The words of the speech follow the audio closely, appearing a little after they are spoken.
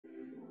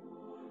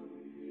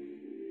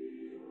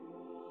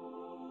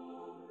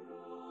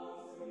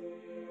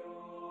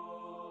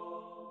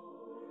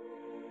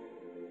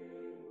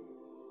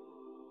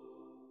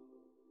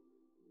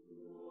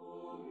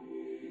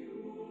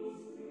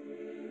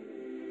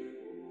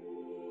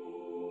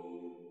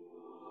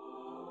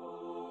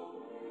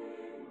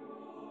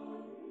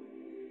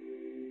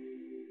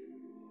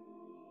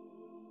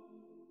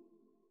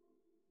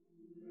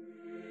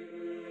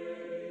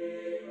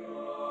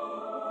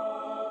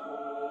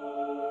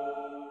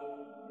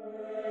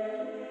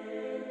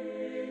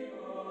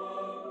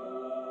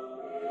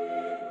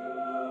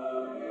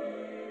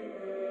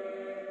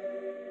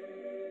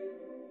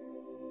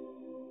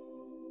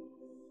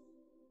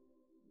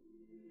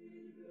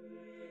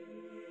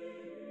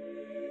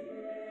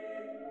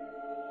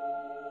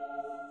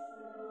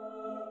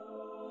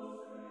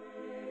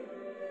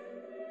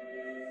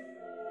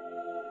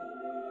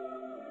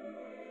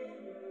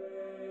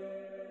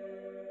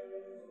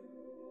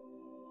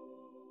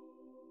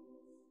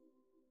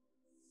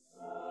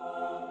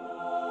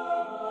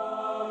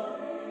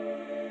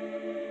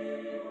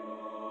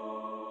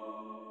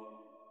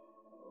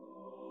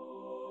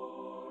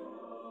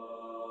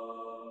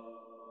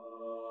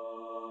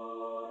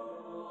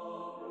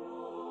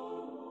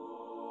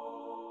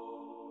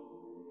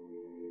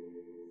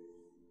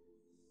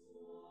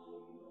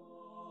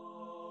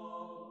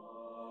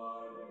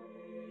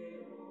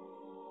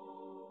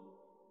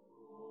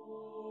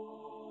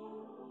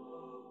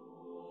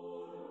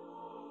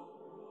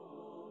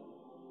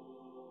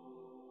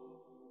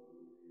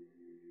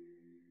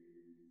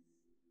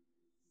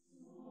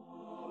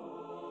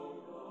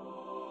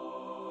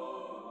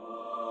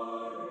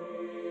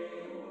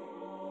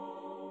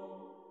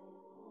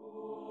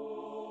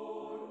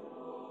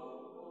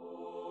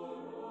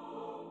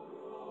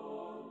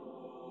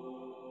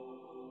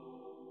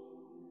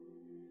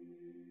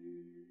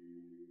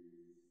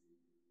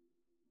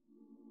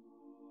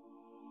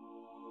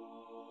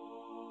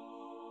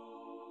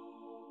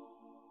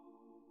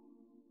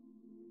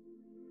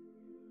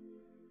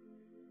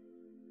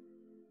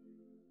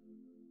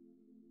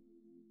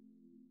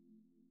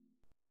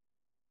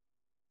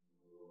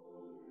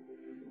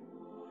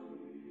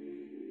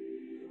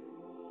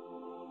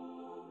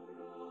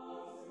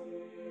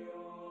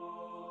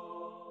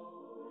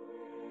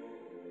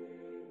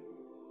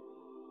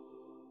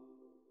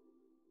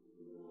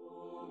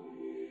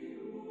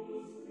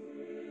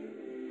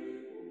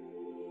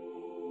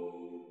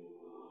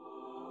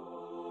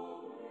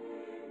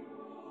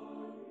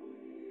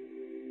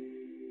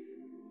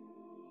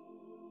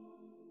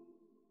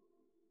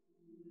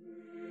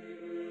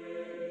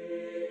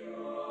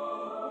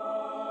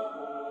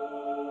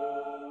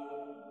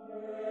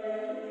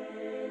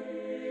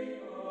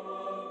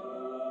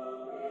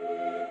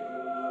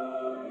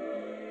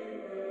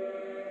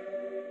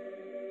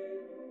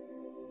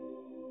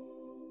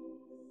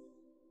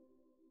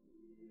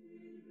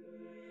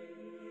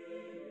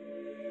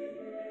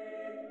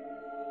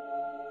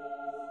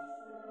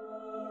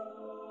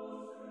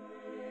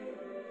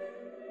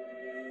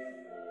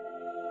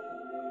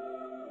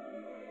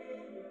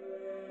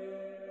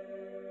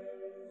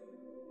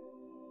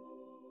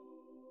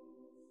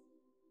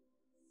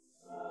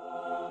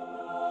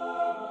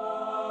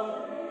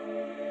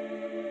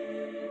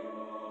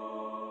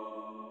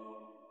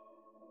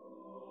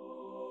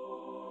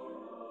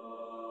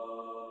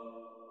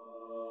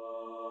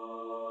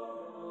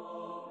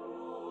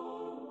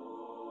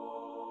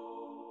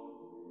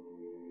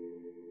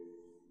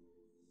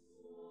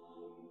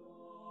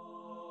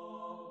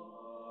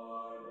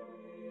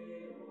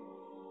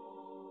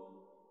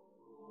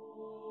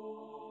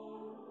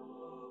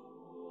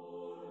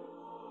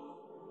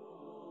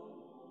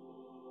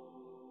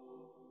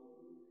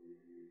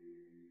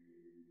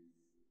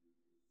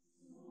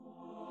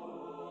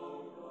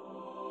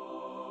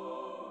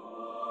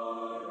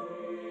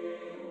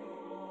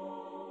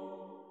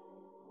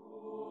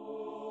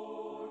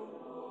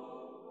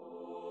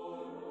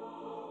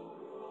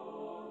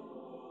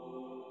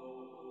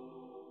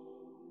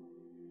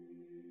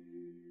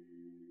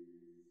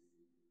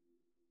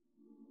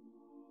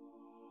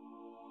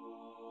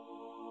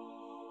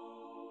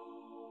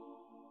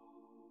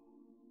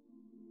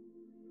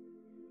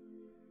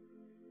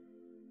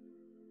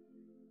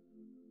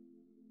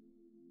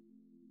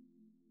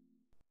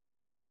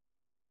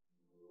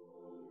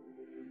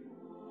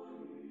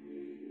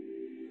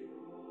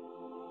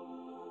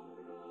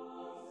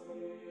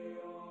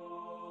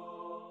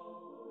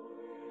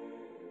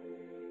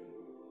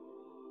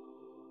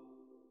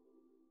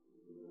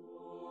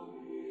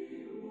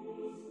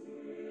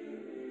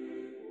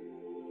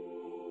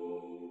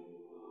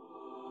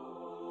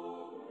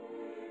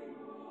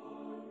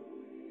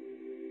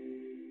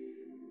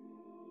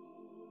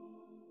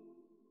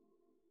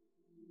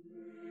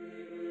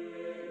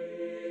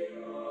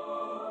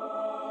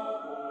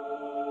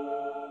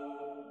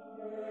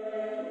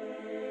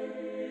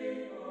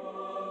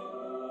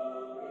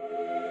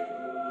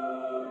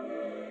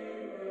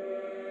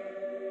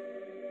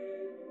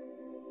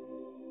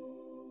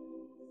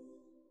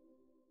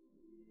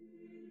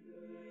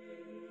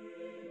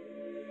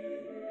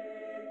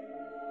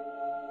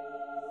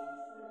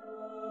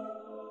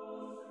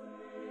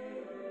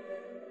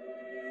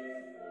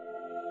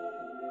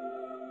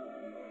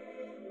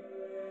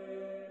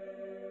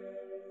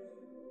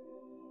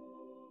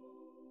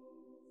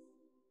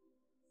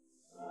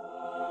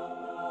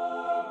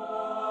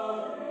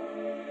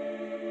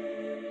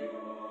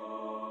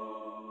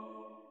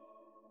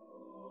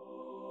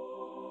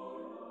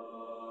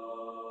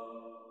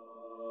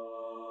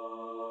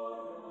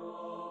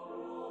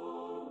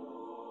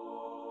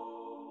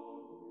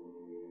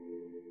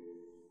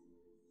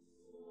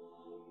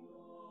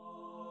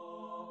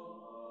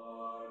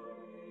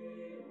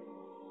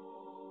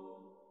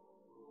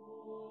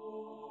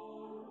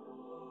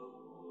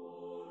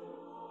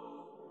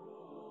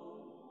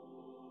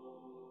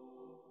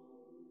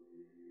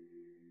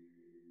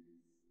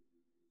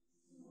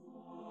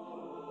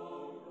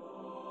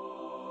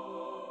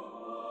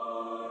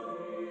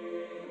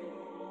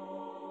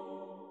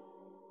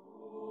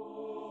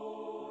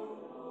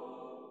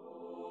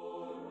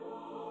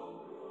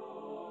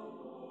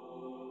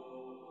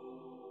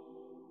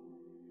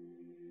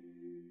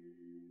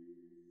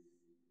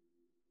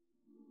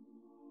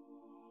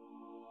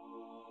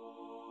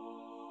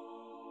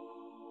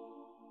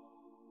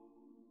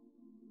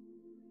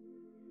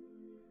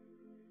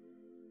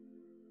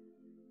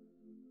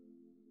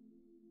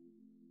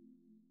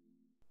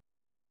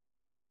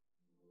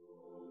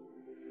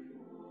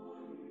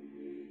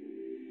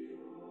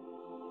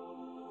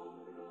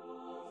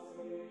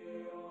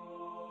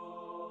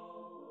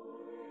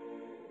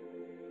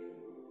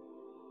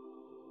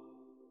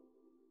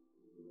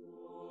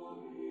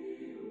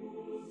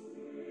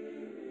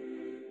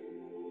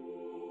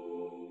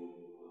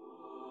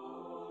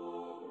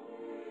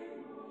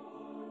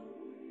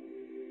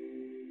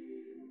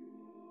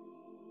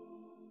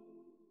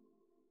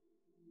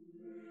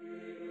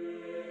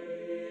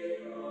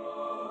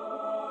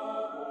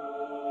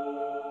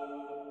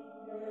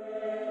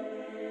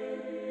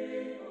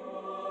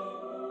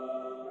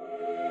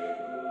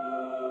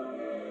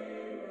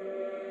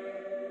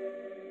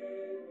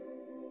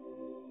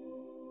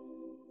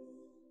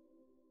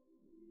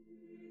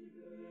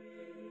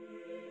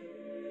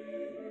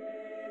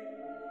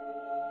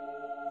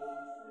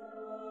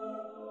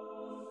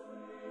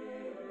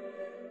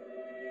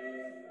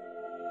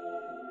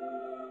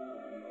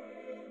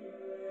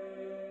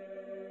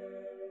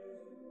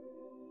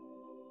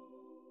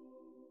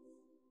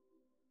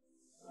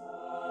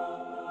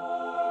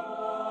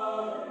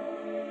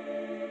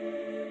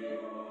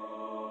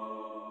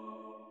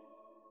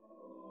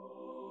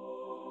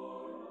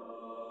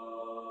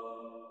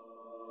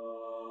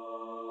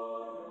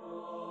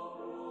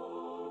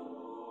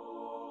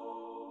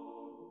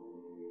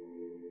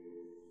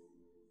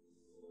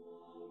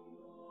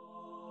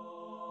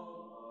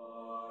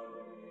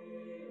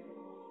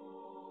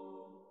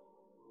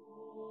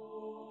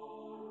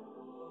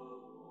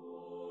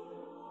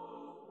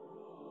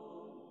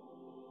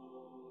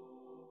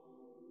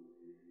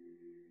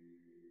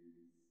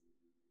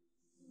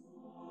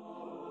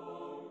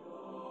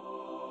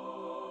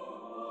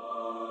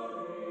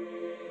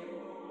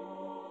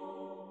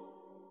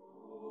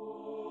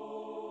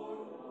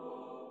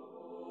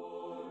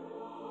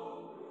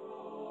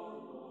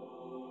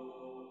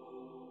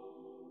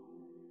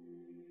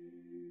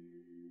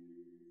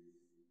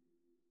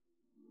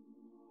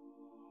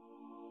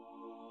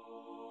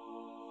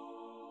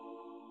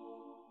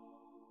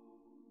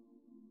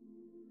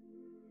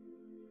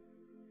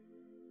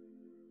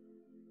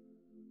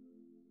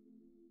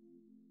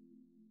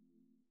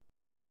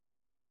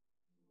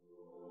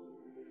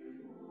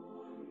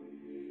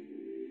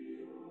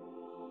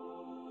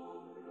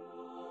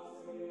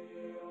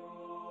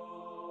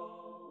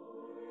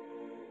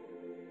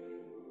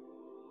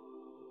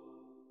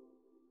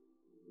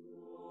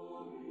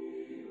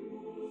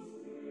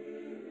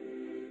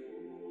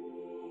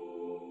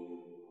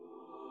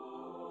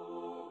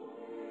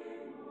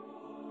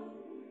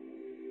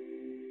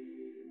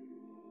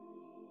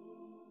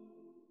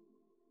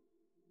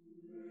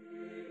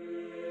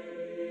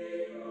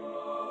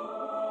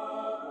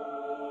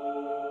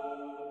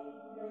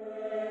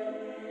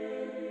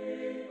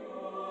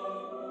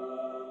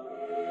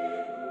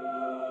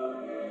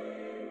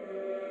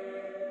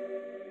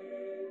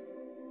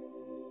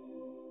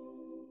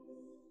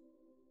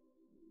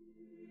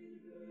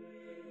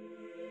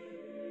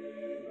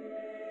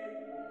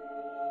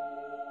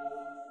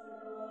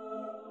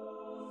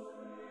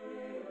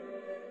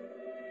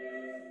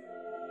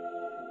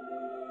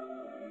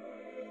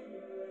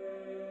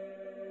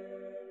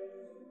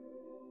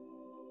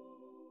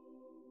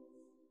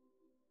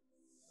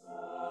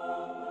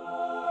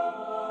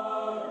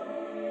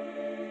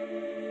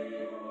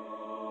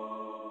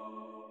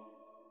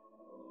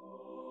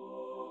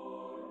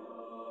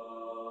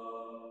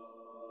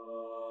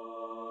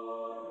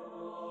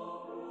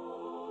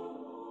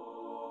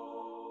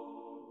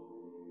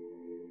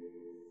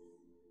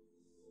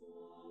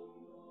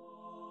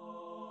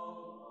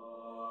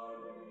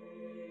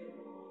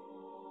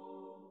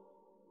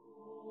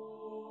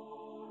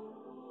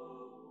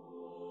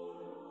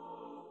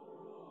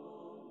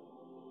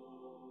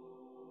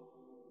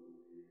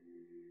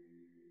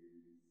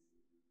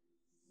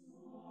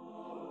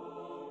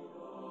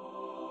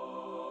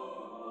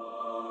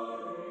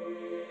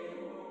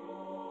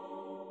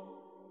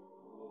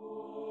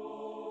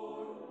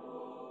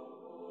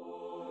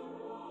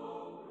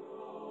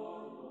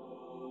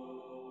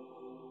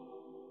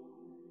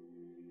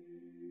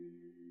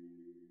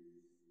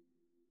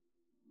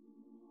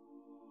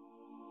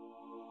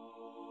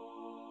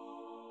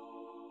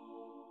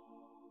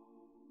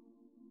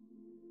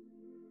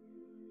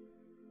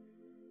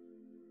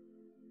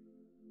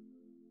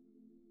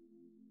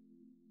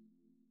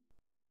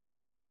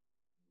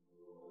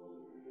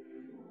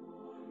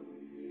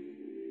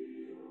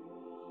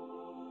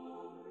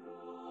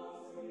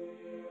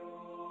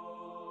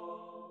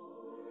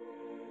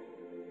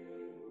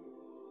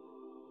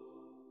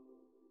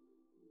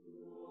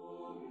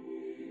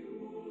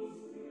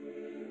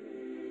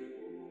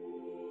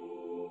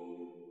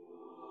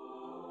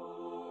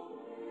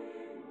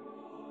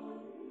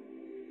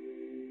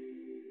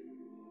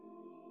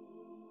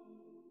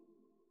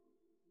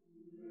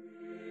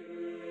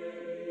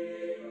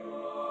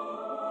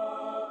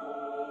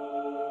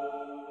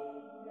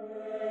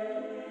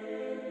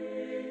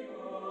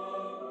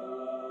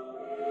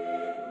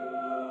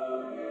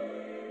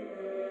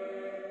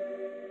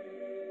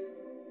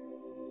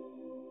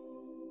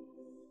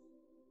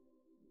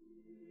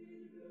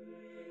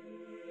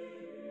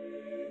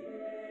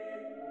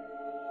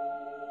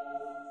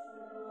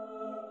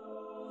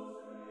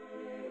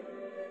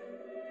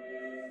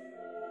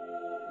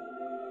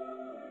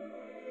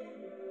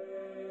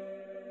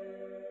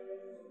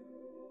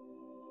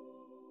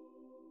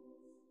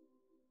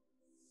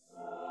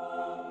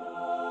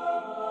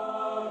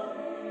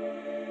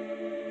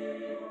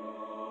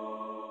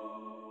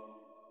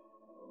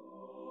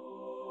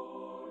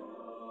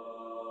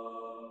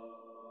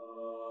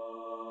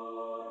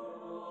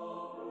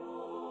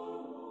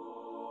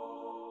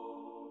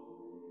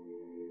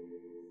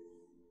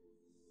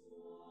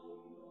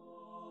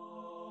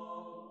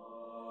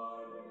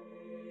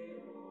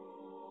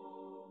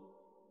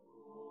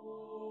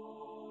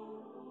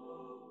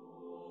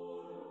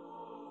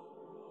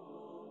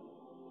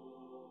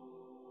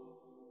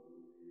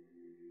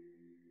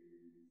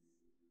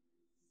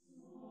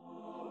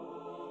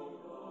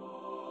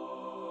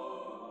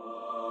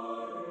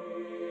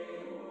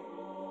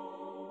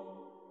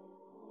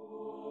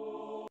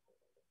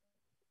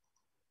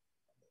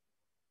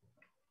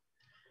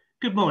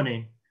Good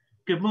morning.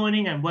 Good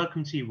morning and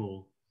welcome to you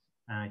all.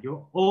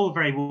 You're all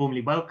very warmly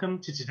welcome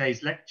to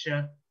today's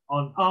lecture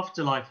on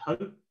Afterlife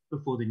Hope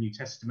before the New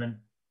Testament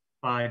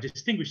by a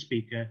distinguished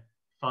speaker,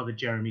 Father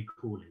Jeremy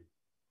Corley.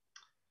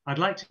 I'd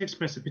like to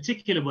express a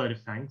particular word of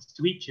thanks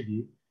to each of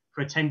you for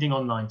attending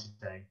online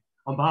today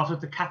on behalf of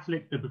the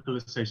Catholic Biblical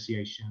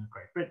Association of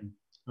Great Britain,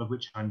 of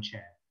which I'm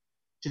chair.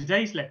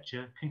 Today's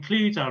lecture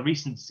concludes our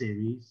recent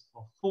series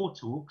of 4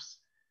 talks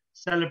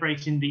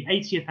celebrating the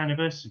 80th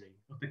anniversary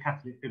of the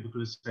Catholic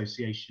Biblical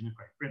Association of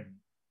Great Britain.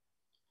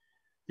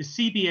 The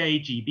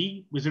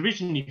CBAGB was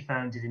originally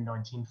founded in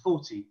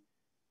 1940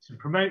 to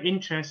promote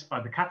interest by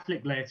the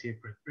Catholic laity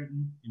of Great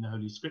Britain in the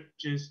Holy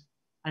Scriptures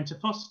and to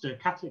foster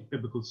Catholic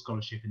biblical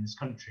scholarship in this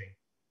country.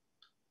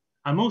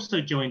 I'm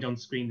also joined on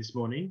screen this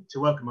morning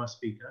to welcome our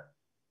speaker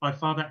by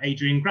Father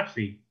Adrian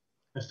Graffy,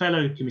 a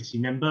fellow committee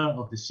member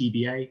of the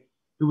CBA,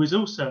 who was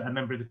also a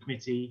member of the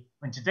committee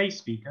when today's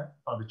speaker,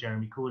 Father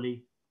Jeremy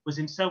Corley, was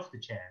himself the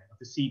chair of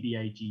the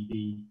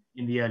CBAGB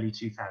in the early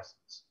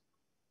 2000s.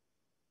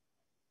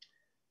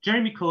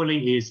 Jeremy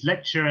Corley is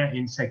lecturer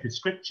in sacred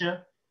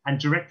scripture and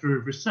director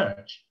of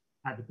research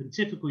at the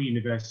Pontifical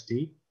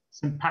University,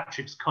 St.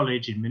 Patrick's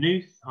College in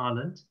Maynooth,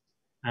 Ireland.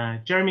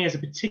 Jeremy has a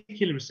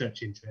particular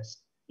research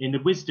interest in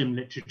the wisdom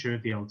literature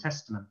of the Old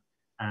Testament,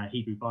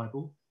 Hebrew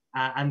Bible,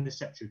 and the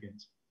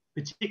Septuagint,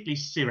 particularly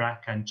Sira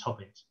and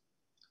Qoheleth,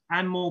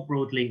 and more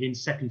broadly in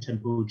Second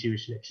Temple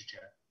Jewish literature.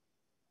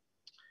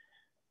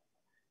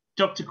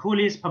 Dr.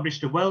 Corley has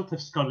published a wealth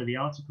of scholarly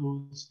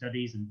articles,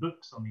 studies and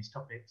books on these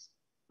topics,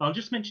 but I'll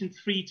just mention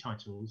 3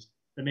 titles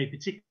that may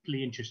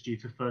particularly interest you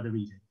for further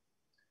reading.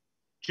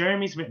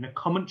 Jeremy's written a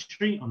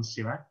commentary on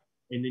Sirach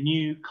in the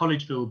new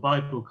Collegeville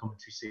Bible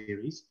Commentary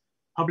series,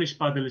 published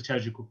by the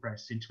Liturgical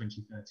Press in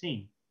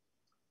 2013.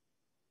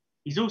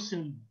 He's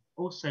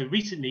also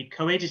recently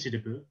co-edited a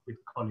book with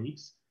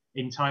colleagues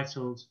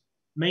entitled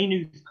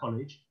Maynooth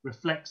College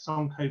Reflects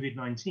on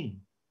COVID-19,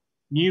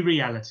 New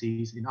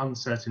Realities in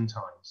Uncertain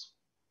Times.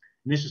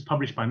 And this was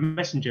published by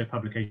Messenger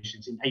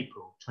Publications in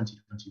April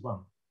 2021.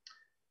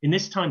 In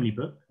this timely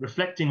book,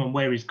 reflecting on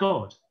where is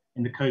God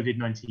in the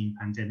COVID-19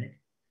 pandemic,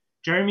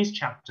 Jeremy's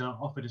chapter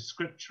offered a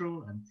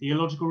scriptural and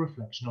theological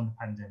reflection on the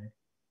pandemic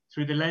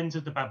through the lens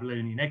of the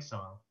Babylonian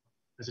exile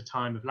as a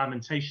time of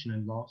lamentation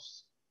and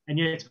loss, and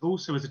yet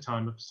also as a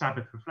time of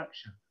Sabbath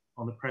reflection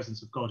on the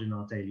presence of God in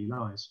our daily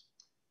lives.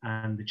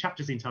 And the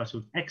chapter is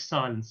entitled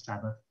Exile and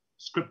Sabbath,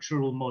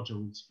 Scriptural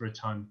Modules for a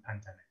Time of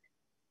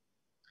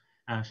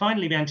Pandemic.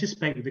 Finally, we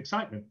anticipate with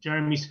excitement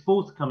Jeremy's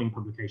forthcoming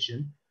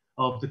publication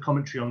of the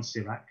commentary on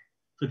Sirach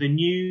for the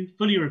new,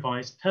 fully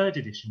revised 3rd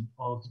edition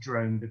of the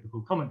Jerome Biblical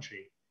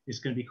Commentary. It's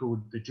going to be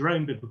called the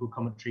Jerome Biblical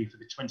Commentary for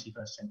the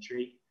 21st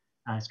Century.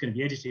 It's going to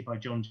be edited by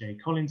John J.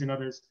 Collins and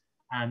others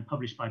and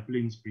published by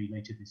Bloomsbury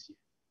later this year.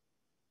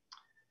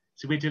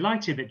 So we're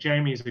delighted that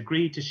Jeremy has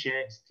agreed to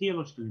share his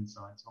theological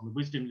insights on the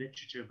wisdom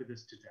literature with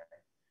us today,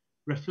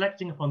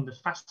 reflecting upon the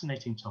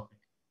fascinating topic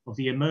of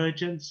the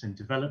emergence and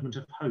development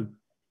of hope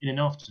in an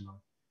afterlife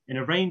in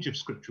a range of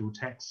scriptural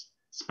texts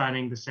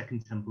spanning the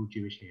Second Temple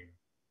Jewish era.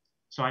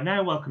 So I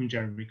now welcome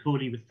Jeremy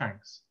Corley with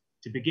thanks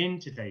to begin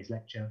today's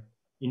lecture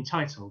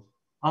entitled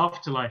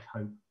Afterlife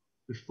Hope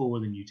Before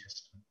the New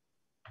Testament.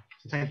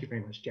 So thank you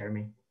very much,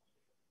 Jeremy.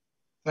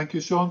 Thank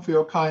you, Sean, for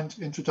your kind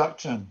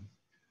introduction.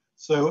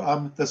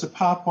 So there's a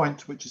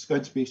PowerPoint which is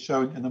going to be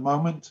shown in a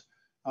moment.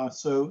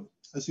 So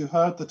as you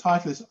heard, the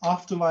title is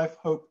Afterlife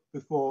Hope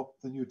Before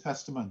the New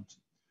Testament.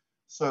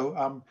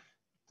 So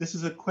this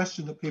is a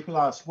question that people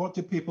ask. What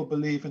did people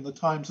believe in the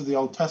times of the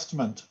Old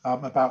Testament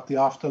about the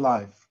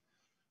afterlife?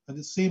 And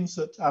it seems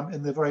that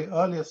in the very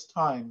earliest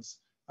times,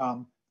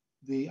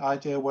 the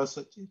idea was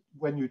that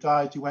when you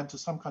died, you went to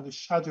some kind of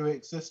shadowy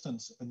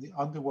existence in the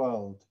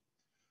underworld.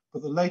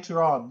 But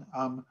later on,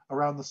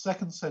 around the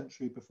 2nd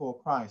century before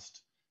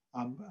Christ,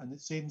 and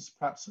it seems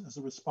perhaps as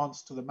a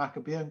response to the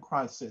Maccabean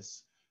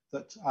crisis,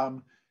 that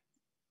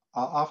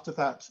after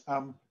that,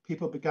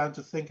 people began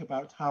to think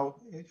about how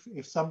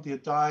if somebody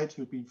had died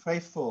who'd been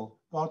faithful,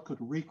 God could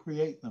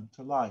recreate them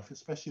to life,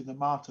 especially the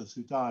martyrs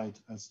who died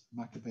as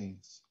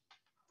Maccabees.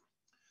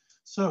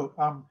 So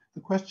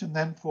the question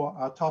then for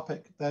our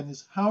topic then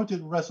is, how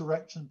did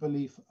resurrection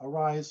belief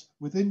arise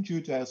within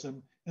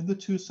Judaism in the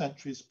 2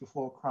 centuries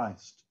before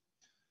Christ?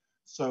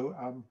 So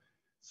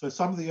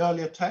some of the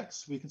earlier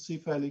texts we can see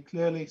fairly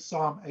clearly,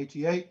 Psalm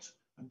 88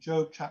 and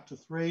Job chapter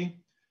 3.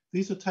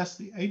 These attest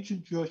the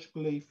ancient Jewish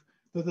belief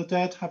that the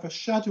dead have a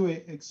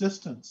shadowy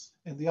existence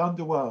in the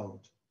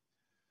underworld.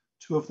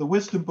 2 of the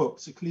wisdom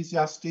books,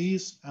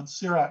 Ecclesiastes and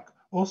Sirach,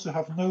 also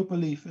have no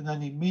belief in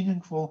any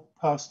meaningful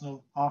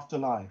personal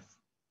afterlife.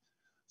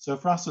 So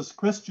for us as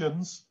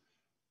Christians,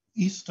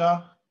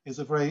 Easter is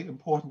a very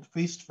important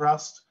feast for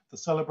us, the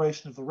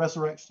celebration of the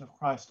resurrection of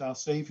Christ our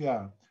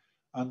Saviour.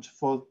 And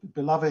for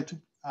beloved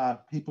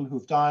people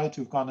who've died,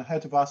 who've gone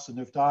ahead of us and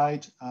have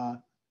died,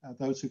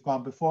 those who've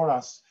gone before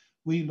us,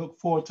 we look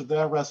forward to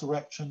their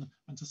resurrection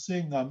and to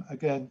seeing them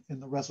again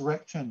in the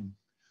resurrection.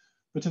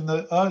 But in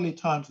the early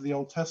times of the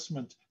Old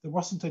Testament, there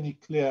wasn't any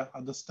clear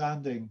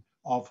understanding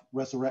of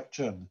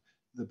resurrection.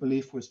 the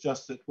belief was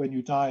just that when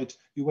you died,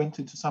 you went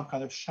into some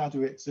kind of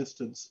shadowy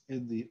existence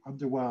in the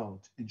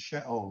underworld, in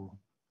Sheol.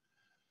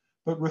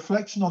 But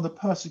reflection on the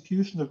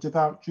persecution of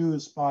devout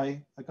Jews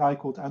by a guy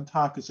called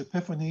Antiochus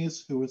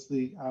Epiphanes, who was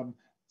the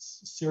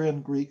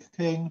Syrian Greek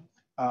king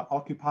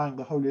occupying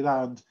the Holy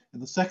Land in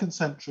the 2nd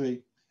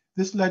century,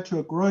 this led to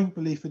a growing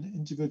belief in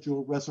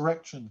individual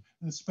resurrection,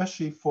 and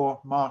especially for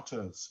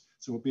martyrs.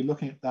 So we'll be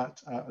looking at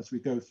that as we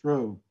go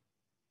through.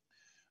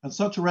 And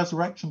such a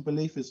resurrection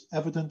belief is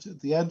evident at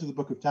the end of the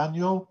book of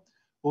Daniel,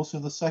 also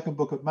in the 2nd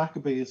book of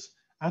Maccabees,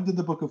 and in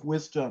the book of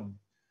Wisdom.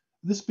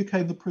 This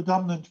became the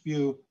predominant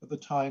view at the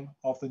time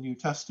of the New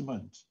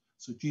Testament.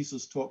 So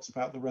Jesus talks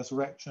about the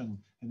resurrection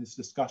in his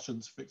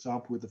discussions, for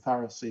example, with the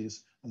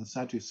Pharisees and the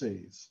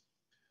Sadducees.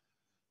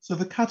 So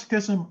the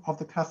Catechism of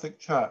the Catholic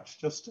Church,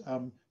 just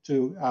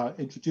to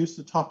introduce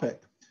the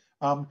topic,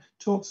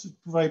 talks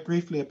very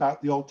briefly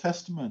about the Old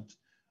Testament.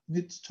 And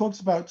it talks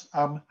about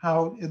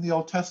how in the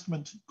Old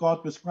Testament,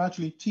 God was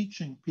gradually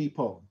teaching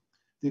people.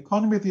 The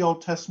economy of the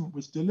Old Testament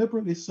was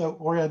deliberately so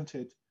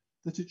oriented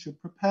that it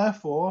should prepare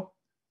for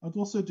and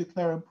also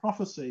declare in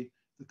prophecy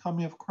the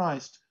coming of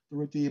Christ, the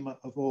Redeemer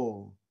of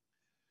all.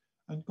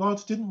 And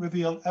God didn't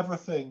reveal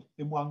everything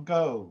in one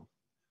go.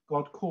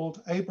 God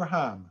called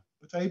Abraham,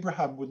 but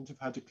Abraham wouldn't have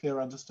had a clear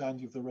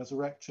understanding of the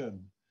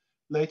resurrection.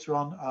 Later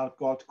on,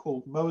 God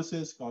called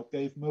Moses. God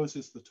gave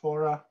Moses the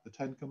Torah, the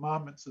 10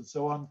 Commandments, and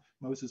so on.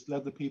 Moses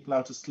led the people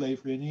out of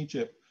slavery in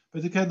Egypt.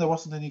 But again, there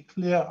wasn't any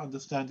clear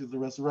understanding of the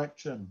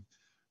resurrection.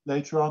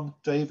 Later on,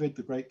 David,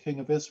 the great king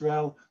of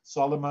Israel,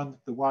 Solomon,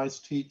 the wise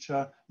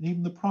teacher, and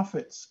even the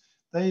prophets,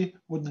 they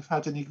wouldn't have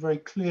had any very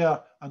clear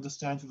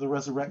understanding of the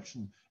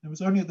resurrection. And it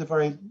was only at the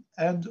very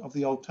end of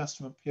the Old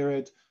Testament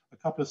period, a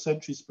couple of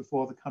centuries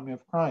before the coming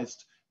of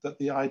Christ, that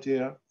the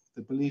idea,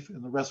 the belief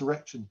in the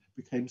resurrection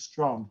became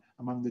strong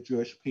among the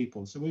Jewish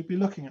people. So we'll be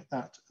looking at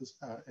that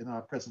in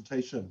our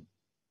presentation.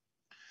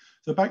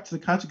 So back to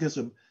the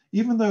Catechism.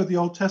 Even though the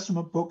Old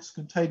Testament books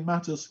contain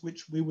matters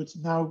which we would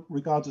now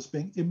regard as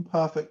being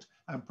imperfect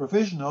and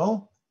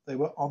provisional, they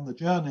were on the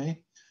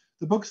journey,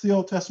 the books of the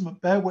Old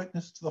Testament bear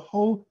witness to the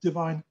whole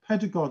divine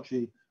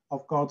pedagogy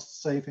of God's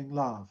saving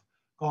love.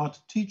 God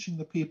teaching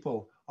the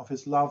people of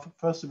his love,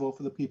 first of all,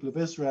 for the people of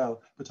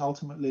Israel, but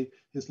ultimately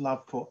his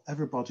love for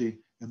everybody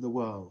in the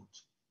world.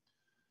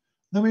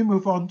 Then we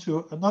move on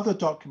to another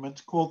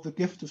document called the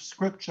Gift of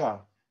Scripture,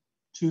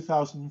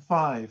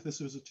 2005. This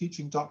was a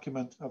teaching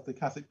document of the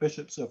Catholic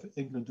bishops of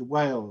England and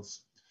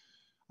Wales.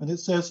 And it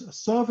says, a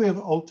survey of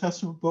Old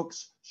Testament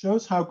books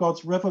shows how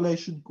God's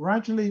revelation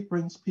gradually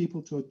brings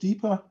people to a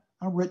deeper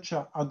and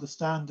richer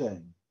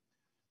understanding.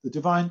 The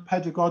divine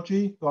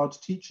pedagogy, God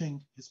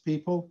teaching his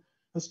people,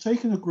 has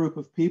taken a group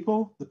of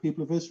people, the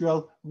people of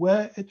Israel,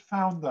 where it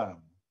found them.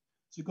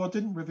 So God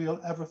didn't reveal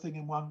everything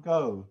in one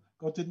go.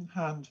 God didn't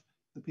hand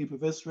the people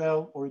of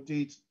Israel, or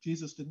indeed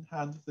Jesus didn't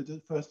hand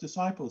the first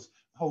disciples,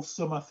 the whole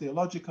Summa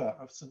Theologica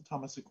of St.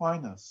 Thomas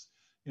Aquinas.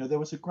 There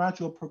was a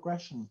gradual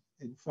progression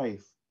in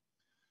faith.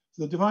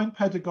 So the divine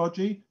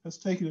pedagogy has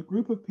taken a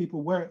group of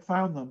people where it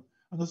found them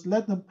and has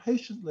led them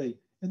patiently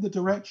in the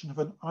direction of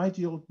an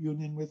ideal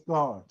union with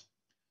God,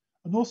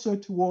 and also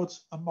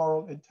towards a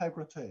moral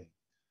integrity.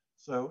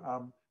 So,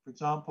 for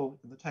example,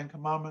 in the 10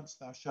 Commandments,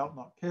 thou shalt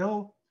not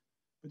kill,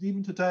 but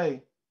even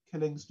today,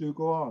 killings do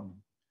go on.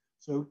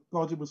 So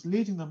God was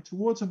leading them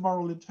towards a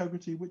moral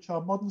integrity which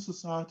our modern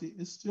society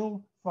is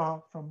still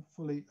far from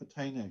fully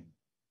attaining.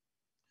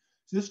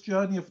 So this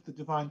journey of the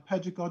divine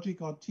pedagogy,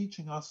 God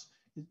teaching us,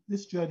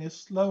 this journey is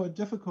slow and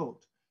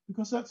difficult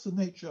because that's the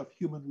nature of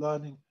human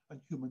learning and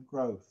human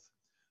growth.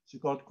 So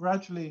God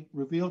gradually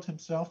revealed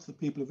himself to the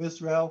people of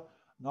Israel,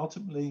 and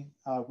ultimately,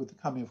 with the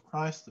coming of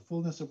Christ, the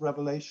fullness of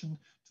revelation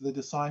to the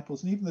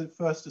disciples, and even the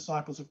first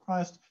disciples of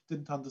Christ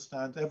didn't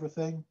understand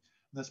everything. And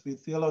there's been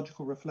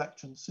theological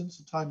reflection since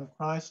the time of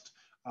Christ.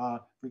 For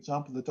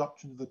example, the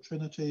doctrine of the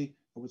Trinity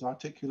was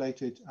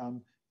articulated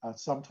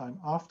sometime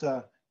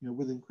after,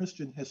 within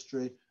Christian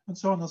history, and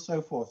so on and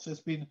so forth. So it's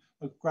been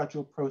a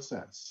gradual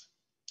process.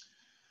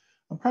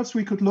 And perhaps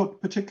we could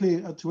look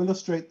particularly to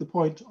illustrate the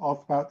point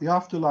about the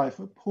afterlife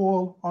at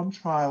Paul on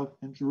trial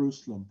in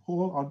Jerusalem.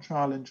 Paul on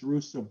trial in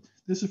Jerusalem.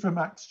 This is from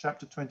Acts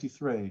chapter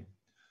 23.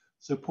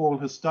 So Paul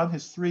has done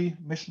his 3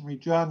 missionary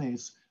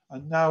journeys,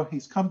 and now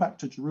he's come back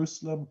to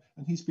Jerusalem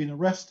and he's been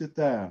arrested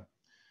there.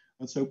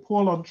 And so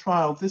Paul on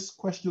trial, this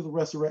question of the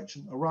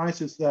resurrection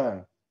arises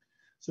there.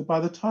 So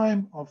by the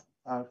time of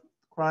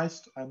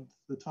Christ and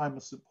the time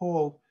of St.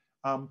 Paul,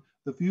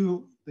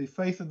 the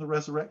faith in the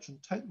resurrection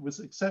was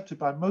accepted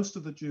by most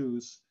of the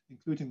Jews,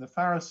 including the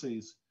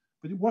Pharisees,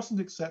 but it wasn't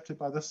accepted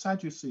by the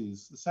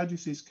Sadducees. The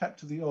Sadducees kept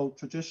to the old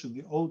tradition,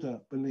 the older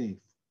belief.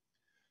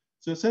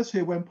 So it says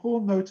here, when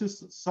Paul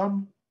noticed that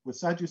some were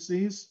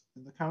Sadducees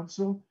in the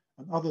council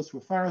and others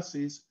were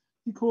Pharisees,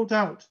 he called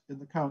out in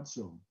the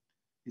council.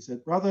 He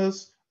said,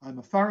 brothers, I'm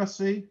a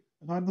Pharisee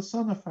and I'm the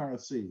son of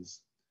Pharisees.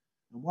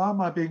 And why am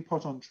I being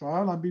put on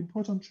trial? I'm being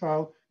put on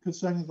trial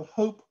concerning the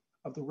hope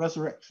of the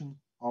resurrection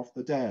of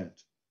the dead.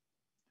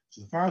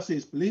 So the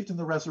Pharisees believed in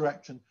the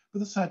resurrection, but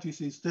the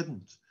Sadducees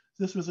didn't.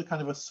 this was a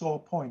kind of a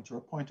sore point or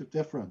a point of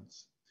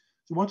difference.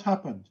 So what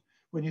happened?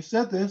 When you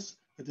said this,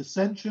 a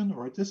dissension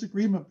or a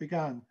disagreement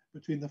began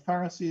between the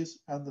Pharisees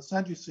and the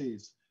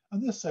Sadducees,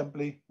 and the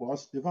assembly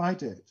was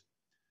divided.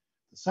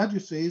 The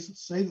Sadducees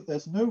say that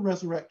there's no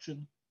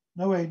resurrection,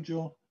 no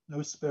angel,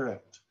 no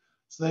spirit.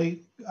 So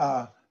they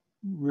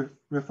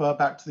refer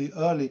back to the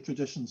early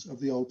traditions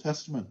of the Old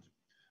Testament.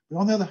 But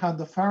on the other hand,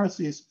 the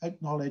Pharisees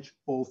acknowledge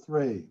all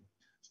three.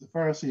 So the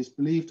Pharisees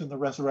believed in the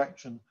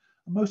resurrection,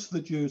 and most of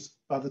the Jews,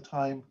 by the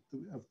time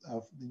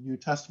of the New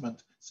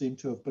Testament, seem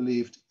to have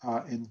believed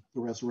in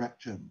the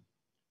resurrection.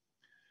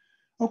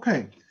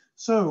 Okay,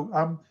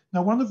 so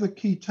now one of the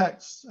key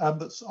texts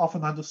that's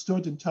often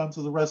understood in terms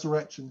of the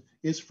resurrection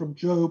is from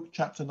Job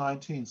chapter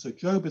 19. So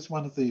Job is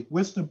one of the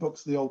wisdom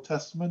books of the Old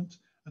Testament,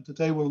 and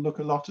today we'll look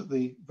a lot at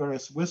the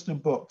various wisdom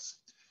books.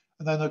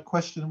 And then a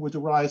question would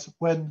arise,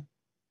 when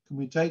can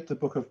we date the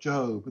book of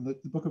Job? And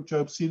the book of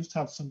Job seems to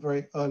have some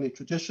very early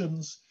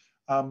traditions,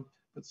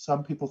 but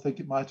some people think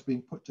it might have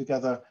been put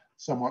together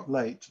somewhat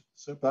late.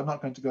 So, but I'm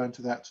not going to go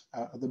into that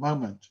at the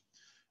moment.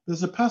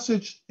 There's a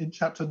passage in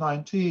chapter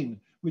 19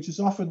 which is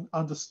often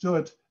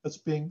understood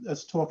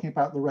as talking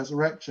about the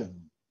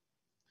resurrection.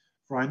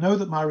 For I know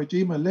that my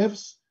Redeemer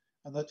lives,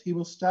 and that he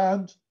will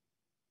stand,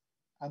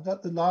 and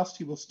at the last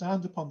he will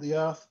stand upon the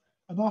earth,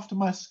 and after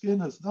my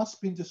skin has thus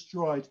been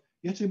destroyed,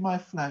 yet in my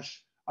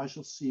flesh I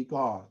shall see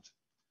God.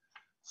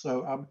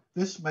 So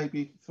this may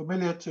be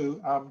familiar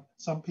to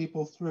some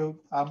people through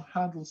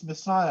Handel's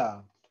Messiah,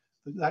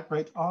 that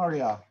great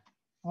aria.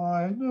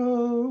 I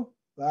know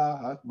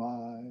that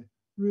my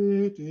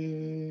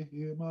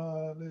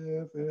Redeemer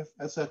liveth,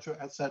 etc.,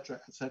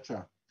 etc.,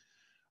 etc.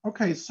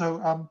 Okay,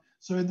 so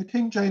so in the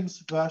King James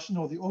version,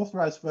 or the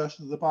authorized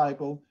version of the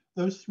Bible,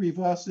 those three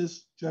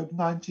verses, Job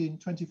 19,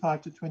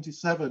 25 to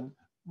 27,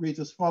 read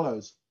as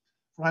follows.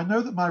 For I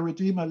know that my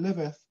Redeemer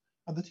liveth,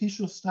 and that he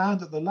shall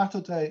stand at the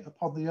latter day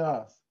upon the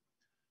earth.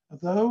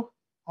 And though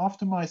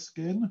after my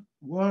skin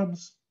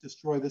worms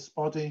destroy this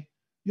body,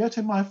 yet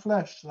in my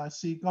flesh shall I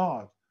see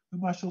God,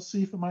 whom I shall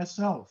see for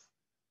myself,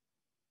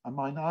 and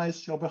mine eyes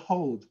shall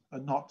behold,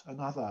 and not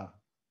another.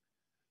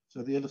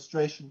 So the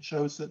illustration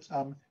shows that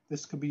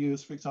this can be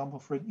used, for example,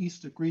 for an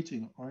Easter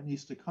greeting or an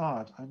Easter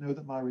card. I know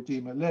that my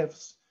Redeemer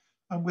lives.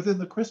 And within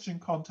the Christian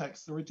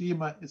context, the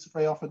Redeemer is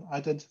very often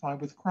identified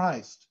with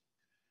Christ.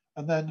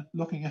 And then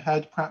looking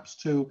ahead perhaps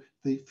to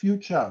the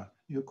future,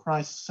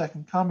 Christ's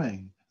second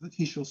coming, that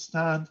he shall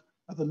stand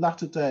at the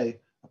latter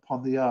day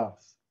upon the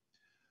earth.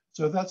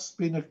 So that's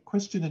been a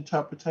Christian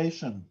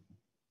interpretation.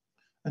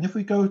 And if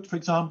we go, for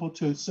example,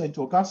 to St.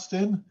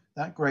 Augustine,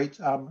 that great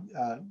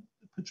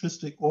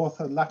patristic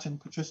author, Latin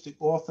patristic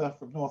author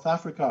from North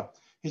Africa,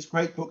 his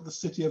great book, The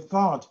City of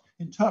God,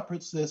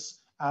 interprets this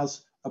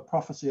as a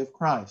prophecy of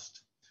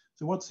Christ.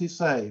 So what's he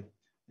say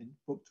in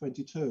book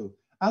 22?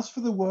 As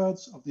for the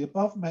words of the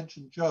above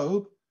mentioned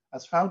Job,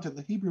 as found in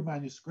the Hebrew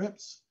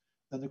manuscripts,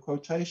 then the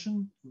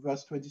quotation,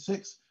 verse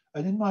 26,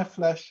 and in my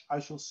flesh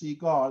I shall see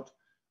God,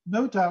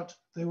 no doubt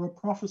they were a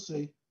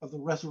prophecy of the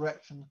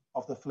resurrection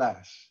of the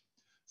flesh.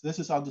 So this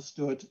is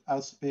understood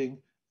as being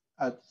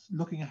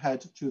looking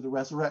ahead to the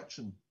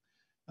resurrection.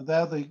 And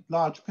there the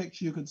large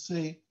picture you can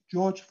see,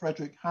 George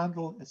Frederick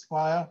Handel,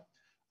 Esquire,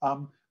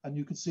 and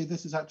you can see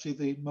this is actually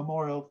the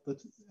memorial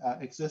that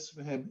exists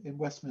for him in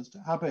Westminster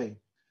Abbey.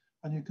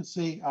 And you can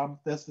see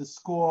there's the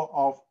score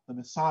of the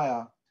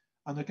Messiah.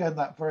 And again,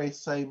 that very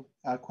same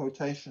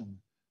quotation,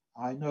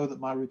 I know that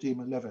my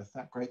Redeemer liveth,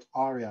 that great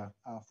aria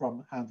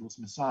from Handel's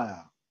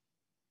Messiah.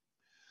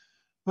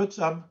 But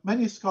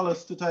many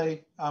scholars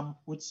today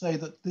would say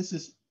that this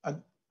is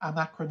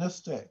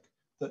anachronistic,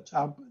 that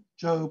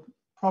Job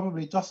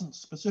probably doesn't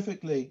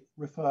specifically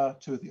refer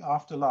to the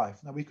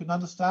afterlife. Now, we can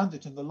understand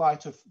it in the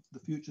light of the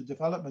future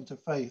development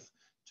of faith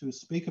to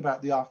speak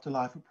about the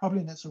afterlife, but probably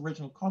in its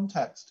original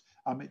context,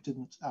 it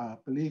didn't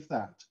believe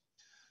that.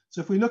 So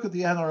if we look at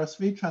the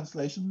NRSV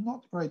translation,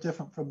 not very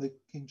different from the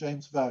King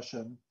James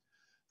Version,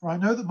 for I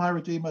know that my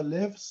Redeemer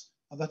lives,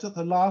 and that at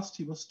the last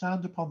he will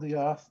stand upon the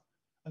earth,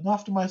 and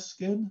after my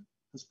skin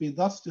has been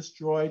thus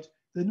destroyed,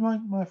 then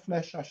in my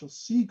flesh I shall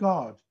see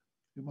God,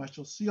 whom I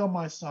shall see on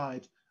my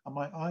side, and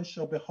my eyes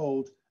shall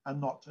behold, and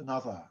not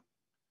another.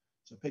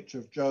 It's a picture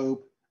of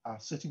Job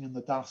sitting in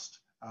the dust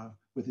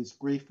with his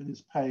grief and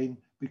his pain,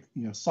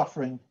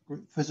 suffering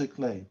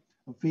physically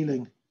and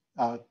feeling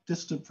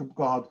distant from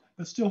God,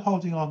 but still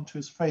holding on to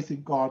his faith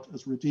in God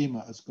as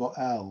Redeemer, as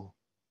Goel.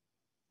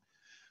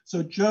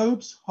 So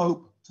Job's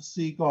hope to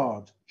see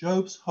God,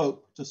 Job's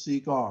hope to see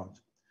God.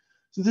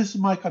 So this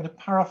is my kind of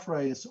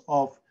paraphrase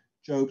of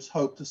Job's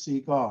hope to see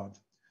God.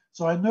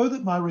 So I know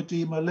that my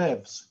Redeemer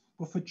lives.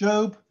 But for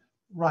Job,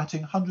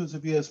 writing hundreds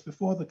of years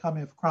before the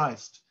coming of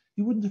Christ,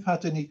 he wouldn't have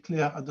had any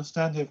clear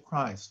understanding of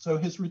Christ. So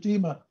his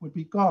Redeemer would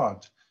be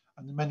God.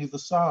 And many of the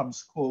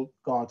Psalms call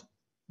God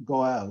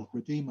Goel,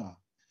 Redeemer.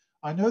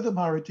 I know that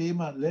my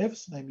Redeemer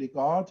lives, namely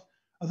God,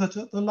 and that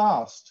at the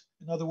last,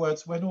 in other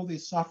words, when all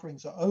these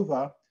sufferings are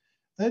over,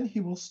 then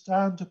he will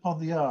stand upon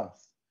the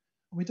earth.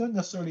 And we don't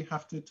necessarily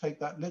have to take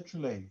that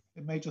literally.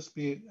 It may just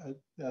be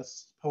a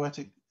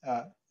poetic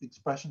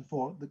expression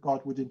for that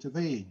God would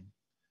intervene.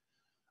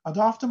 And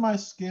after my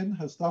skin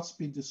has thus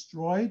been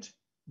destroyed,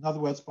 in other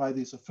words, by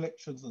these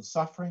afflictions and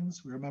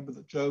sufferings, we remember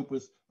that Job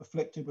was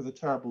afflicted with a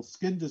terrible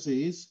skin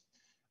disease,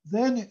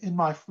 then in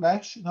my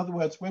flesh, in other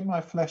words, when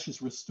my flesh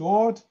is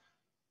restored,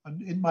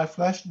 and in my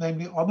flesh,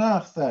 namely on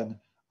earth, then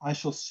I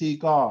shall see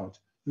God,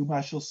 whom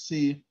I shall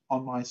see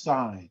on my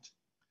side.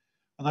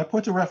 And I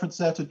put a reference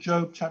there to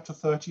Job chapter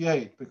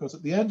 38, because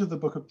at the end of the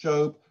book of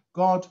Job,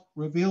 God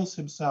reveals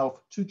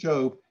himself to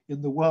Job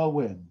in the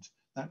whirlwind,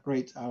 that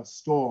great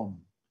storm.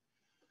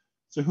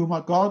 So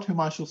God, whom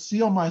I shall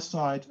see on my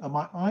side, and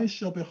my eyes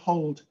shall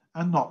behold,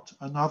 and not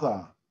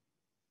another.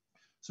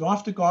 So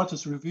after God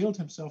has revealed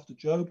himself to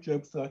Job,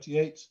 Job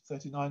 38,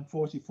 39,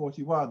 40,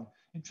 41,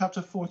 in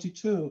chapter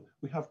 42,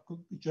 we have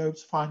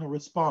Job's final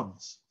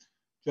response.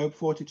 Job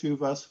 42,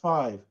 verse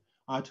 5,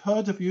 I had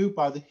heard of you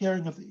by the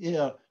hearing of the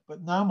ear,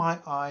 but now my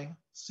eye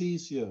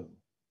sees you.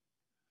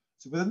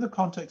 So within the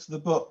context of the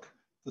book,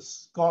 the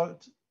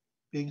God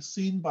being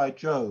seen by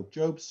Job,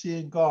 Job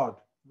seeing God,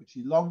 which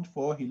he longed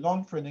for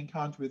an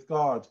encounter with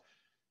God.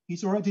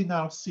 He's already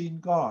now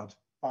seen God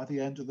by the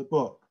end of the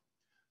book.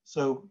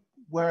 So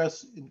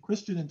whereas in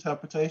Christian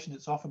interpretation,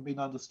 it's often been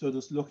understood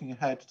as looking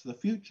ahead to the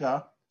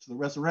future, to the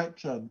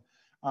resurrection,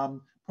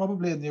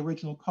 probably in the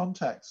original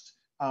context,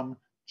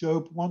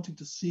 Job wanting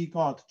to see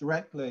God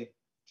directly,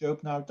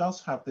 Job now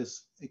does have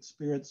this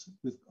experience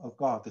of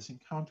God, this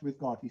encounter with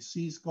God. He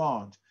sees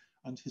God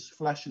and his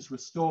flesh is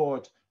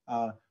restored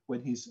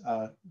when he's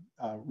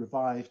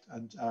revived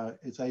and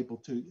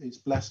is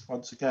blessed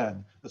once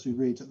again, as we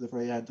read at the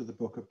very end of the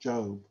book of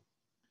Job.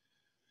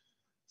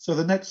 So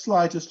the next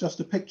slide is just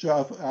a picture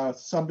of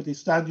somebody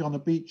standing on a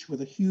beach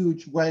with a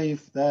huge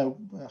wave there,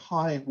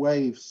 high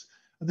waves.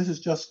 And this is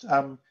just,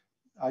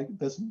 I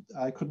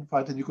couldn't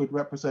find any good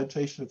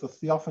representation of the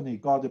theophany,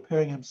 God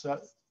appearing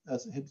himself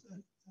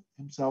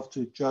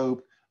to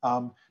Job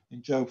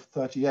in Job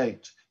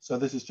 38. So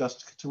this is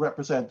just to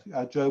represent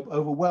Job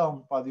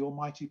overwhelmed by the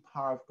almighty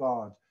power of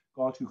God,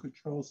 God who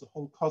controls the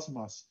whole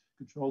cosmos,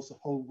 controls the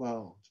whole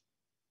world.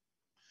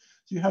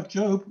 So you have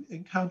Job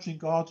encountering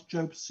God,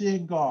 Job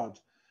seeing God.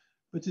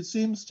 But it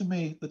seems to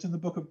me that in the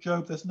book of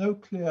Job, there's no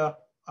clear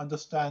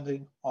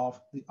understanding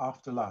of the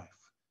afterlife,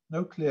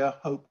 no clear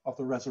hope of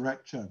the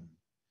resurrection.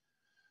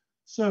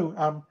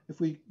 So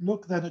if we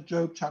look then at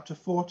Job chapter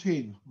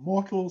 14,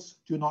 mortals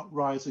do not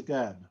rise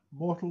again.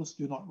 Mortals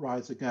do not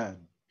rise again.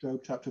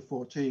 Job chapter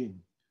 14.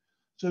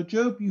 So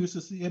Job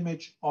uses the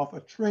image of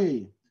a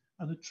tree,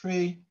 and a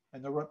tree,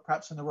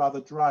 perhaps in a rather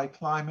dry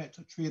climate,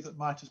 a tree that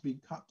might have been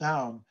cut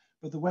down,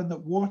 but when the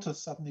water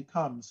suddenly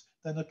comes,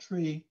 then a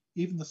tree,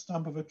 even the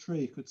stump of a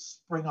tree, could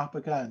spring up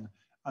again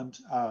and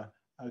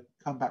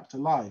come back to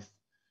life.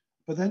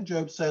 But then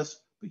Job says,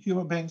 but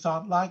human beings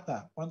aren't like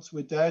that. Once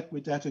we're dead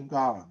and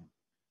gone.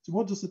 So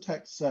what does the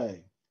text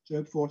say?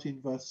 Job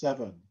 14, verse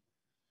 7.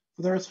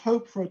 For there is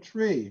hope for a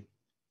tree,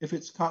 if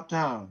it's cut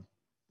down,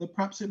 that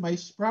perhaps it may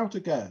sprout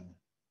again,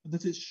 and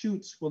that its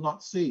shoots will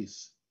not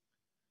cease.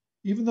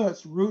 Even though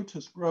its root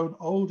has grown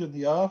old in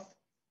the earth,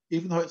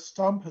 even though its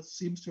stump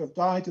seems to have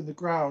died in the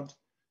ground,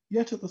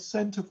 yet at the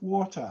scent of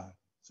water,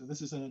 so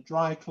this is in a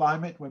dry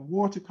climate, when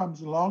water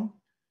comes along,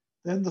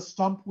 then the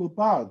stump will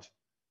bud,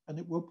 and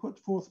it will put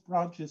forth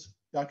branches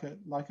like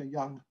a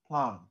young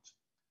plant.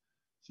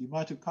 So you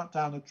might have cut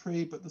down a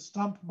tree, but the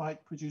stump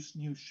might produce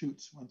new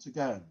shoots once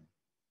again.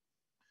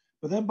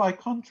 But then by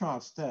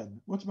contrast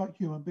then, what about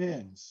human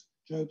beings?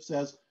 Job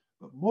says,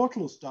 but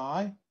mortals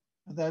die,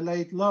 and they're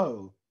laid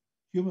low.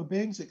 Human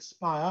beings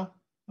expire,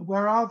 and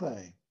where are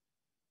they?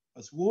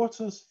 As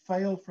waters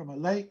fail from a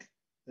lake,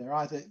 they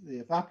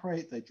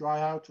evaporate, they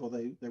dry out, or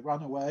they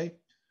run away.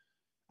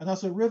 And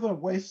as a river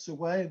wastes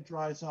away and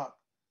dries up,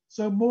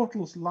 so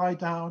mortals lie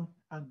down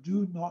and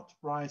do not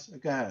rise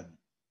again.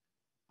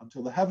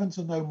 Until the heavens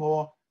are no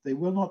more, they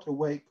will not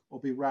awake or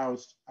be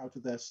roused out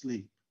of their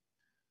sleep.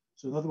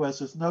 So in other words,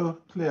 there's no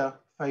clear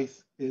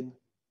faith in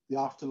the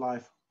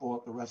afterlife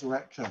or the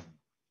resurrection.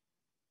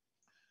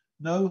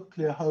 No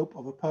clear hope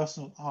of a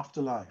personal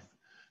afterlife.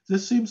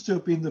 This seems to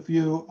have been the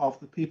view of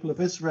the people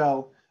of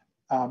Israel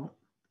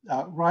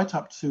right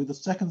up to the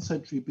 2nd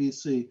century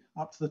BC,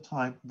 up to the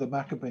time of the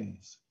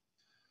Maccabees.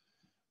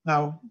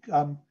 Now,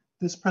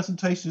 this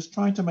presentation is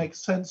trying to make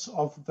sense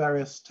of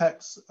various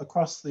texts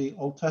across the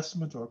Old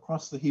Testament or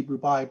across the Hebrew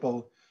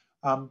Bible.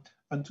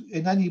 And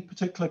in any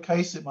particular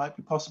case, it might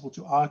be possible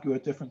to argue a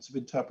difference of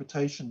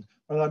interpretation,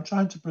 but I'm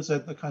trying to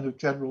present the kind of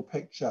general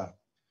picture.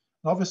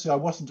 And obviously, I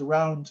wasn't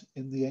around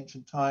in the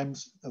ancient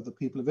times of the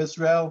people of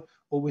Israel.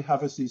 All we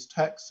have is these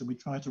texts, and we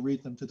try to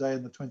read them today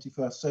in the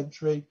 21st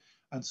century.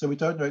 And so we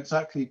don't know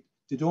exactly,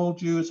 did all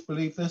Jews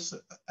believe this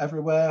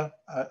everywhere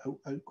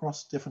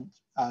across different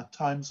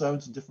time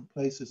zones and different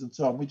places and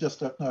so on? We just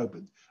don't know,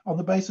 but on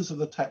the basis of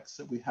the texts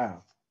that we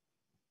have.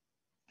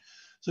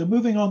 So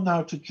moving on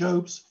now to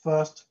Job's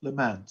first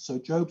lament. So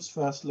Job's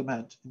first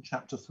lament in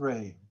chapter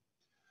 3.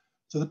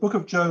 So the book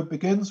of Job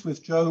begins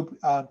with Job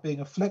being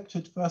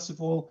afflicted, first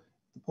of all,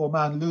 The poor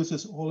man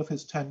loses all of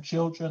his 10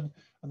 children,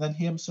 and then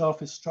he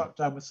himself is struck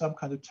down with some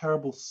kind of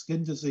terrible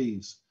skin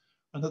disease.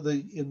 And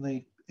in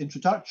the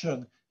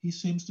introduction, he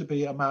seems to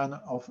be a man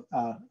of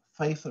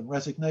faith and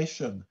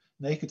resignation.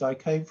 Naked I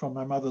came from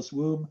my mother's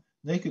womb,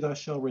 naked I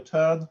shall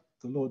return.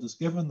 The Lord has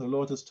given, the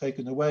Lord has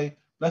taken away.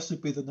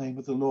 Blessed be the name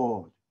of the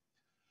Lord.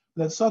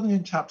 Then suddenly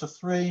in chapter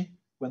 3,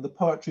 when the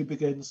poetry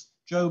begins,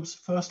 Job's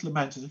first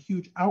lament is a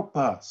huge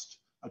outburst,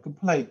 a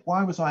complaint.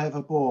 Why was I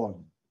ever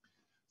born?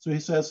 So he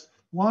says,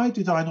 why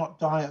did I not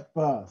die at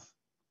birth?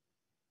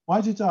 Why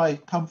did I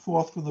come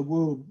forth from the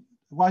womb?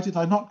 Why did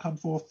I not come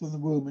forth from the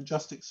womb and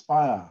just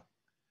expire?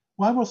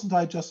 Why wasn't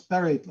I just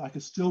buried like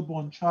a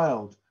stillborn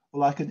child or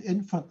like an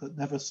infant that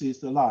never sees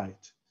the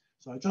light?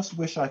 So I just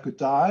wish I could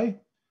die.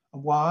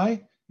 And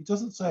why? He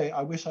doesn't say,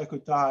 I wish I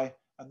could die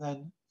and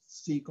then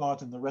see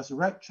God in the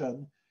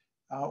resurrection.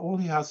 All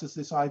he has is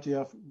this idea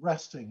of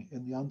resting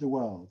in the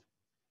underworld.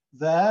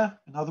 There,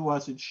 in other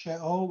words, in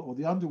Sheol or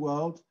the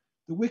underworld,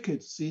 the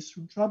wicked cease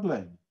from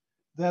troubling.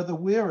 There the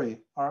weary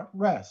are at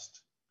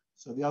rest.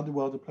 So the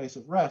underworld, a place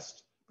of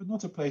rest, but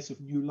not a place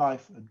of new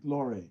life and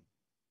glory.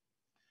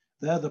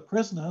 There the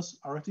prisoners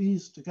are at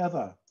ease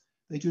together.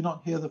 They do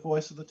not hear the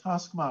voice of the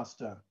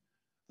taskmaster.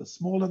 The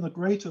small and the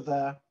great are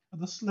there,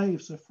 and the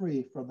slaves are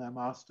free from their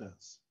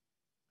masters.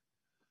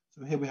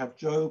 So here we have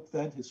Job,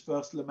 then his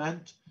first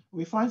lament.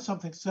 We find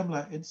something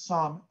similar in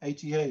Psalm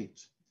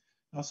 88.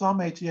 Now,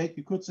 Psalm 88,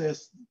 you could say,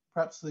 is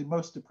perhaps the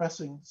most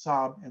depressing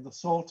psalm in the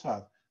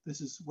Psalter. This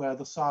is where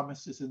the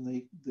psalmist is in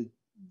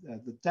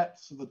the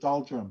depths of the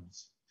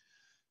doldrums.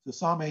 So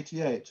Psalm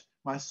 88,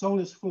 my soul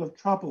is full of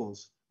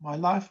troubles. My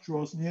life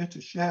draws near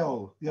to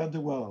Sheol, the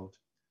underworld.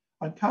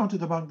 I'm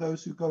counted among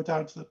those who go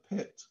down to the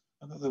pit,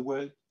 another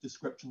word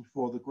description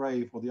for the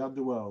grave or the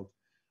underworld.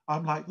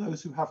 I'm like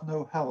those who have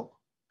no help.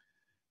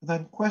 And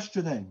then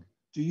questioning,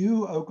 do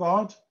you, O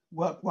God,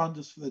 work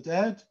wonders for the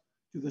dead?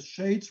 Do the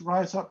shades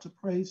rise up to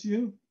praise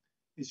you?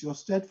 Is your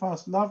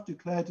steadfast love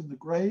declared in the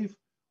grave,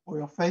 or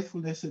your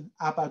faithfulness in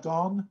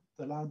Abaddon,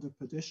 the land of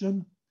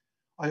perdition?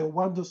 Are your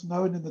wonders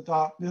known in the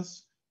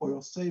darkness, or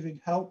your saving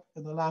help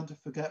in the land of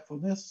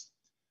forgetfulness?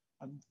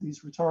 And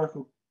these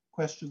rhetorical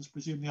questions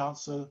presume the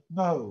answer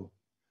no.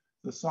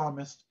 The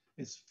psalmist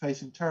is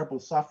facing terrible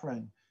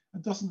suffering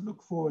and doesn't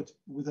look forward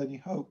with any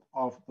hope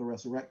of the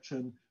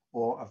resurrection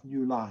or of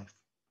new life.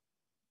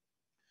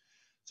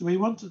 So we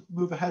want to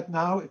move ahead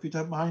now, if you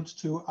don't mind,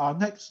 to our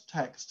next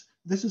text.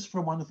 This is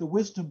from one of the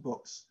wisdom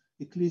books,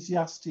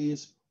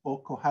 Ecclesiastes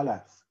or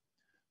Qoheleth.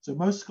 So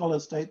most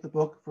scholars date the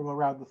book from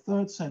around the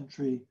 3rd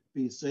century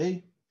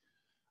BC.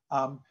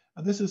 And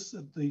this is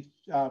the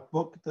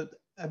book that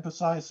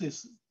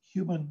emphasizes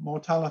human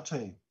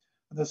mortality.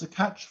 And there's a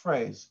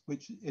catchphrase,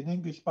 which in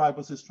English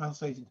Bibles is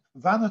translated,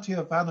 vanity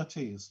of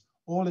vanities,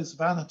 all is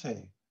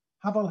vanity.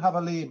 Havel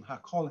havalim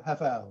hakol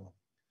hevel.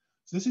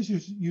 So this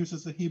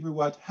uses the Hebrew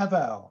word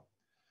hevel.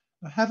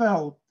 Now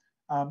hevel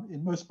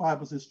in most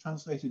Bibles is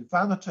translated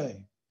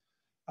vanity.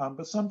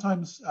 But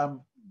sometimes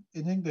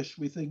in English,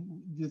 we think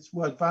this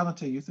word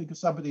vanity, you think of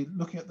somebody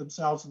looking at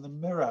themselves in the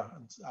mirror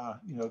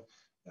and,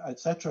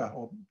 etc.,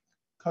 or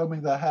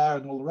combing their hair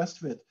and all the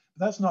rest of it.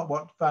 But that's not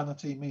what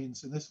vanity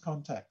means in this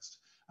context.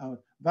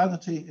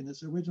 Vanity in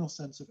its original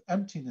sense of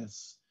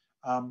emptiness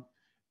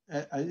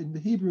in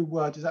the Hebrew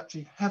word is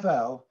actually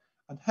hevel,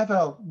 and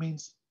hevel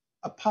means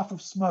a puff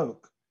of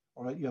smoke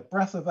or a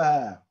breath of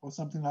air or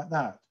something like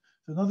that.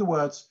 So in other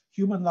words,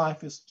 human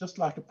life is just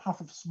like a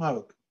puff of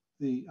smoke.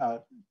 The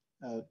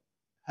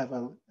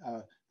hevel,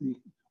 the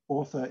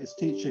author is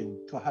teaching,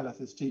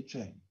 Qoheleth is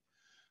teaching.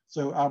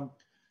 So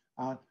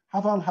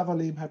haval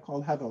havalim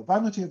hakol hevel.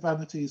 Vanity of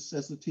vanities,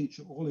 says the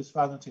teacher, all is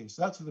vanity.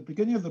 So that's at the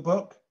beginning of the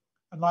book,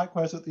 and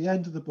likewise at the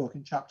end of the book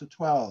in chapter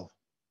 12.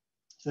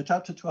 So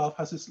chapter 12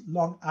 has this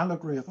long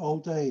allegory of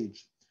old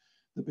age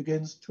that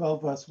begins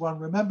 12 verse 1.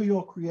 Remember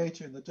your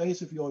creator in the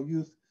days of your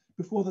youth,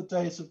 before the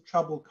days of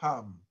trouble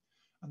come.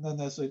 And then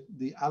there's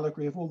the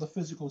allegory of all the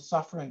physical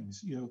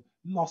sufferings,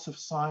 loss of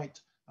sight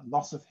and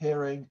loss of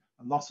hearing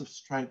and loss of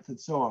strength and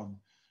so on. And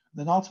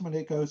then ultimately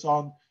it goes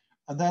on.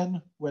 And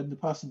then when the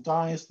person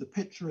dies, the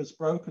pitcher is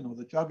broken or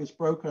the jug is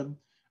broken,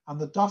 and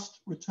the dust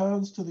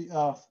returns to the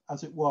earth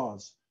as it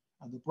was,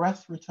 and the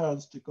breath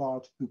returns to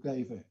God who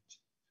gave it.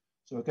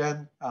 So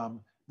again,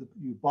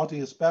 the body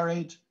is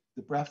buried,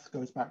 the breath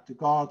goes back to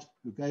God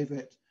who gave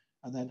it,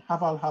 and then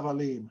haval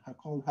havalim,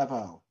 hakol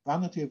hevel.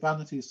 Vanity of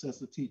vanities, says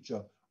the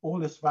teacher,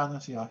 all is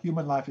vanity. Our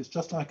human life is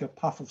just like a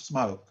puff of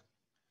smoke.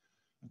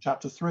 In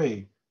chapter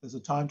 3, there's a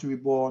time to be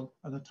born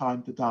and a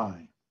time to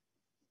die.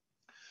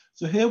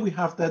 So here we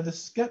have then the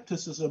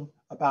skepticism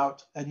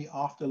about any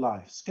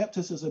afterlife.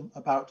 Skepticism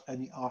about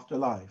any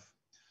afterlife.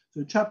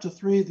 So in chapter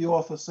 3, the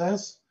author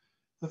says,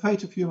 the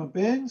fate of human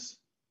beings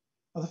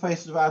and the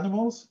fate of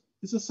animals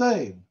is the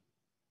same.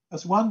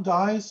 As one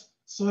dies,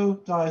 so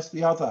dies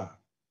the other.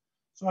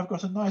 So I've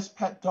got a nice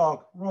pet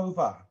dog,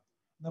 Rover.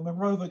 And then when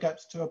Rover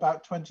gets to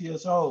about 20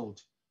 years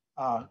old,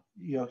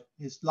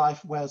 his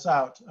life wears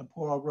out and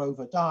poor old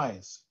Rover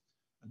dies.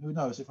 And who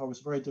knows, if I was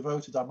very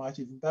devoted, I might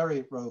even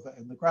bury Rover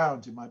in the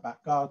ground in my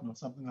back garden or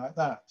something like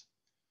that.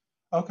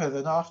 okay,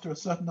 then after a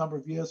certain number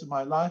of years of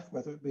my life,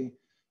 whether it be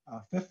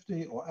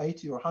 50 or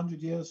 80 or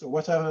 100 years or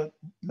whatever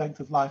length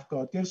of life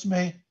God gives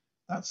me,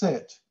 that's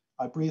it.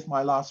 I breathe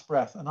my last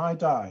breath and I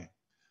die.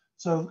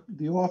 So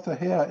the author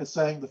here is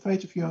saying the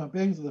fate of human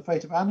beings and the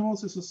fate of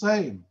animals is the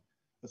same.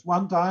 As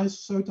one dies,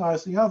 so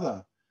dies the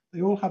other.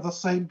 They all have the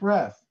same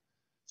breath.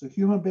 So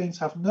human beings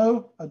have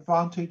no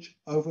advantage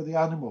over the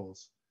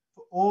animals.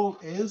 For all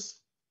is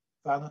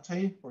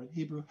vanity, or in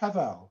Hebrew,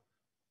 hevel.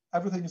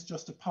 Everything is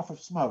just a puff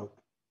of smoke.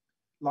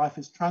 Life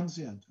is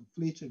transient and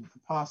fleeting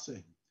and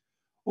passing.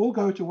 All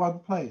go to one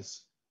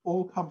place.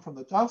 All come from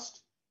the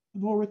dust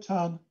and all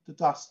return to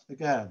dust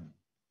again.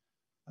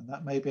 And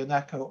that may be an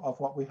echo of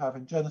what we have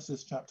in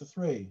Genesis chapter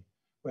 3,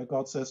 where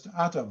God says to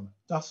Adam,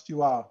 dust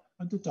you are,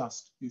 and to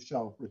dust you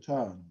shall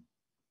return.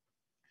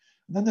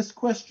 And then this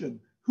question,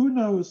 who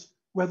knows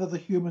whether the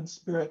human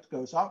spirit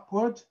goes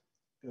upward,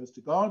 goes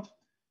to God,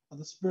 and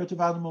the spirit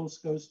of animals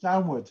goes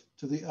downward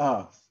to the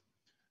earth?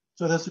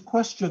 So there's a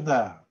question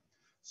there.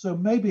 So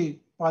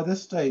maybe by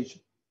this stage,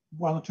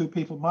 one or two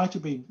people might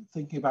have been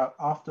thinking about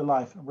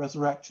afterlife and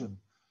resurrection.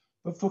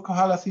 But for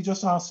Qoheleth, he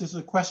just asks as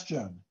a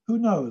question. Who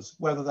knows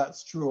whether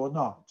that's true or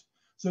not?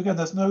 So again,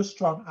 there's no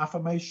strong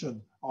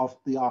affirmation of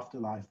the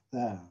afterlife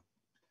there.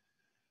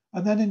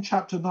 And then in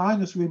chapter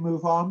 9, as we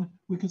move on,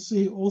 we can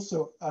see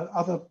also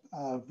other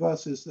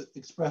verses that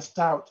express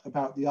doubt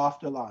about the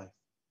afterlife.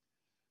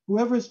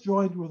 Whoever is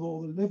joined with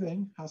all the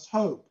living has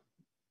hope.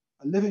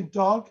 A living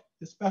dog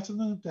is better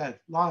than a dead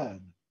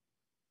lion.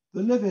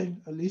 The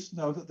living at least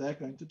know that they're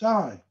going to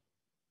die,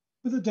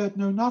 but the dead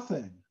know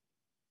nothing.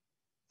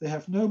 They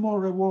have no more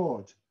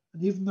reward,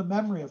 and even the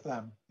memory of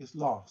them is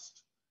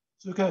lost.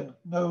 So again,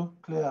 no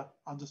clear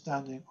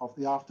understanding of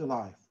the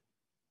afterlife.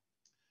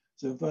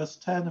 So in verse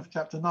 10 of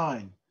chapter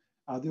 9,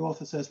 the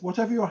author says,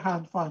 whatever your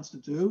hand finds to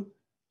do,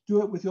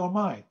 do it with your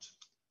might.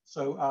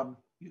 So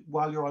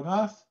while you're on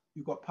earth,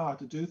 you've got power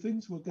to do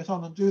things, well, get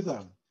on and do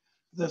them.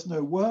 There's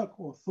no work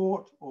or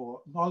thought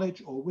or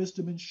knowledge or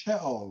wisdom in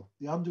Sheol,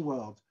 the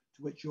underworld,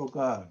 to which you're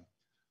going.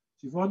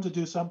 So if you want to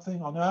do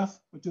something on earth,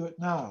 well, do it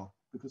now,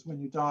 because when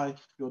you die,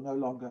 you're no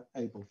longer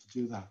able to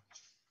do that.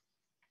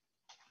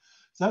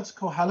 So that's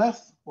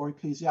Qoheleth, or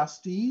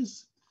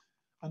Ecclesiastes.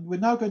 And we're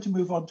now going to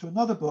move on to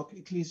another book,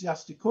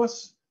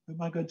 Ecclesiasticus,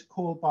 whom I'm going to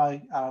call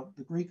by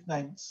the Greek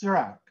name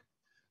Sirach.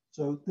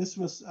 So this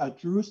was a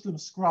Jerusalem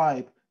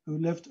scribe who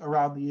lived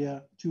around the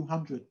year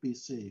 200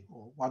 BC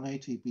or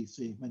 180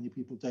 BC. Many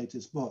people date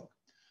his book.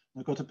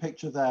 And I've got a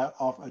picture there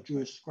of a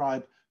Jewish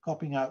scribe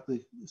copying out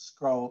the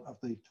scroll of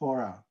the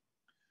Torah.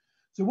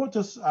 So what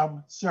does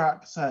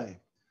Sirach say?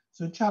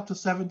 So in chapter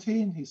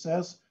 17, he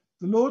says,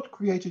 the Lord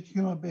created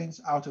human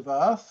beings out of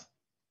earth,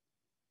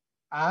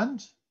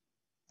 and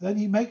then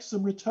he makes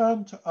them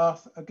return to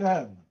earth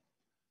again.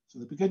 So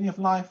the beginning of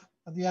life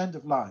and the end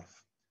of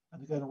life.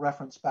 And again, a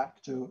reference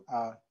back to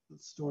the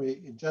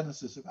story in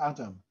Genesis of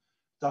Adam.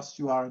 Dust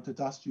you are, and to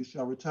dust you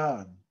shall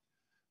return.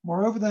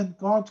 Moreover, then,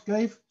 God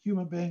gave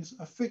human beings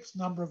a fixed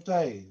number of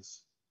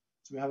days.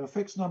 So we have a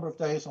fixed number of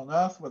days on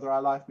earth, whether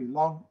our life be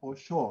long or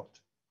short.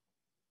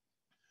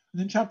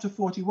 And in chapter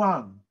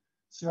 41,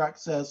 Sirach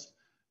says,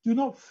 do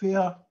not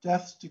fear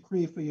death's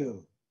decree for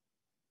you.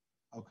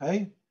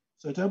 Okay,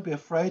 so don't be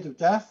afraid of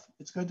death.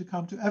 It's going to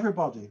come to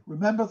everybody.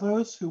 Remember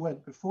those who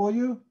went before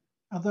you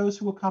and those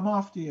who will come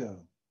after you.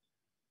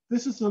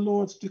 This is the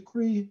Lord's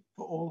decree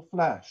for all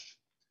flesh.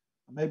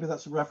 And maybe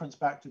that's a reference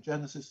back to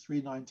Genesis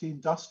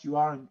 3:19, dust you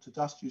are, and to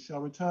dust you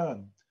shall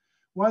return.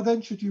 Why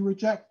then should you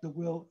reject the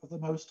will of the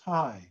Most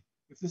High?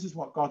 If this is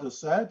what God has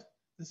said,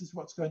 this is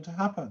what's going to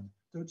happen.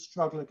 Don't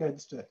struggle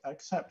against it.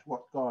 Accept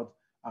what God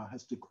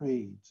has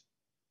decreed.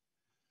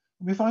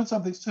 And we find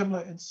something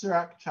similar in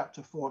Sirach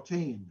chapter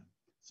 14.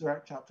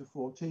 Sirach chapter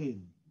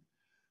 14.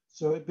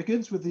 So it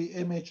begins with the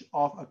image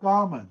of a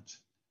garment.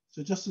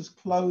 So just as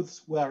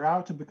clothes wear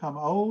out and become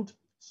old,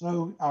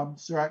 so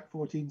Sirach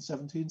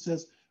 14:17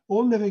 says,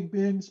 all living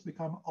beings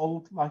become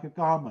old like a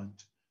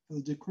garment. For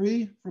the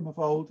decree from of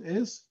old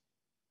is,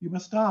 you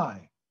must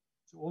die.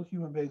 So all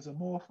human beings are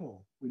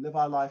mortal. We live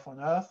our life on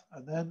earth,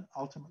 and then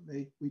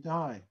ultimately we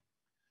die.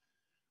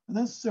 And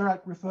then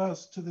Sirach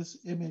refers to this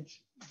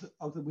image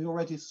that we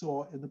already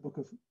saw in the book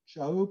of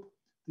Job,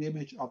 the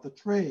image of the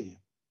tree.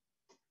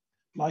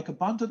 Like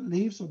abundant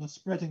leaves on a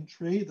spreading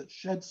tree that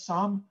sheds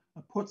some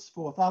and puts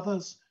forth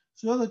others,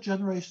 so are the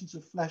generations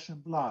of flesh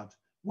and blood.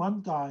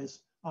 One dies,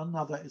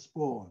 another is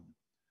born.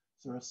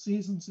 So there are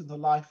seasons in the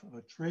life of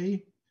a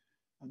tree.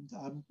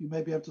 And you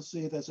may be able to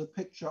see there's a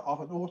picture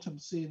of an autumn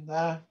scene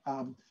there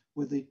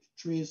with the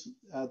trees,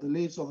 the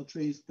leaves on the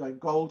trees going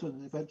golden,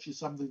 and eventually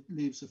some of the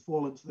leaves have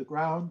fallen to the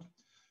ground.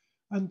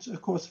 And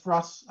of course, for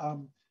us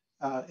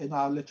in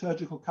our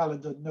liturgical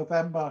calendar,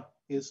 November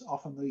is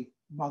often the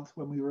month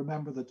when we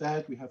remember the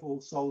dead. We have All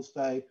Souls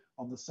Day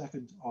on the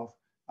 2nd of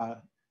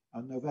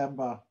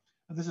November.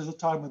 And this is a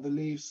time when the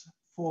leaves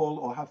fall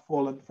or have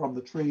fallen from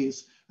the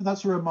trees. And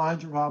that's a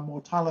reminder of our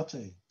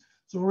mortality.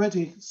 So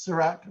already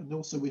Sirach, and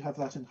also we have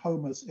that in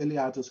Homer's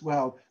Iliad as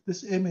well,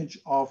 this image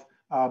of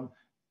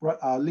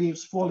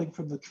leaves falling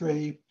from the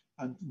tree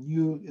and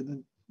new in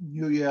the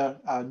new year,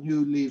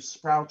 new leaves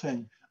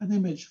sprouting, an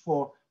image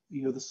for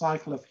the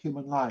cycle of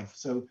human life.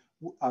 So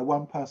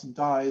one person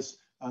dies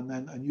and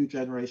then a new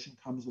generation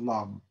comes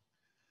along.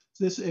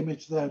 So this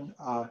image then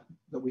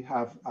that we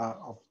have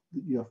of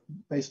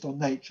based on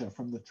nature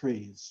from the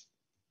trees.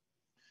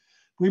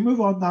 We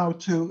move on now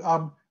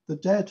to the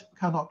dead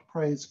cannot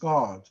praise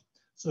God.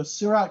 So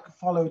Sirach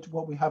followed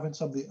what we have in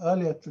some of the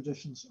earlier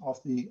traditions of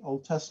the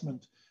Old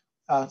Testament,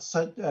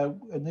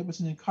 and it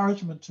was an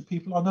encouragement to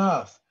people on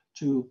earth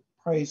to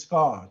praise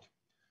God.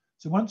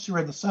 So once you're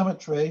in the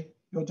cemetery,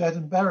 you're dead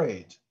and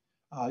buried.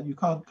 You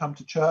can't come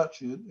to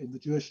church. In the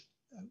Jewish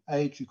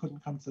age, you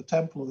couldn't come to the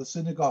temple or the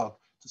synagogue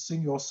to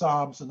sing your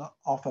psalms and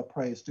offer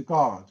praise to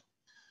God.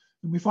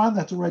 And we find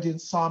that already in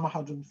Psalm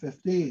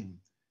 115.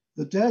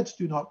 The dead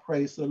do not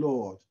praise the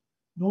Lord,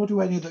 nor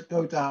do any that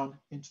go down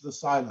into the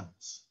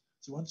silence.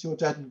 So once you're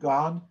dead and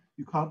gone,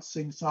 you can't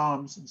sing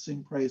psalms and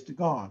sing praise to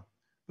God.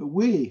 But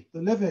we,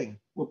 the living,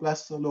 will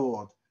bless the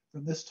Lord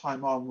from this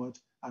time onward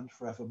and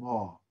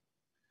forevermore.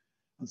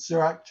 And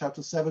Sirach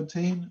chapter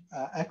 17,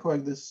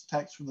 echoing this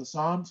text from the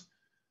Psalms,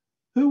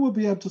 who will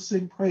be able to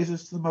sing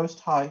praises to the Most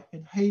High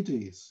in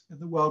Hades, in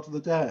the world of the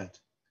dead,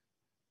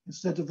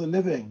 instead of the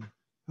living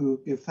who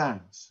give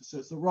thanks? So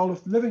it's the role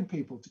of living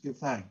people to give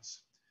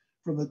thanks.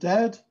 From the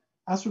dead,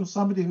 as from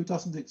somebody who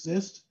doesn't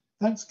exist,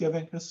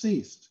 thanksgiving has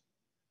ceased.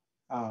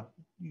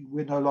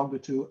 We're no longer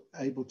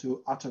able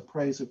to utter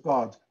praise of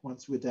God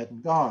once we're dead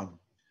and gone.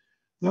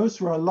 Those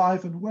who are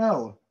alive and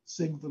well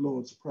sing the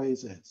Lord's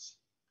praises.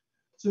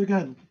 So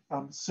again,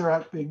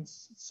 Sirach being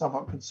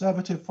somewhat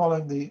conservative,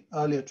 following the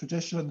earlier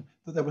tradition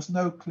that there was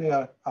no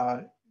clear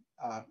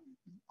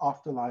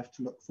afterlife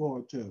to look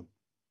forward to.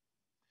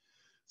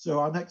 So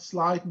our next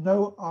slide,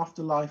 no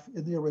afterlife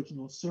in the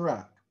original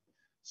Sirach.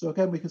 So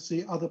again, we can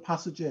see other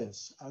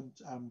passages,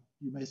 and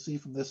you may see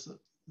from this that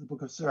the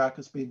book of Sirach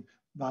has been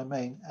my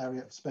main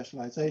area of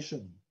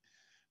specialization.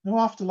 No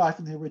afterlife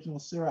in the original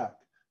Sirach.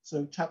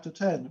 So chapter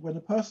 10, when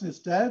a person is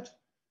dead,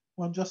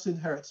 one just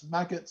inherits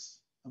maggots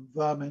and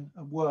vermin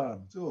and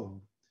worms. Oh.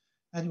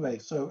 Anyway,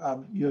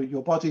 so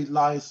your body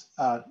lies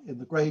in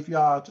the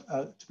graveyard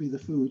to be the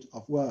food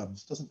of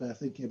worms. Doesn't bear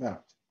thinking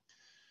about.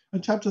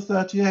 And chapter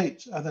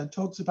 38 then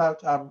talks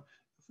about,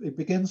 it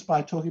begins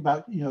by talking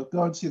about,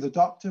 go and see the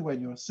doctor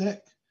when you're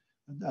sick,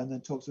 and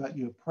then talks about,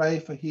 pray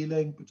for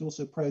healing, but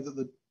also pray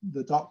that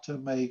the doctor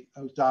may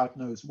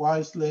diagnose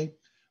wisely.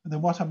 And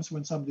then what happens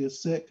when somebody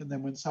is sick, and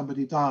then when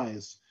somebody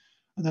dies.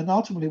 And then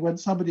ultimately, when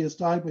somebody has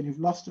died, when you've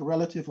lost a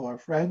relative or a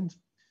friend,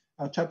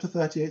 chapter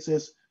 38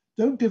 says,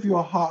 don't give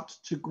your heart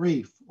to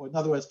grief, or in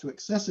other words, to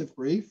excessive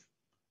grief.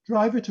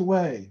 Drive it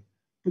away,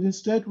 but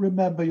instead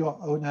remember your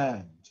own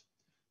end.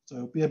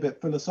 So be a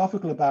bit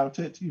philosophical about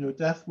it.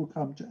 Death will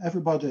come to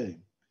everybody.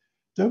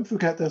 Don't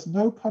forget there's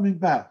no coming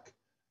back.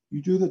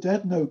 You do the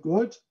dead no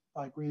good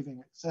by grieving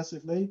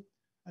excessively.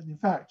 And in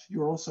fact,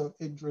 you're also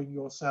injuring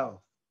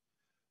yourself.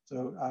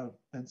 So,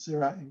 and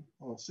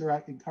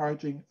Sirach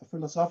encouraging a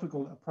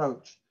philosophical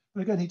approach.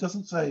 But again, he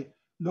doesn't say,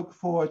 look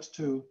forward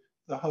to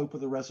the hope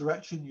of the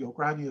resurrection. Your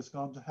granny has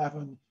gone to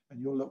heaven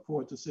and you'll look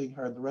forward to seeing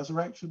her in the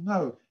resurrection.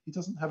 No, he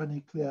doesn't have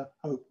any clear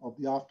hope of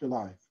the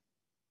afterlife.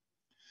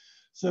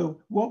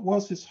 So what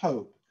was his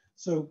hope?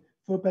 So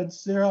for Ben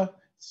Sira,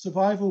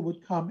 survival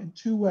would come in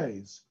two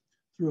ways: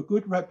 through a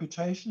good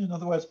reputation, in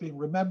other words, being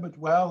remembered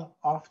well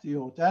after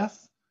your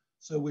death.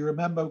 So we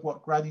remember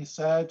what Granny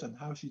said and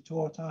how she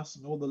taught us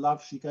and all the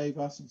love she gave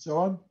us and so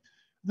on. And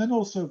then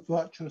also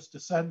virtuous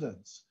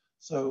descendants.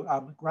 So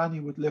Granny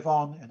would live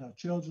on in her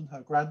children,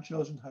 her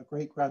grandchildren, her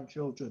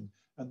great-grandchildren,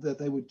 and that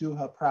they would do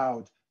her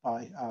proud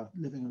by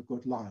living a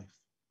good life.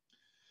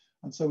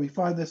 And so we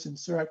find this in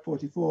Sirach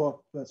 44,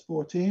 verse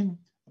 14,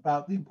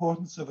 about the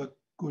importance of a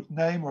good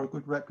name or a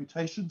good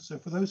reputation. So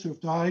for those who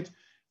have died,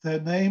 their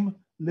name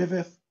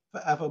liveth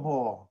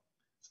forevermore.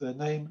 So their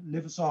name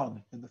lives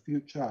on in the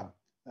future.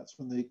 That's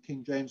from the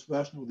King James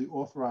Version or the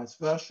Authorized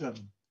Version.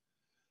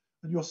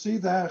 And you'll see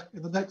there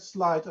in the next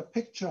slide a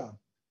picture.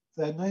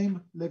 Their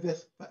name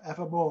liveth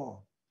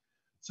forevermore.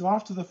 So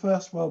after the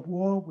First World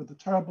War, with the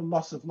terrible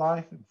loss of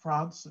life in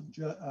France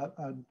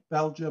and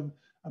Belgium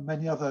and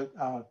many other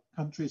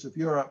countries of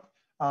Europe,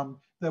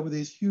 there were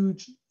these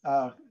huge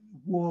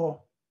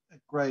war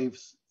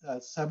graves,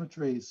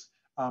 cemeteries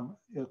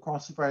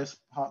across the various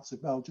parts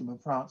of Belgium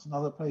and France and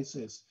other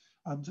places.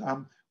 And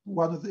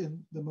one of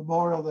in the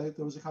memorial,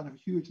 there was a kind of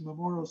huge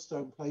memorial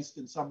stone placed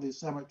in some of these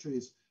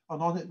cemeteries,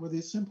 and on it were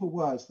these simple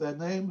words: their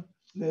name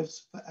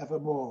lives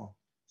forevermore.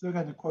 So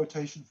again, a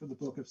quotation from the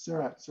book of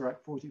Sirach,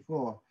 Sirach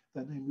 44,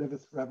 their name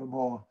liveth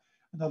forevermore.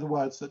 In other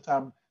words, that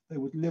they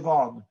would live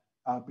on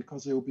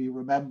because they will be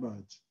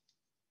remembered.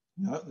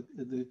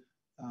 The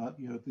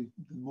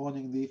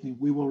morning and the evening,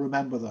 we will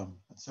remember them,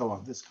 and so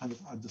on, this kind of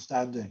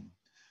understanding.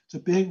 So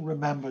being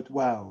remembered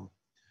well.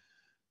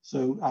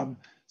 So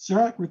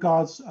Sirach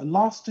regards a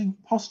lasting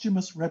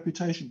posthumous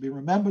reputation, being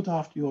remembered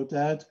after you're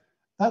dead.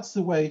 That's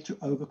the way to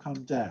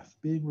overcome death,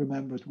 being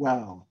remembered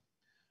well.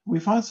 We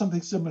find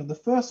something similar in the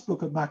first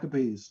book of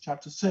Maccabees,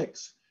 chapter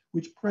 6,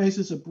 which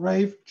praises a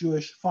brave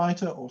Jewish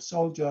fighter or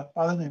soldier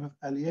by the name of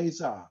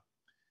Eleazar.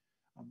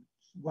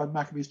 1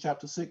 Maccabees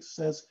chapter 6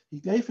 says, he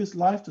gave his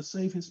life to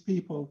save his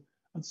people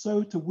and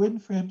so to win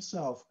for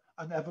himself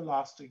an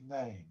everlasting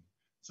name.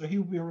 So he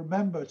will be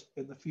remembered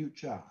in the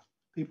future.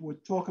 People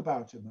would talk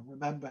about him and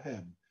remember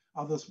him.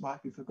 Others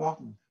might be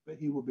forgotten, but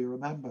he will be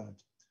remembered.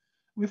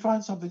 We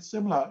find something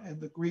similar in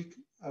the Greek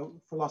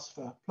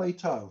philosopher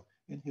Plato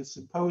in his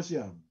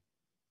Symposium.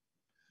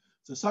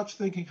 So such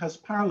thinking has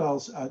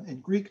parallels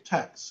in Greek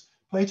texts.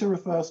 Plato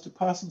refers to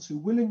persons who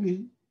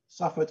willingly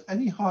suffered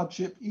any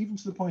hardship, even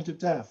to the point of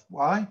death.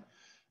 Why?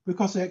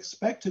 Because they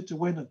expected to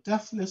win a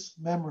deathless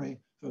memory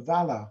for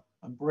valor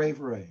and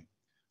bravery.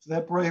 So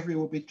their bravery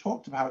will be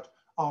talked about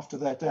after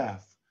their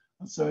death.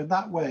 And so in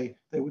that way,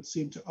 they would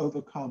seem to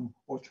overcome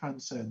or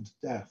transcend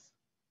death.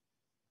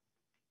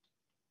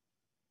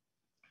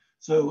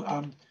 So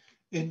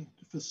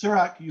for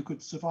Sirach, you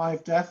could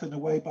survive death in a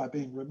way by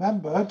being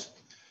remembered,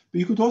 but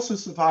you could also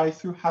survive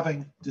through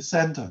having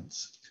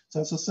descendants. So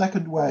that's a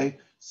second way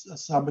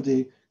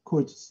somebody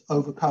could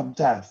overcome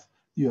death,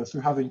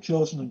 through having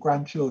children and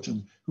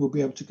grandchildren who will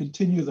be able to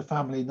continue the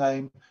family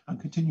name and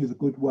continue the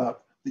good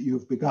work that you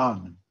have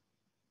begun.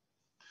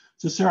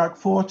 So Sirach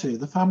 40,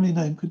 the family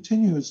name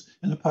continues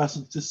in a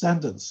person's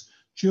descendants.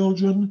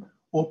 Children,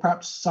 or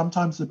perhaps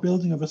sometimes the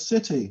building of a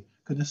city,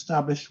 can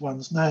establish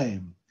one's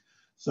name.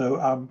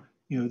 So,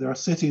 there are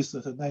cities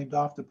that are named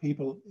after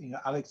people,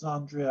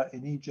 Alexandria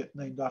in Egypt,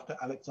 named after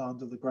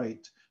Alexander the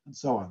Great, and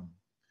so on.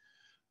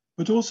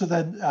 But also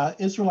then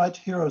Israelite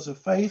heroes of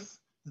faith,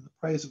 in the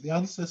praise of the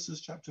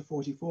ancestors, chapter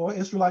 44,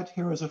 Israelite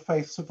heroes of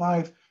faith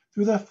survive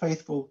through their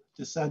faithful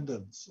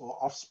descendants or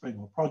offspring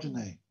or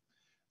progeny.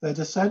 Their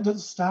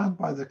descendants stand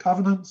by the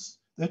covenants,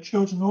 their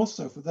children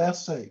also for their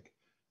sake.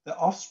 Their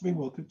offspring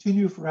will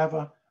continue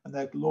forever and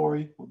their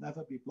glory will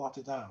never be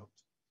blotted out.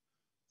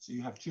 So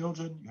you have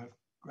children, you have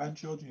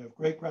grandchildren, you have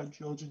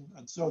great-grandchildren,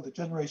 and so the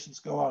generations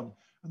go on.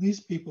 And these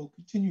people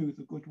continue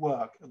the good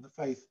work and the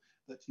faith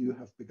that you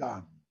have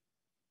begun.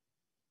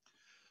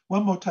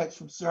 One more text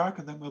from Sirach,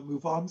 and then we'll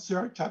move on.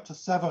 Sirach chapter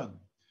 7.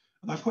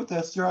 And I put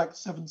there Sirach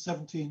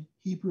 7:17,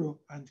 Hebrew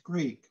and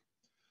Greek,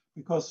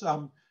 because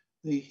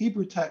the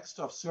Hebrew text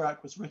of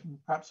Sirach was written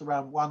perhaps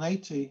around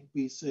 180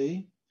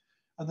 BC.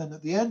 And then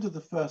at the end of the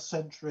 1st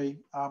century,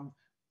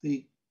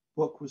 the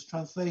book was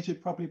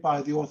translated probably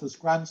by the author's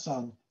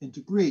grandson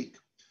into Greek.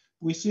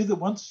 We see that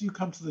once you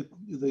come to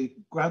the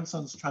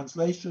grandson's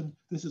translation,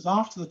 this is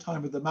after the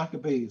time of the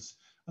Maccabees.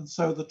 And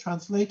so the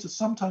translator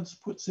sometimes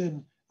puts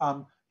in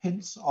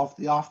hints of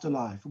the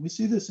afterlife. And we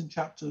see this in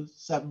chapter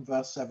 7,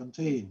 verse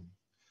 17.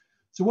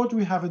 So what do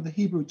we have in the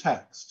Hebrew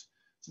text?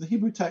 So the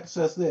Hebrew text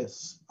says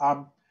this,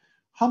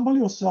 humble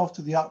yourself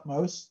to the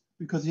utmost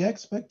because the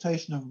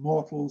expectation of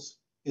mortals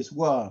is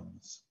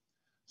worms.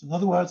 So in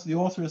other words, the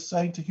author is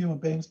saying to human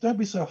beings, don't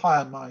be so high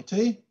and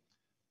mighty.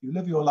 You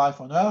live your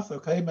life on earth,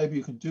 okay, maybe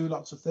you can do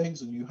lots of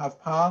things and you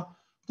have power,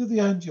 but at the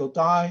end you'll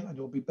die and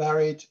you'll be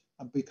buried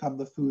and become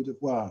the food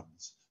of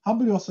worms.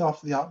 Humble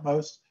yourself to the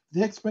utmost,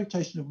 the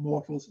expectation of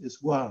mortals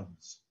is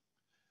worms.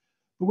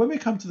 But when we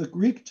come to the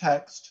Greek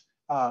text,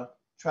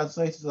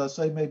 translated, as I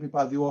say, maybe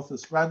by the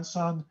author's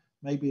grandson,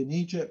 maybe in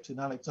Egypt, in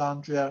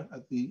Alexandria,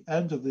 at the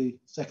end of the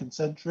 2nd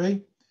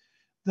century,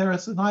 there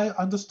is an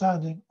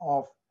understanding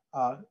of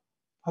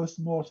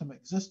post-mortem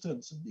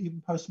existence and even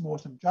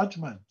post-mortem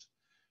judgment.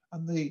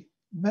 And the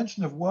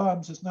mention of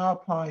worms is now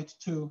applied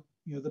to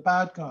the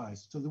bad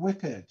guys, to the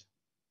wicked.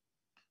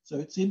 So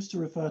it seems to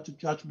refer to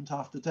judgment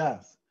after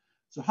death.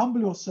 So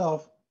humble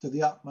yourself to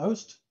the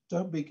utmost.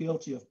 Don't be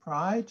guilty of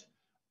pride,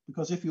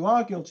 because if you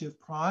are guilty of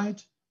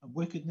pride and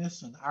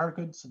wickedness and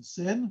arrogance and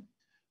sin,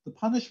 the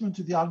punishment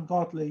of the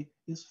ungodly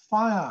is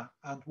fire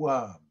and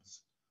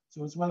worms.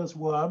 So as well as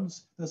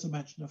worms, there's a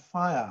mention of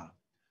fire.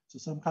 So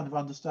some kind of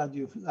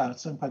understanding of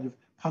some kind of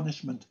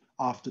punishment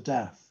after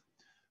death.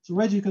 So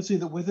already you can see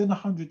that within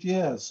 100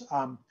 years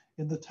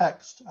in the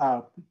text,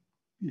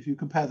 if you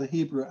compare the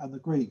Hebrew and the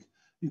Greek,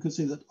 you can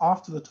see that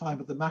after the time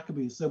of the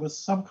Maccabees, there was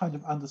some kind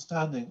of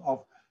understanding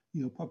of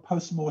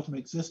post-mortem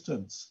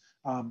existence.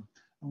 And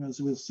as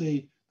we'll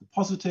see, the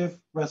positive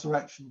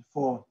resurrection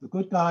for the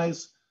good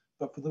guys,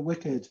 but for the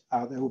wicked,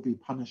 there will be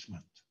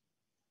punishment.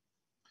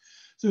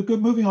 So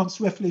moving on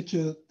swiftly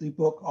to the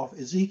book of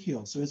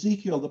Ezekiel. So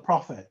Ezekiel the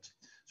prophet.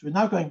 So we're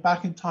now going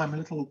back in time a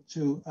little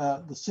to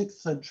the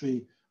 6th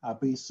century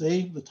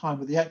BC, the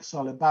time of the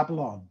exile in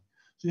Babylon.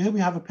 So here we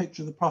have a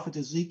picture of the prophet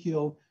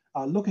Ezekiel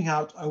looking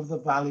out over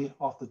the valley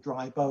of the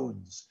dry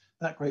bones.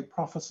 That great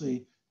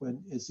prophecy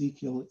when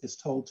Ezekiel is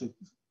told to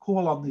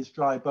call on these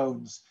dry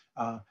bones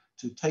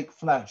to take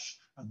flesh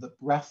and that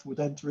breath would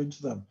enter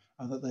into them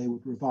and that they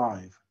would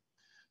revive.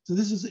 So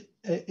this is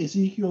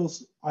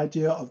Ezekiel's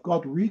idea of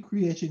God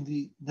recreating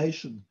the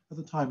nation at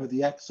the time of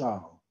the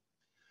exile.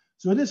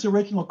 So in its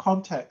original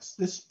context,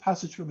 this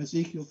passage from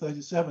Ezekiel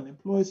 37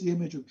 employs the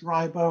image of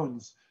dry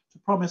bones to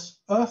promise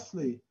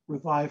earthly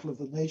revival of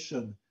the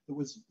nation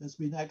that has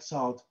been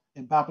exiled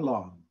in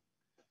Babylon.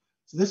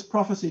 So this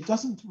prophecy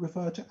doesn't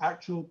refer to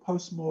actual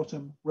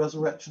post-mortem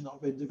resurrection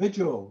of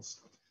individuals.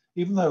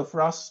 even though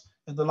for us,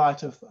 in the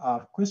light of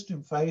our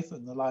Christian faith,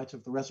 in the light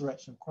of the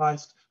resurrection of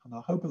Christ and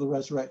our hope of the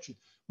resurrection,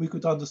 we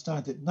could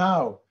understand it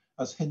now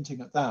as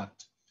hinting at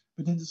that.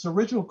 But in its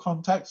original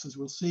context, as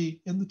we'll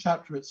see in the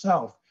chapter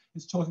itself,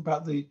 it's talking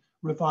about the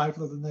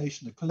revival of the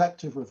nation, a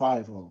collective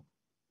revival.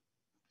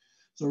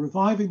 So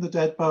reviving the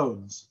dead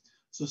bones.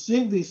 So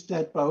seeing these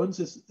dead bones,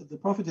 the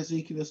prophet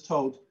Ezekiel is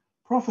told,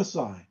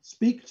 prophesy,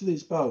 speak to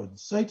these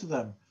bones, say to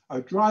them, O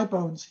dry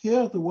bones,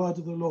 hear the word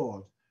of the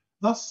Lord.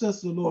 Thus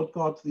says the Lord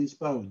God to these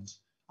bones,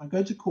 I'm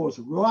going to cause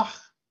ruach,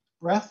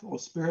 breath or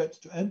spirit,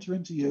 to enter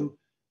into you,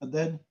 and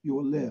then you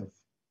will live.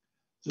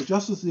 So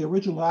just as the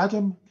original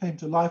Adam came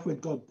to life when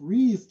God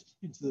breathed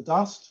into the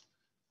dust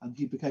and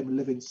he became a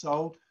living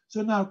soul,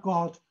 so now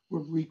God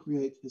will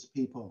recreate his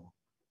people.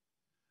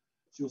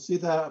 So you'll see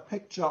there a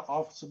picture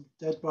of some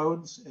dead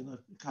bones in a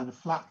kind of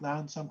flat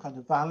land, some kind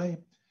of valley.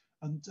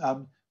 And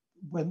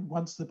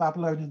once the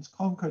Babylonians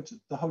conquered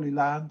the Holy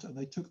Land and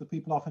they took the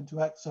people off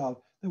into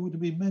exile, there would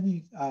have been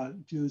many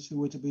Jews who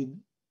would have been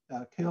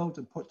killed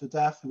and put to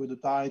death, who would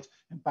have died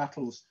in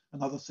battles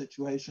and other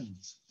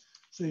situations.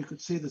 So you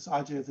could see this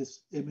idea of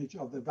this image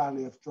of the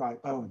valley of dry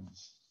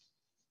bones.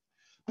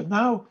 But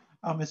now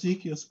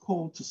Ezekiel is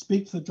called to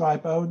speak to the dry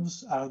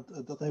bones,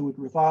 that they would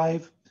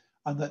revive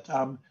and that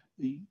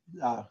the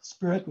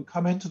spirit would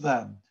come into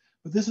them.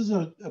 But this is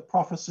a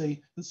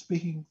prophecy that's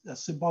speaking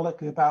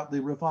symbolically about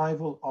the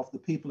revival of the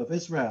people of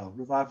Israel,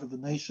 revival of the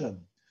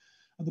nation.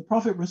 And the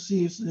prophet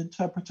receives an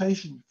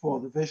interpretation for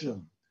the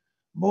vision.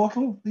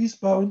 Mortal, these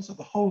bones are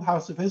the whole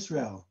house of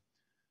Israel.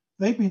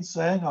 They've been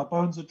saying our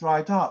bones are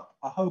dried up,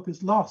 our hope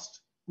is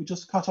lost, we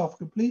just cut off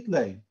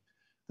completely.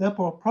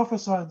 Therefore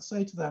prophesy and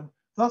say to them,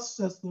 thus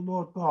says the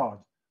Lord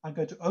God, I'm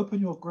going to open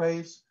your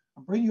graves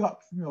and bring you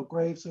up from your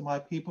graves, O my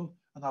people,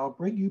 and I will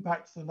bring you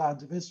back to the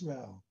land of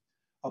Israel.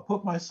 I'll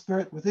put my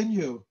spirit within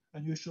you,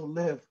 and you shall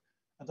live,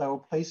 and I will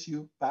place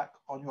you back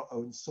on your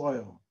own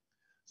soil.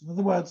 So in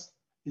other words,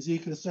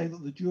 Ezekiel is saying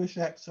that the Jewish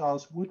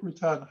exiles would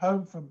return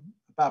home from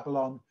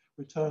Babylon,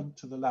 return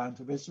to the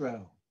land of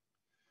Israel.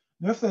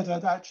 Now, if there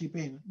had actually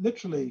been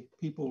literally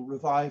people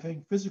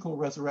reviving, physical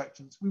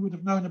resurrections, we would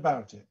have known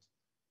about it.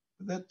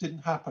 But that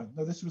didn't happen.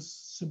 No, this was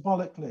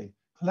symbolically,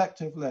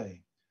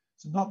 collectively.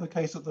 It's not the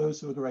case that those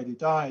who had already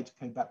died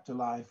came back to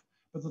life,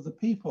 but that the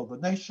people, the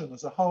nation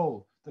as a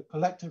whole, that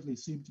collectively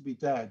seemed to be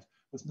dead,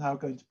 was now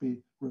going to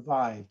be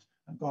revived,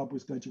 and God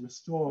was going to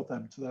restore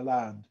them to their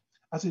land,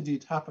 as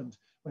indeed happened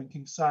when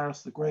King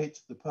Cyrus the Great,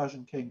 the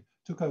Persian king,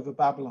 took over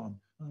Babylon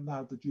and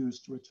allowed the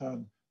Jews to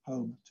return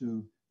home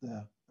to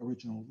their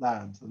original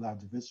land, the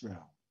land of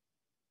Israel.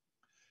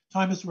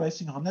 Time is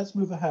racing on. Let's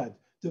move ahead.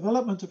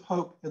 Development of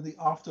hope in the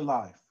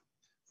afterlife.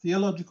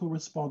 Theological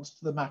response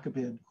to the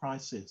Maccabean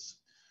crisis.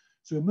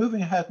 So we're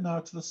moving ahead now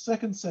to the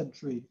 2nd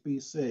century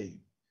BC.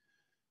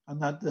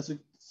 And that there's a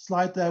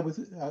slide there with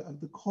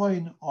the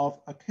coin of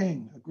a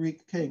king, a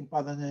Greek king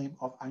by the name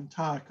of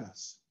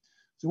Antiochus.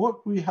 So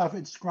what we have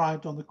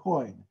inscribed on the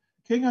coin,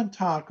 King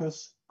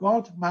Antiochus,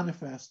 God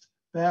manifest,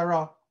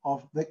 bearer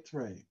of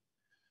victory.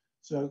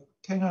 So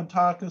King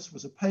Antiochus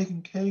was a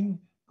pagan king,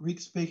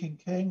 Greek-speaking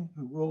king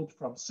who ruled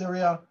from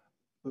Syria,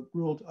 but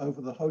ruled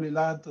over the Holy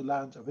Land, the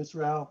land of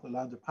Israel, the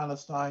land of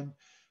Palestine.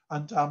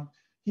 And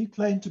he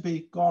claimed to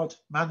be God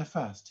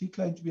manifest. He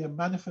claimed to be a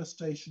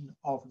manifestation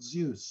of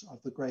Zeus,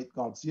 of the great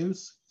god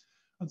Zeus.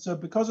 And so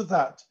because of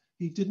that,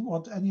 he didn't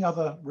want any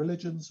other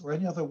religions or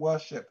any other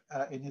worship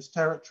in his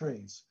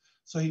territories.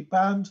 So he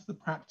banned the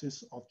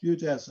practice of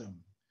Judaism.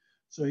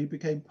 So he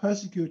became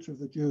persecutor of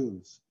the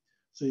Jews.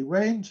 So he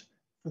reigned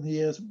from the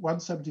years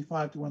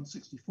 175 to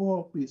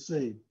 164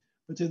 BC.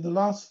 But in the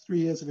last 3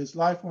 years of his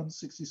life,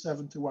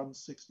 167 to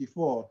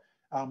 164,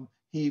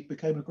 he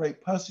became a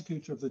great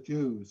persecutor of the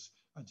Jews.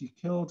 And he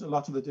killed a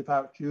lot of the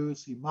devout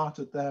Jews. He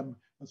martyred them,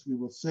 as we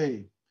will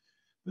see.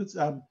 But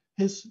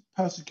his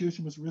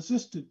persecution was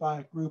resisted by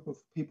a group of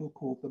people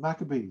called the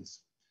Maccabees.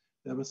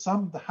 There were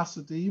some, the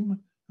Hasidim,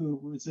 who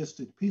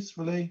resisted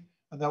peacefully,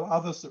 and there were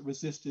others that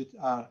resisted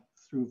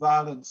through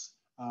violence,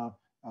 the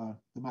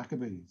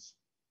Maccabees.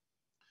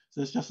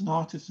 So it's just an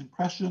artist's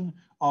impression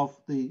of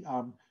the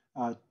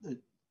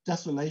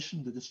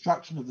desolation, the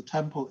destruction of the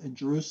temple in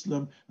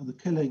Jerusalem, and the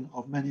killing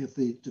of many of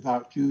the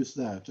devout Jews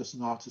there, just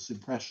an artist's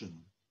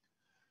impression.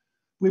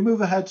 We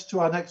move ahead to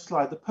our next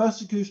slide, the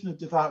persecution of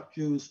devout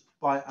Jews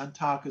by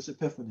Antiochus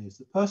Epiphanes,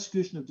 the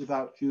persecution of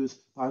devout Jews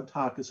by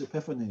Antiochus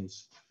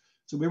Epiphanes.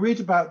 So we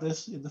read about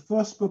this in the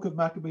 1st book of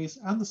Maccabees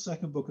and the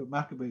 2nd book of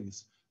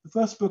Maccabees. The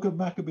 1st book of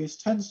Maccabees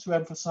tends to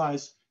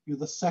emphasize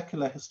the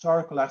secular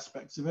historical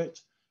aspects of it,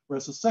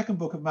 whereas the 2nd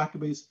book of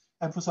Maccabees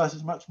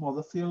emphasizes much more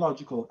the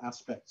theological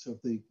aspects of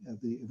the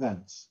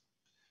events.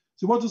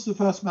 So what does the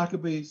first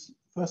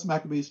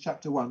Maccabees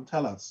chapter 1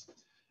 tell us?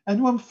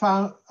 Anyone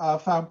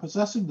found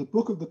possessing the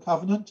book of the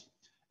covenant,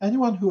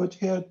 anyone who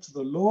adhered to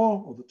the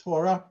law or the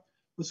Torah,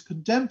 was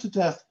condemned to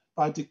death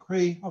by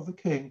decree of the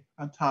king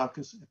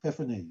Antiochus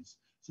Epiphanes.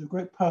 So a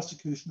great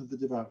persecution of the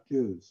devout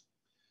Jews.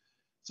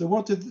 So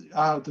what did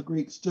the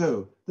Greeks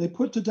do? They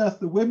put to death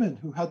the women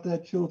who had their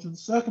children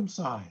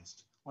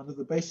circumcised. one of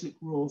the basic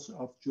rules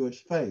of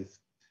Jewish faith,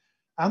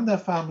 and their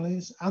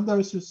families and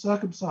those who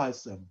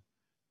circumcised them.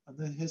 And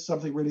then here's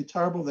something really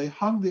terrible. They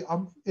hung the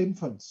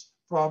infants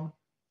from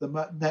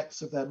the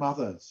necks of their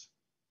mothers.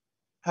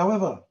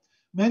 However,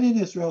 many in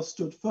Israel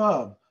stood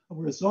firm and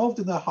were resolved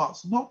in their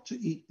hearts not to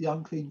eat the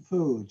unclean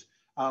food,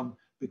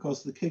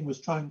 because the king was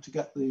trying to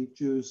get the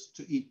Jews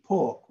to eat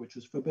pork, which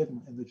was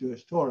forbidden in the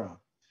Jewish Torah.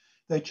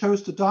 They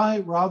chose to die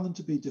rather than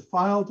to be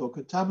defiled or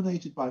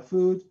contaminated by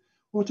food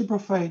or to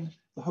profane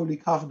the Holy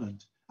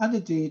Covenant. And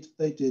indeed,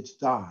 they did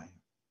die.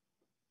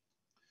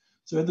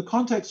 So in the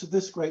context of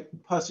this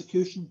great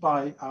persecution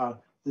by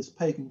this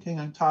pagan king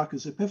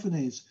Antiochus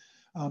Epiphanes,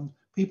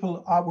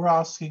 people were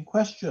asking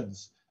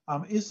questions.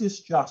 Is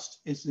this just?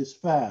 Is this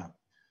fair?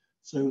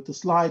 So the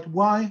slide,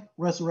 why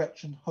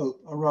resurrection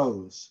hope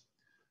arose.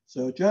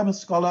 So German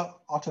scholar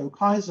Otto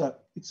Kaiser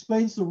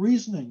explains the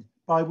reasoning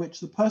by which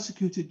the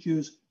persecuted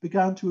Jews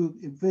began to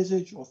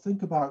envisage or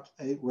think about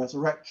a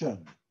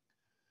resurrection.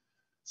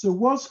 So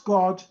was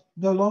God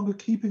no longer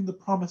keeping the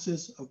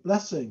promises of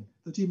blessing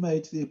that he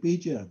made to the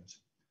obedient?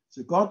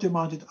 So God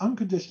demanded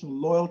unconditional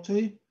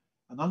loyalty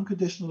and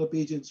unconditional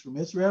obedience from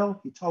Israel.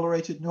 He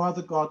tolerated no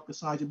other God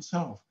beside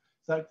himself.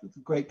 That's the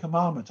great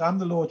commandment. I'm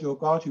the Lord your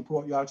God who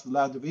brought you out of the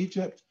land of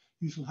Egypt.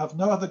 You shall have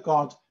no other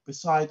God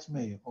besides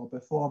me or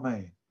before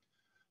me.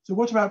 So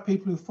what about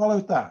people who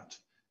followed that?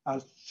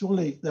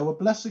 Surely there were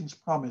blessings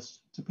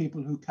promised to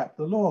people who kept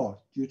the law,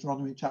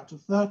 Deuteronomy chapter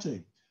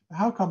 30.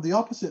 How come the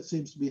opposite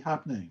seems to be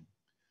happening?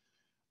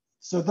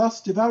 So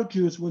thus devout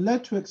Jews were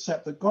led to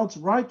accept that God's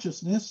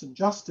righteousness and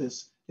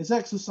justice is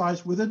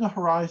exercised within a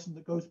horizon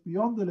that goes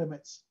beyond the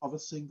limits of a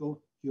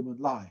single human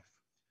life.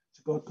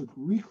 So God could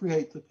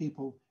recreate the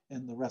people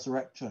in the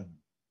resurrection.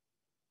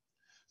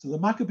 So the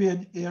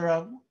Maccabean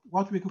era,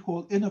 what we could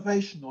call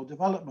innovation or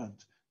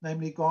development,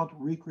 namely God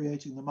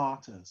recreating the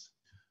martyrs.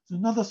 So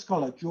another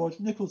scholar, George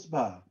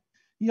Nicholsburg,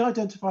 he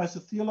identifies the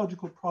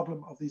theological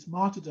problem of these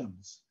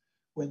martyrdoms.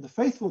 When the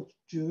faithful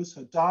Jews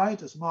had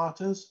died as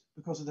martyrs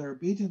because of their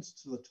obedience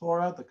to the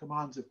Torah, the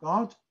commands of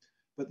God,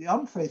 but the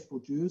unfaithful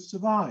Jews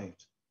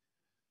survived.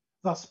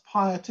 Thus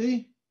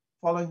piety,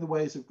 following the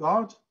ways of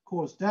God,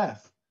 caused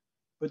death,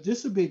 but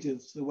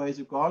disobedience to the ways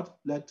of God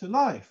led to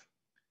life.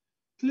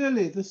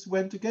 Clearly, this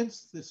went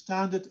against the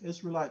standard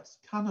Israelite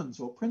canons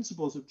or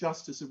principles of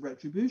justice and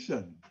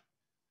retribution.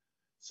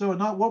 So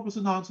what was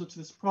an answer to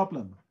this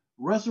problem?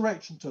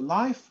 Resurrection to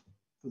life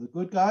for the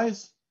good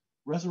guys,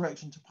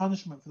 resurrection to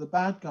punishment for the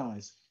bad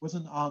guys was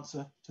an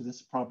answer to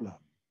this problem.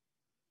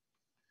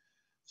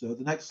 So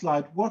the next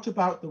slide, what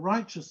about the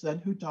righteous then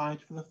who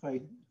died for the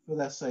faith, for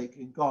their sake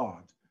in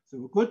God? So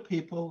were good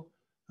people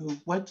who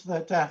went to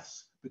their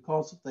deaths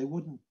because they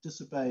wouldn't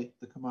disobey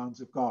the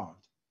commands of God.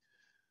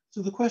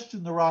 So the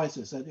question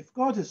arises that if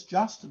God is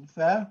just and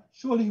fair,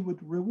 surely he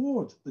would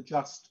reward the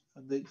just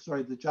and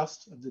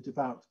the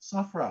devout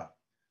sufferer.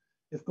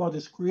 If God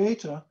is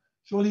creator,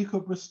 surely he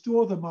could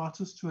restore the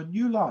martyrs to a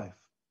new life,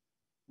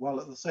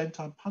 while at the same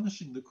time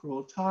punishing the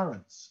cruel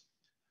tyrants.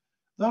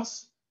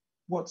 Thus,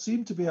 what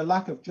seemed to be a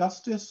lack of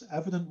justice,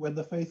 evident when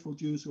the faithful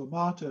Jews were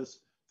martyrs,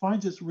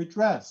 finds its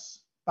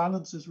redress,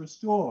 balance is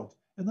restored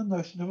in the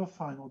notion of a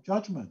final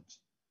judgment.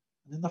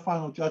 And in the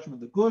final judgment,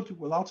 the good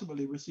will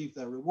ultimately receive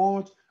their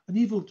reward, and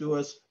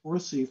evildoers will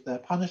receive their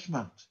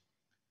punishment.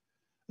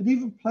 And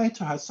even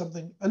Plato has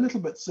something a little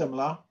bit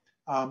similar,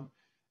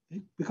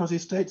 because he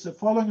states that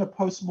following a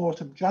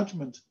post-mortem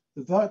judgment,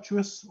 the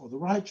virtuous or the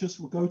righteous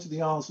will go to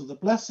the Isles of the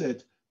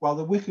Blessed, while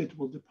the wicked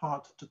will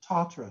depart to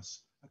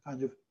Tartarus, a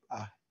kind of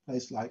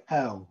place like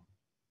hell.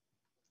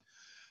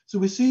 So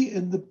we see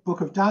in the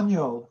book of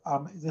Daniel,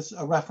 this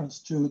a reference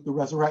to the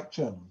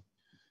resurrection.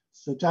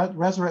 So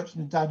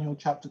resurrection in Daniel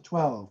chapter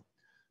 12.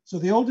 So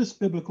the oldest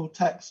biblical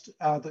text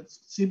that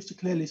seems to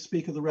clearly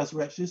speak of the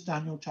resurrection is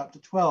Daniel chapter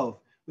 12,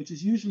 which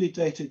is usually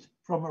dated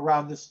from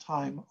around this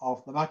time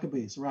of the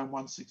Maccabees, around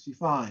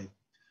 165.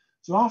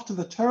 So after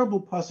the terrible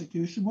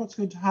persecution, what's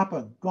going to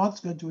happen? God's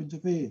going to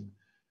intervene.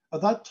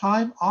 At that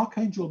time,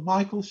 Archangel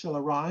Michael shall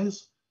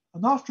arise,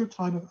 and after a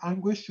time of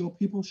anguish, your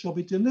people shall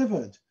be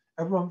delivered,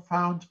 everyone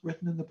found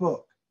written in the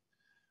book.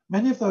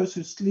 Many of those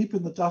who sleep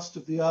in the dust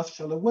of the earth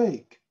shall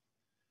awake.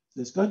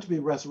 There's going to be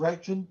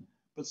resurrection,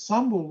 but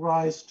some will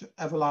rise to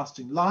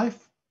everlasting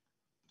life.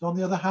 But on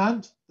the other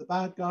hand, the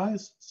bad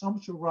guys,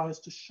 some shall rise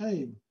to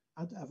shame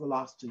and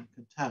everlasting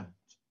contempt.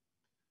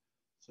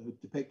 So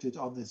depicted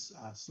on this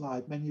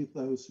slide, many of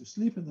those who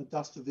sleep in the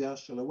dust of the earth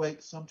shall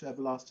awake, some to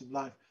everlasting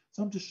life,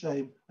 some to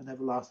shame and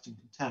everlasting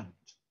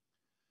contempt.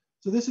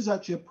 So this is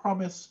actually a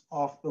promise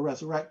of the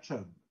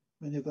resurrection.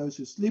 Many of those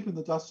who sleep in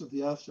the dust of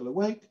the earth shall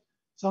awake,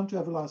 some to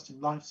everlasting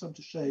life, some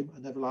to shame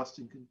and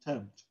everlasting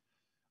contempt.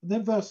 And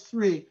then verse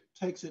 3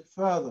 takes it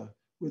further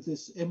with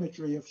this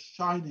imagery of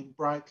shining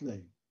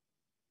brightly.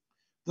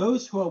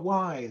 Those who are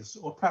wise,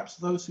 or perhaps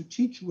those who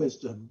teach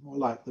wisdom, more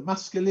like the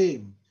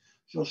maskilim,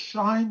 shall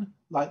shine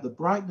like the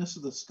brightness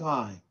of the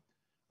sky.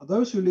 And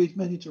those who lead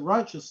many to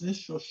righteousness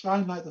shall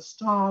shine like the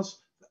stars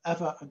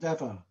forever and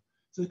ever.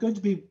 So there's going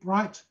to be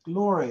bright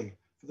glory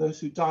for those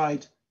who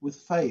died with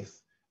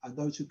faith and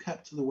those who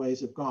kept to the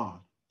ways of God.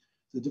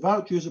 The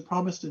devout Jews are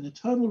promised an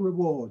eternal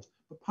reward,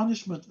 but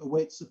punishment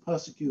awaits the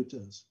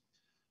persecutors.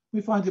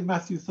 We find in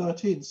Matthew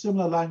 13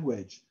 similar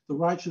language. The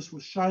righteous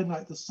will shine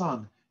like the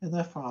sun in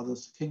their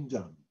Father's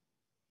kingdom.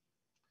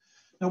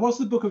 Now, was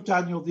the book of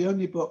Daniel the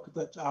only book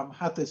that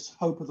had this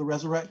hope of the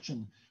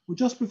resurrection? Well,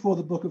 just before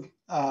the book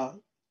of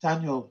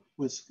Daniel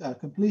was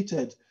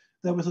completed,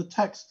 there was a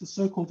text, the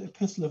so-called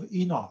Epistle of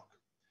Enoch.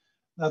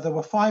 Now, there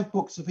were 5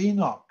 books of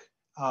Enoch,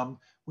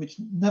 which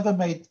never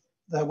made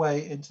their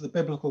way into the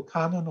biblical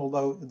canon,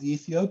 although in the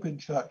Ethiopian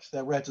church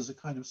they're read as a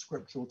kind of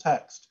scriptural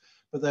text.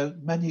 But there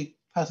many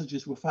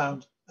passages were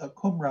found at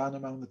Qumran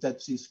among the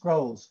Dead Sea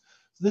Scrolls.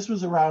 So this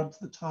was around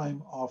the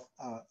time of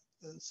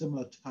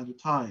similar kind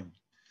of time.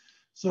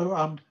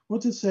 So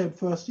what did it say in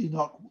 1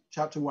 Enoch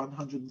chapter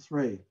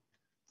 103?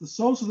 The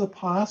souls of the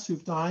pious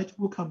who've died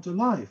will come to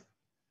life,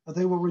 and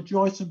they will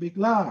rejoice and be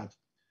glad.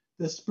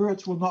 Their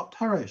spirits will not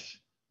perish,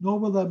 nor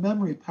will their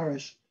memory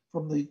perish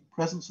from the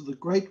presence of the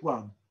Great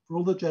One for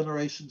all the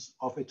generations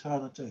of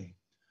eternity.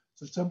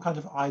 So some kind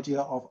of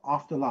idea of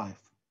afterlife.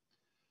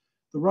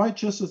 The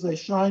righteous, as they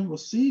shine, will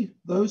see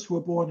those who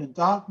are born in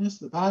darkness,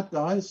 the bad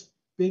guys,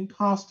 being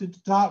cast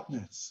into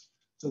darkness.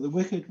 So the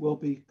wicked will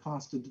be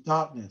cast into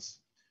darkness.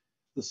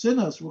 The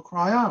sinners will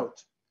cry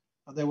out,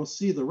 and they will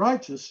see the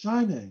righteous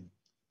shining.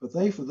 But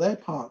they, for their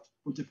part,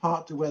 will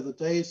depart to where the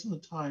days and the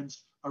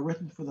times are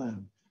written for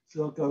them. So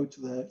they'll go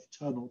to their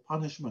eternal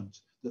punishment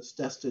that's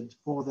destined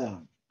for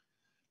them.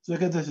 So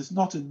again, this is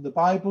not in the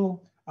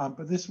Bible,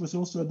 but this was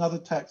also another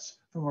text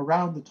from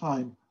around the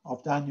time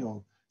of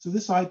Daniel. So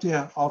this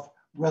idea of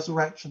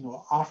resurrection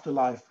or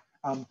afterlife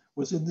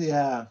was in the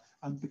air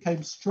and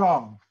became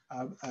strong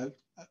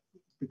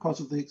because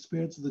of the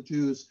experience of the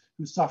Jews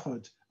who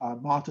suffered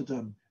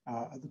martyrdom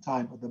at the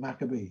time of the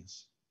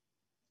Maccabees.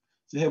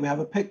 So here we have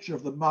a picture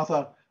of the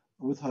mother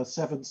with her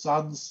 7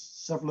 sons,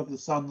 several of the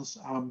sons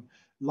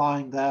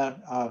lying there.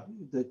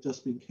 They've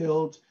just been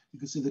killed. You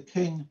can see the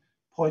king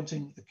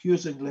pointing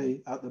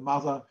accusingly at the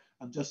mother,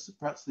 and just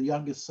perhaps the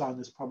youngest son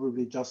is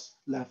probably just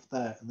left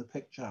there in the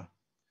picture.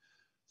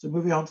 So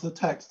moving on to the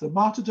text, the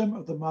martyrdom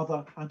of the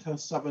mother and her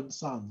 7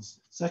 sons,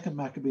 2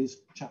 Maccabees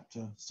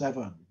chapter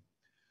 7.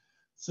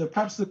 So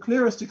perhaps the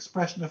clearest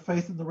expression of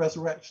faith in the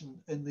resurrection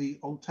in the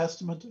Old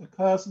Testament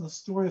occurs in the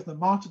story of the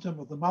martyrdom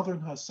of the mother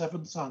and her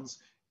 7 sons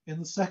in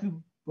the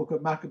 2nd book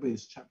of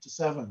Maccabees, chapter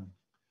 7.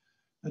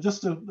 And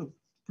just a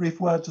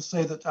brief word to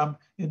say that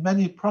in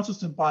many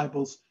Protestant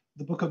Bibles,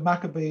 the book of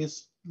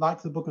Maccabees,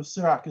 like the book of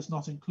Sirach, is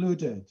not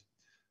included.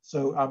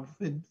 So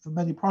for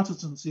many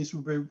Protestants, these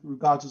will be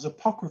regarded as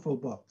apocryphal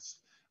books.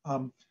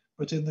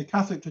 But in the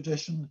Catholic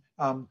tradition,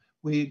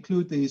 we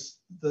include these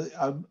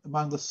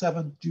among the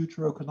 7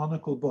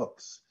 deuterocanonical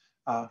books,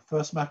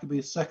 1st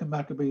Maccabees, 2nd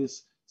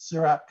Maccabees,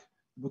 Sirach,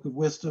 the Book of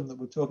Wisdom that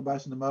we'll talk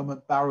about in a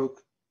moment,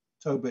 Baruch,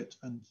 Tobit,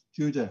 and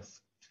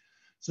Judith.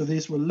 So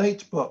these were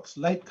late books,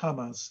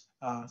 latecomers,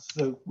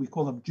 so we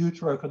call them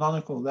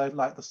deuterocanonical. They're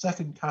like the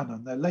 2nd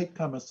canon. They're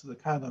latecomers to the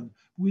canon.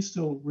 We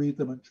still read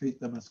them and treat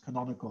them as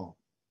canonical.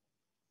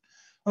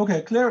 Okay,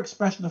 a clear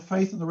expression of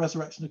faith in the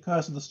resurrection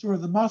occurs in the story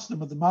of the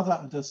martyrdom of the mother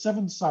and her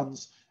 7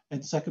 sons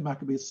in 2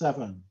 Maccabees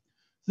 7.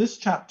 This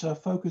chapter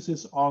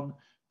focuses on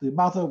the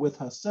mother with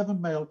her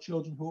 7 male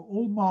children who are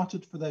all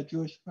martyred for their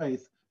Jewish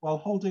faith while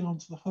holding on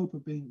to the hope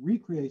of being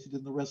recreated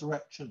in the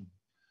resurrection.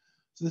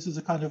 So this is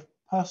a kind of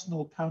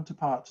personal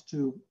counterpart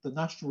to the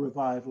national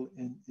revival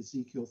in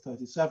Ezekiel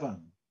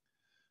 37.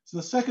 So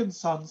the 2nd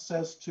son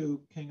says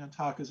to King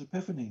Antiochus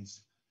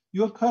Epiphanes,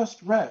 "You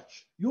accursed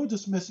wretch, you're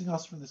dismissing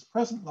us from this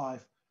present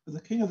life, but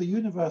the King of the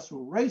universe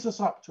will raise us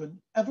up to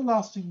an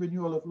everlasting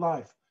renewal of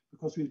life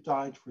because we've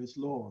died for his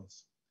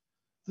laws."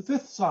 The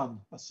 5th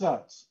son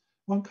asserts,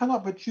 "One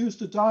cannot but choose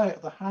to die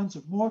at the hands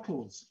of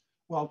mortals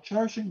while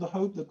cherishing the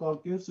hope that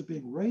God gives of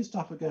being raised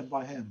up again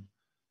by him.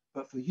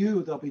 But for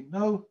you, there'll be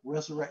no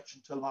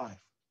resurrection to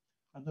life."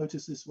 And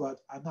notice this word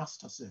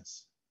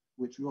anastasis,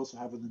 which we also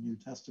have in the New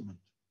Testament.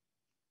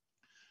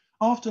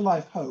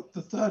 Afterlife Hope,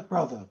 the 3rd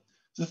brother.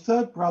 The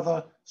 3rd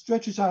brother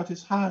stretches out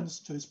his hands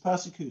to his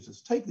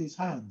persecutors. "Take these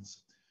hands.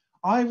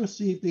 I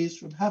received these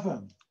from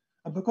heaven,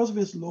 and because of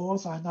his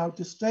laws, I now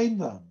disdain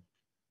them.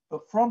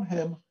 But from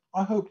him,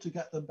 I hope to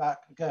get them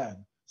back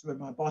again. So when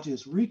my body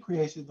is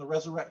recreated in the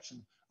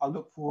resurrection, I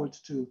look forward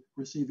to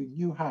receiving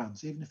new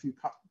hands, even if you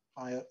cut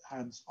my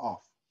hands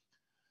off."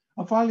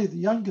 And finally, the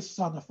youngest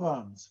son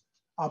affirms,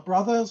 "Our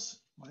brothers,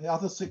 my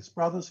other 6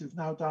 brothers who've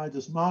now died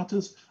as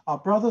martyrs, our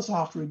brothers,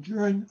 after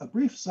enduring a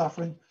brief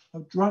suffering,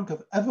 have drunk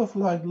of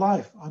ever-flowing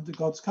life under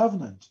God's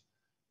covenant.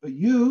 But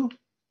you,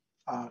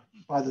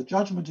 by the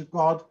judgment of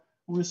God,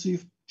 will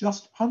receive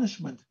just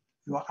punishment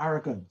for your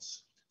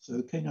arrogance."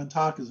 So King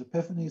Antiochus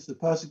Epiphanes, the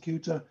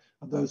persecutor,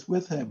 and those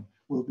with him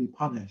will be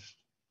punished.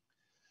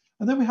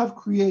 And then we have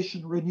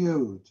creation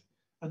renewed.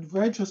 And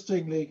very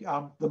interestingly,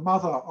 the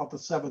mother of the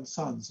 7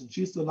 sons, and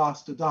she's the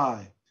last to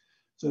die.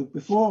 So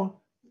before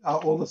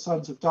all the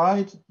sons have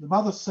died, the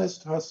mother says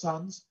to her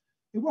sons,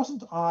 "It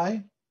wasn't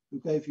I who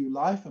gave you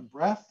life and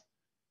breath,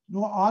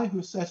 nor I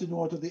who set in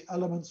order the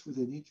elements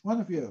within each one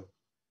of you.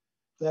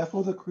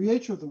 Therefore, the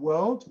creator of the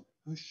world,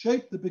 who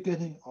shaped the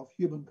beginning of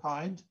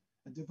humankind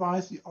and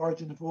devised the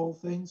origin of all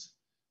things,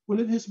 will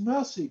in his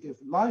mercy give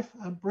life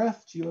and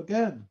breath to you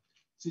again,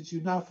 since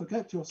you now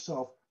forget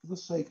yourself for the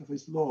sake of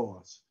his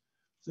laws.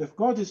 So if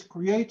God is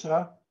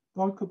creator,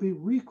 God could be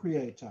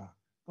recreator.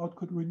 God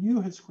could renew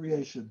his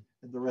creation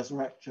in the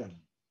resurrection.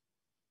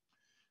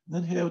 And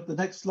then here, the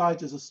next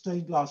slide is a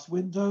stained glass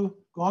window.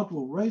 God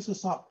will raise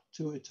us up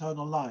to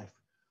eternal life.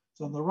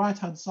 So on the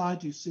right-hand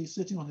side, you see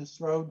sitting on his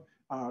throne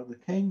the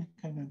king,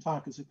 King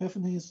Antiochus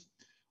Epiphanes.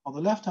 On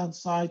the left-hand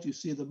side, you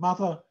see the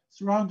mother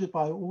surrounded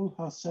by all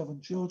her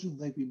 7 children.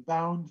 They've been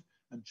bound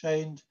and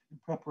chained in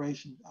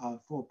preparation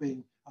for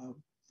being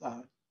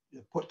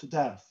put to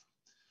death.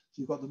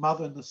 So you've got the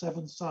mother and the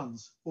 7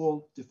 sons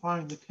all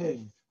defying the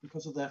king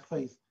because of their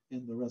faith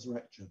in the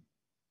resurrection.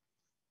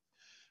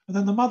 And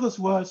then the mother's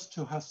words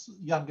to her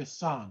youngest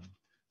son.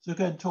 So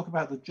again, talk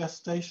about the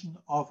gestation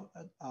of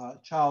a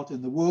child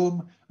in the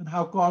womb and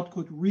how God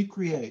could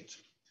recreate.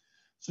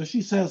 So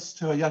she says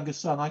to her youngest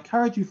son, I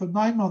carried you for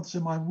 9 months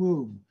in my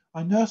womb.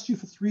 I nursed you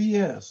for 3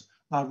 years.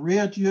 And I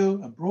reared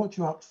you and brought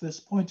you up to this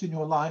point in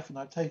your life, and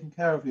I've taken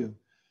care of you.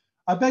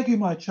 I beg you,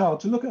 my child,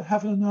 to look at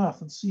heaven and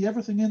earth and see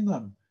everything in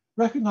them.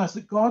 Recognize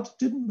that God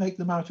didn't make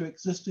them out of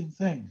existing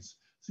things.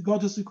 So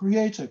God is the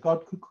creator.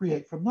 God could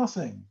create from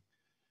nothing.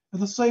 In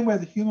the same way,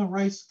 the human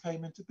race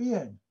came into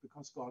being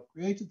because God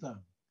created them.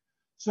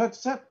 So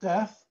accept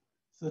death,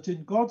 so that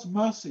in God's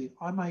mercy,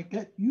 I may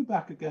get you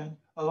back again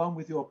along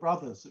with your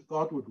brothers, that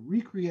God would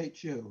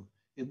recreate you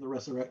in the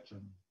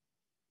resurrection.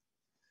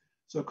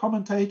 So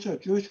a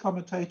Jewish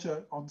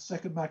commentator on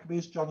 2nd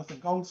Maccabees, Jonathan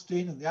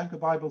Goldstein, in the Anchor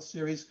Bible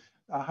series,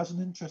 has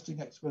an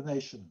interesting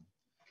explanation.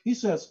 He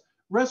says,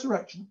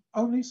 resurrection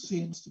only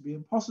seems to be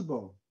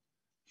impossible.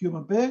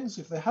 Human beings,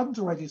 if they hadn't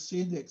already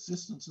seen the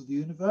existence of the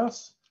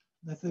universe,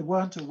 and if they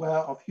weren't aware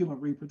of human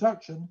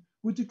reproduction,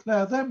 would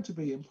declare them to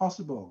be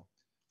impossible.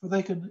 For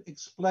they can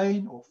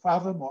explain or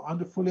fathom or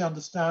fully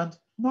understand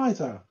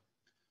neither.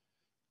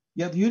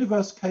 Yet the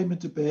universe came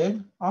into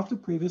being after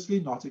previously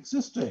not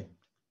existing.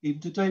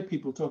 Even today,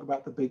 people talk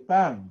about the Big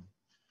Bang.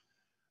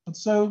 And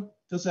so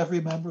does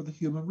every member of the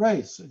human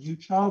race. A new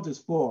child is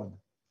born,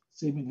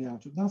 seemingly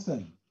out of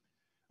nothing.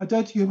 A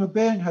dead human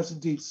being has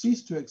indeed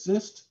ceased to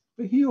exist,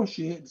 but he or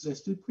she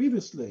existed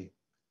previously.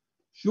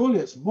 Surely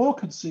it's more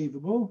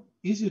conceivable,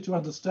 easier to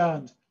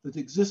understand, that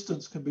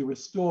existence can be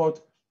restored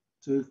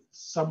to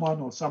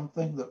someone or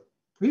something that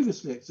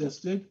previously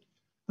existed,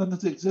 than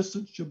that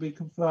existence should be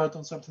conferred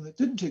on something that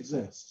didn't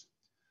exist.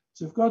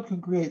 So if God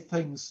can create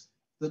things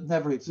that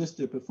never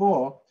existed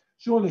before,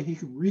 surely he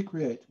can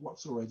recreate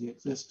what's already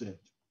existed.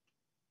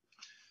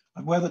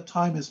 I'm aware that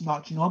time is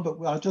marching on,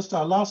 but just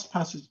our last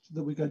passage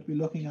that we're going to be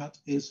looking at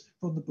is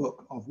from the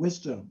book of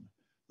Wisdom.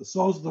 The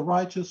souls of the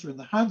righteous are in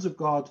the hands of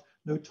God.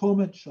 No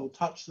torment shall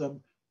touch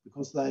them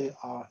because they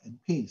are in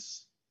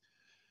peace.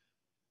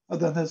 And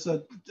then there's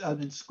an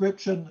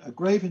inscription, a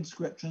grave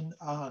inscription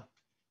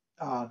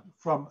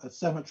from a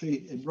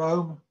cemetery in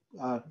Rome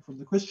from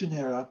the Christian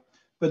era,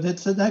 but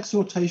it's an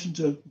exhortation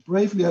to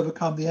bravely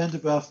overcome the end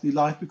of earthly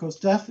life because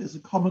death is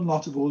a common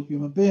lot of all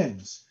human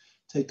beings.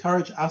 Take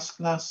courage,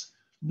 Asklas.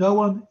 No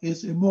one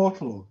is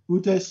immortal.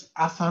 Oudes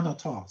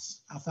athanatos.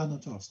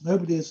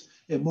 Nobody is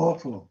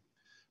immortal.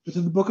 But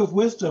in the book of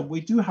Wisdom, we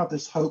do have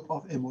this hope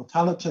of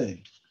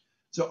immortality.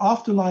 So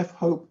Afterlife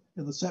Hope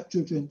in the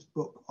Septuagint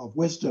book of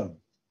Wisdom.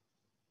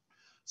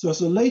 So as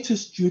the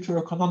latest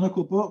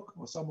deuterocanonical book,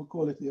 or some would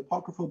call it the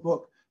apocryphal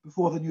book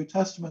before the New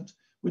Testament,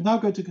 we're now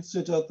going to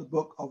consider the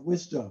book of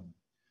Wisdom.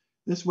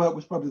 This work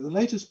was probably the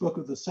latest book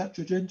of the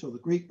Septuagint or the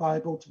Greek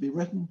Bible to be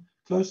written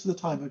close to the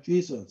time of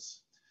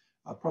Jesus,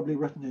 probably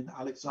written in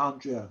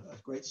Alexandria, a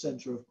great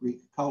center of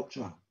Greek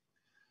culture.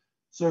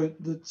 So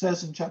it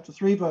says in chapter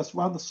 3, verse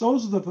 1, the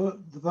souls of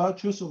the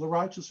virtuous or the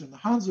righteous are in the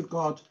hands of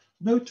God.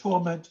 No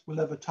torment will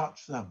ever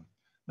touch them.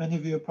 Many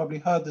of you have probably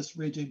heard this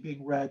reading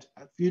being read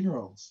at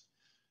funerals.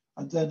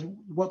 And then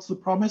what's the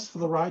promise for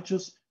the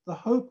righteous? The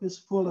hope is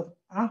full of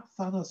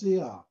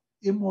athanasia,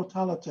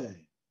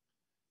 immortality.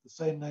 The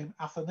same name,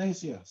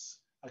 Athanasius.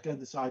 Again,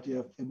 this idea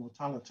of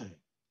immortality.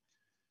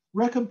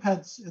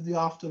 Recompense in the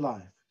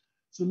afterlife.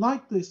 So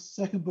like the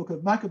second book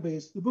of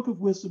Maccabees, the book of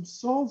Wisdom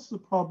solves the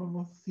problem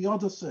of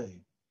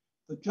theodicy,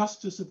 the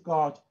justice of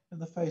God in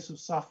the face of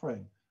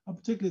suffering, and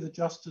particularly the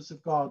justice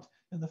of God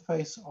in the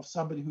face of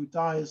somebody who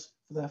dies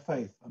for their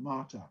faith, a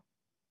martyr.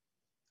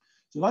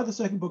 So like the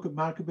second book of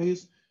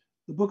Maccabees,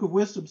 the book of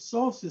Wisdom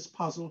solves this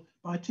puzzle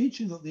by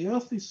teaching that the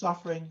earthly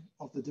suffering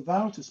of the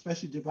devout,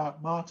 especially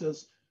devout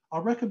martyrs,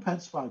 are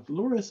recompensed by a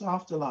glorious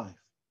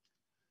afterlife.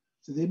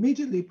 So the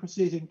immediately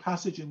preceding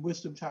passage in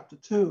Wisdom chapter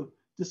 2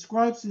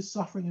 describes this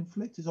suffering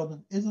inflicted on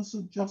an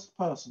innocent, just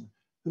person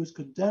who is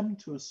condemned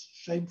to a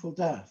shameful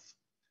death.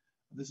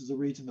 And this is a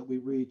reading that we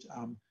read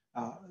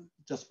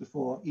just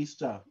before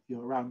Easter,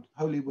 around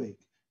Holy Week,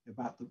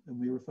 and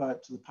we refer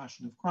to the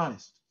Passion of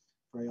Christ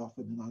very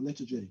often in our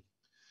liturgy.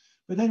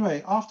 But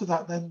anyway, after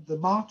that, then the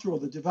martyr or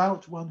the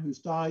devout one who's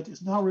died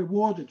is now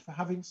rewarded for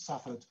having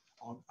suffered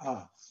on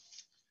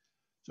earth.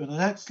 So in the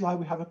next slide,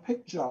 we have a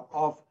picture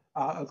of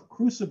a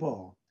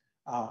crucible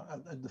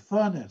and the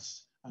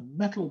furnace and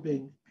metal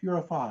being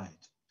purified.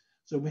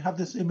 So we have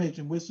this image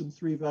in Wisdom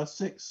 3 verse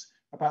 6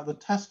 about the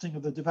testing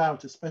of the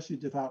devout, especially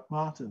devout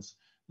martyrs.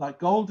 Like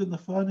gold in the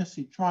furnace,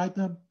 he tried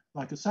them.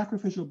 Like a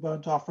sacrificial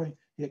burnt offering,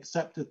 he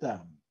accepted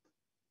them.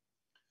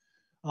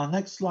 Our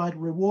next slide,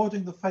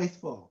 rewarding the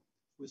faithful,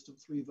 Wisdom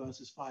 3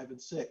 verses 5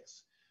 and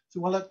 6. So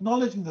while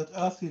acknowledging that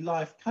earthly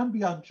life can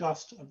be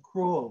unjust and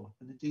cruel,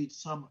 and indeed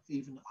some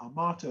even are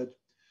martyred,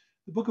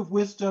 the Book of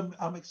Wisdom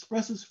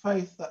expresses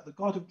faith that the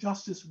God of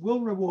justice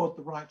will reward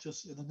the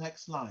righteous in the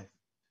next life.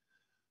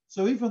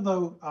 So even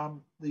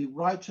though the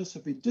righteous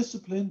have been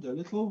disciplined a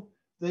little,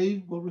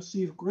 they will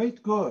receive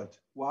great good.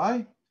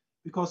 Why?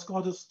 Because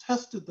God has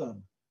tested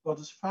them. God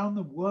has found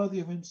them worthy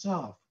of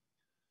himself.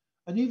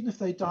 And even if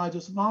they died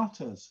as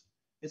martyrs,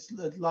 it's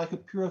like a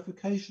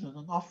purification and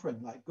an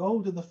offering. Like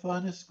gold in the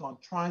furnace,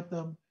 God tried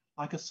them.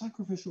 Like a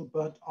sacrificial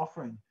burnt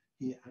offering,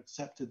 he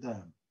accepted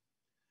them.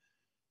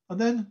 And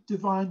then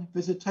divine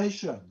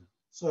visitation.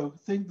 So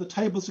think the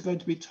tables are going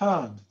to be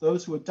turned.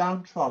 Those who are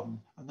downtrodden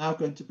are now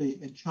going to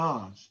be in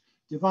charge.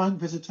 Divine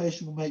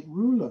visitation will make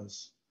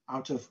rulers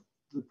out of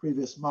the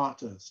previous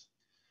martyrs.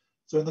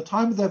 So in the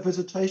time of their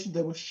visitation,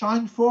 they will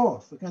shine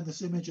forth. Again,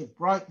 this image of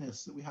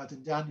brightness that we had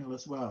in Daniel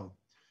as well.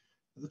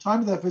 At the time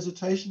of their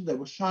visitation, they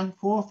will shine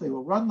forth. They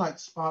will run like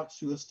sparks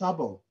through the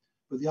stubble.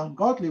 But the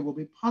ungodly will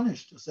be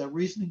punished as their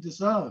reasoning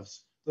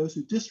deserves, those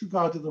who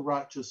disregarded the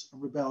righteous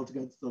and rebelled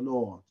against the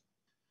Lord.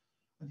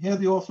 And here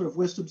the author of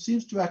Wisdom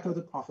seems to echo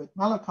the prophet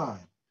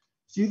Malachi.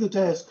 See, the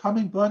day is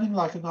coming, burning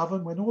like an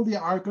oven, when all the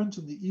arrogant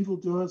and the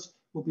evildoers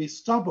will be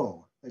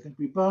stubble. They can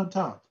be burnt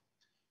up.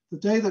 The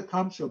day that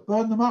comes shall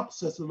burn them up,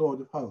 says the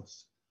Lord of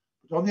hosts.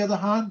 But on the other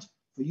hand,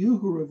 for you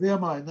who revere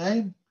my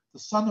name, the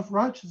Son of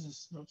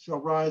Righteousness shall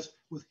rise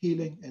with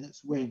healing in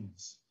its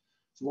wings.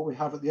 So what we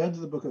have at the end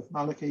of the book of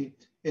Malachi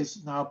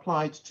is now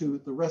applied to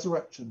the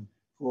resurrection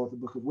for the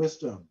book of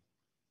Wisdom.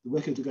 The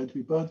wicked are going to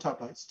be burnt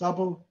up like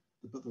stubble,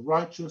 but the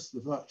righteous,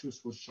 the virtuous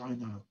will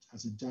shine out,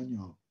 as in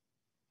Daniel.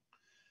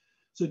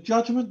 So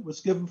judgment was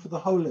given for the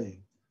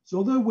holy. So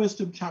although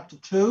Wisdom chapter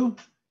 2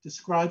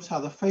 describes how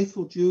the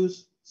faithful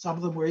Jews, some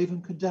of them were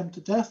even condemned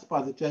to death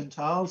by the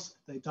Gentiles.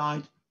 They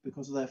died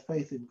because of their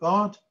faith in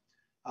God,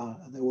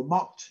 and they were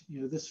mocked.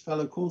 You know, this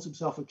fellow calls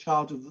himself a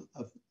child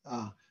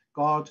of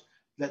God.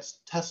 Let's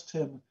test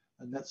him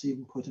and let's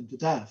even put him to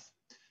death.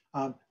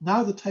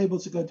 Now the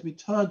tables are going to be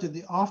turned in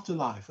the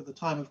afterlife at the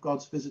time of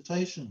God's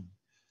visitation.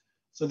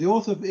 So the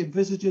author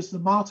envisages the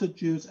martyred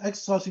Jews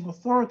exercising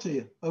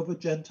authority over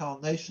Gentile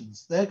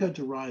nations. They're going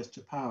to rise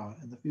to power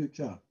in the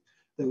future.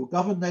 They will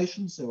govern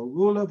nations, they will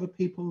rule over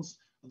peoples,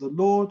 and the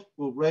Lord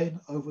will reign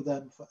over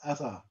them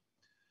forever.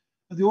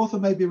 And the author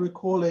may be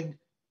recalling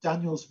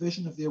Daniel's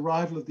vision of the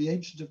arrival of the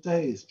Ancient of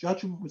Days.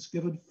 Judgment was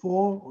given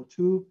for or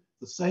to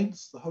the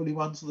saints, the holy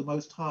ones of the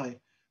Most High.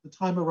 The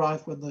time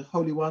arrived when the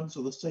holy ones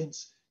or the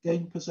saints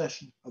gained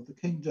possession of the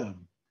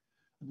kingdom.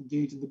 And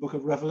indeed, in the book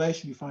of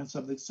Revelation, you find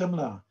something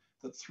similar,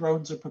 that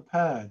thrones are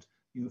prepared,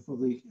 you know, for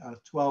the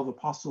 12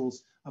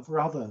 apostles and for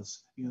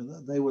others, you know,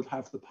 that they would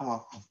have the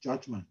power of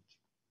judgment.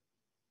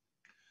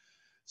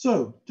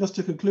 So, just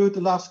to conclude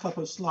the last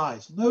couple of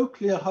slides, no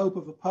clear hope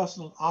of a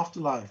personal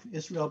afterlife,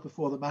 Israel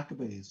before the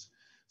Maccabees.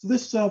 So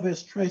this survey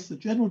traced the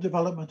general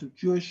development of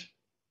Jewish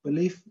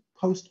belief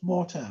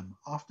post-mortem,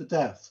 after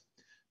death,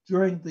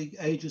 during the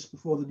ages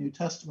before the New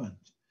Testament.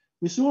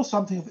 We saw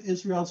something of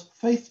Israel's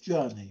faith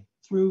journey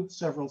through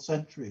several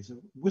centuries, a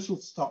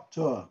whistle-stop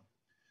tour.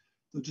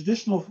 The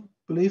traditional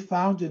belief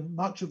found in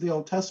much of the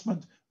Old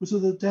Testament was that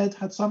the dead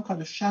had some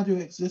kind of shadowy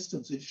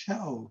existence in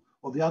Sheol,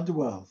 or the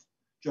underworld,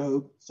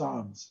 Job,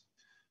 Psalms.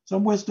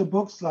 Some wisdom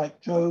books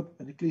like Job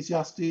and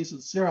Ecclesiastes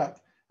and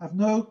Sirach have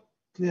no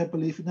clear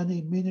belief in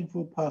any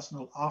meaningful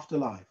personal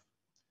afterlife.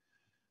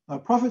 Now,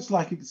 prophets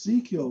like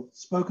Ezekiel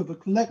spoke of a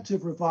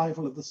collective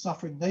revival of the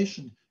suffering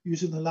nation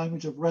using the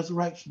language of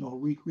resurrection or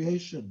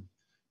recreation.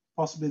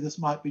 Possibly this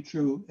might be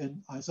true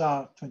in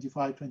Isaiah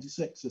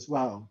 25:26 as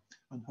well,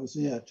 and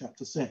Hosea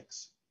chapter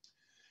 6.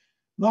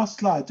 Last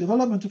slide,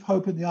 development of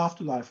hope in the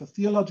afterlife, a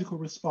theological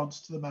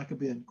response to the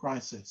Maccabean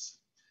crisis.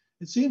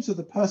 It seems that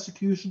the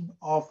persecution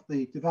of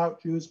the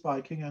devout Jews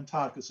by King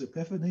Antiochus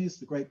Epiphanes,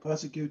 the great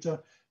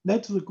persecutor,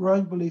 led to the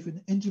growing belief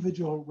in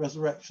individual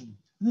resurrection,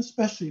 and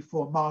especially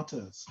for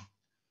martyrs.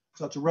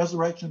 Such a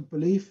resurrection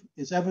belief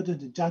is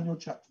evident in Daniel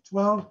chapter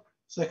 12,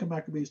 2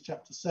 Maccabees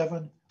chapter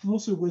 7, and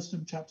also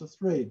Wisdom chapter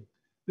 3,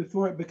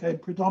 before it became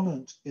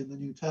predominant in the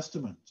New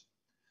Testament.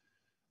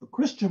 A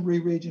Christian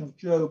rereading of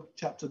Job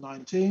chapter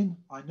 19,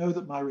 I know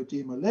that my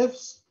Redeemer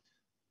lives,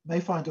 may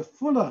find a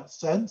fuller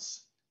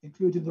sense,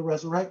 including the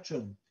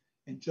resurrection,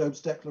 in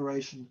Job's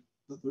declaration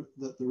that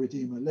the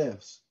Redeemer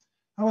lives.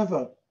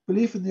 However,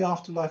 belief in the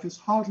afterlife is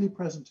hardly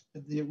present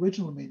in the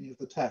original meaning of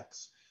the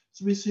text,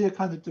 so we see a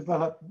kind of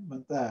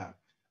development there.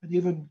 And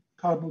even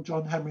Cardinal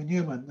John Henry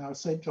Newman, now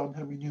St. John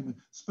Henry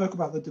Newman, spoke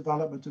about the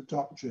development of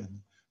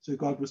doctrine. So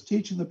God was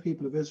teaching the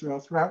people of Israel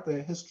throughout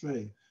their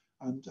history,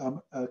 and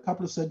a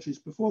couple of centuries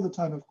before the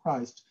time of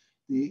Christ,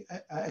 the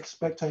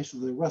expectation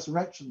of the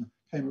resurrection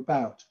came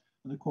about.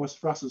 And of course,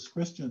 for us as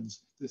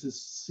Christians, this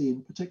is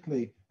seen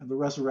particularly in the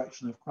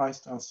resurrection of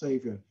Christ our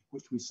Saviour,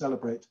 which we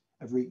celebrate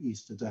every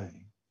Easter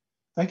day.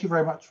 Thank you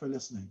very much for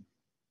listening.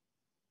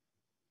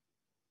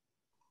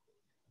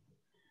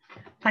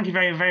 Thank you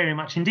very, very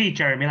much indeed,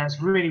 Jeremy. That's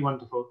really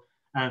wonderful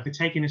for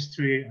taking us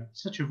through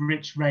such a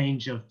rich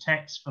range of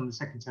texts from the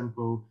Second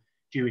Temple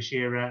Jewish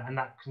era and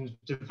that kind of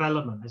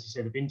development, as you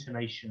said, of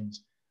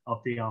intimations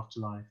of the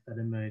afterlife that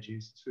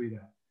emerges through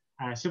that.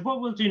 So what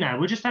we'll do now,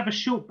 we'll just have a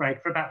short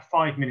break for about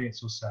 5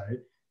 minutes or so.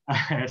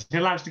 So it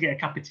allows us to get a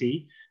cup of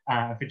tea,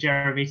 for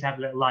Jeremy to have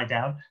a little lie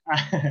down,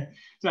 to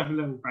have a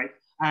little break.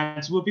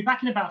 So we'll be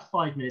back in about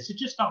 5 minutes. So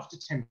just after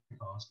 10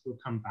 past, we'll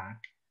come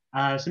back.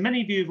 So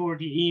many of you have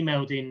already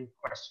emailed in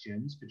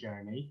questions for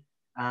Jeremy.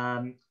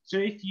 So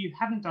if you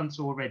haven't done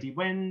so already,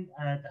 when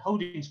the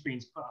holding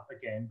screen's put up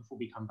again before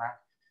we come back,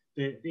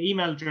 the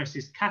email address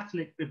is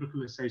Catholic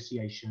Biblical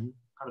Association,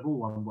 kind of all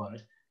one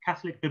word,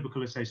 Catholic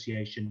Biblical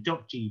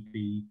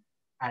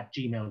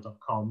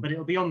Association.gb@gmail.com, but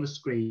it'll be on the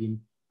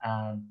screen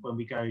when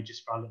we go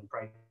just for our little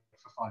break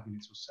for 5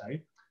 minutes or so.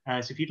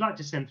 So if you'd like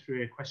to send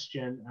through a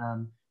question,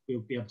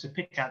 we'll be able to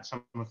pick out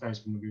some of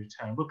those when we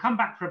return. We'll come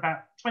back for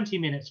about 20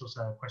 minutes or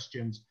so of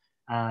questions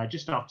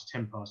just after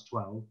 10 past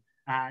 12.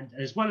 And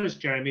as well as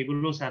Jeremy,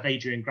 we'll also have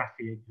Adrian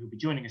Graffi, who'll be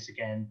joining us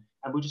again,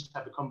 and we'll just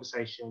have a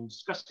conversation,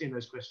 discussing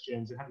those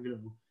questions and having a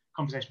little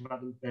conversation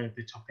about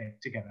the topic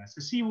together.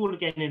 So see you all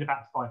again in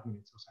about 5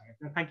 minutes or so.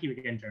 And thank you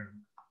again,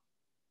 Jeremy.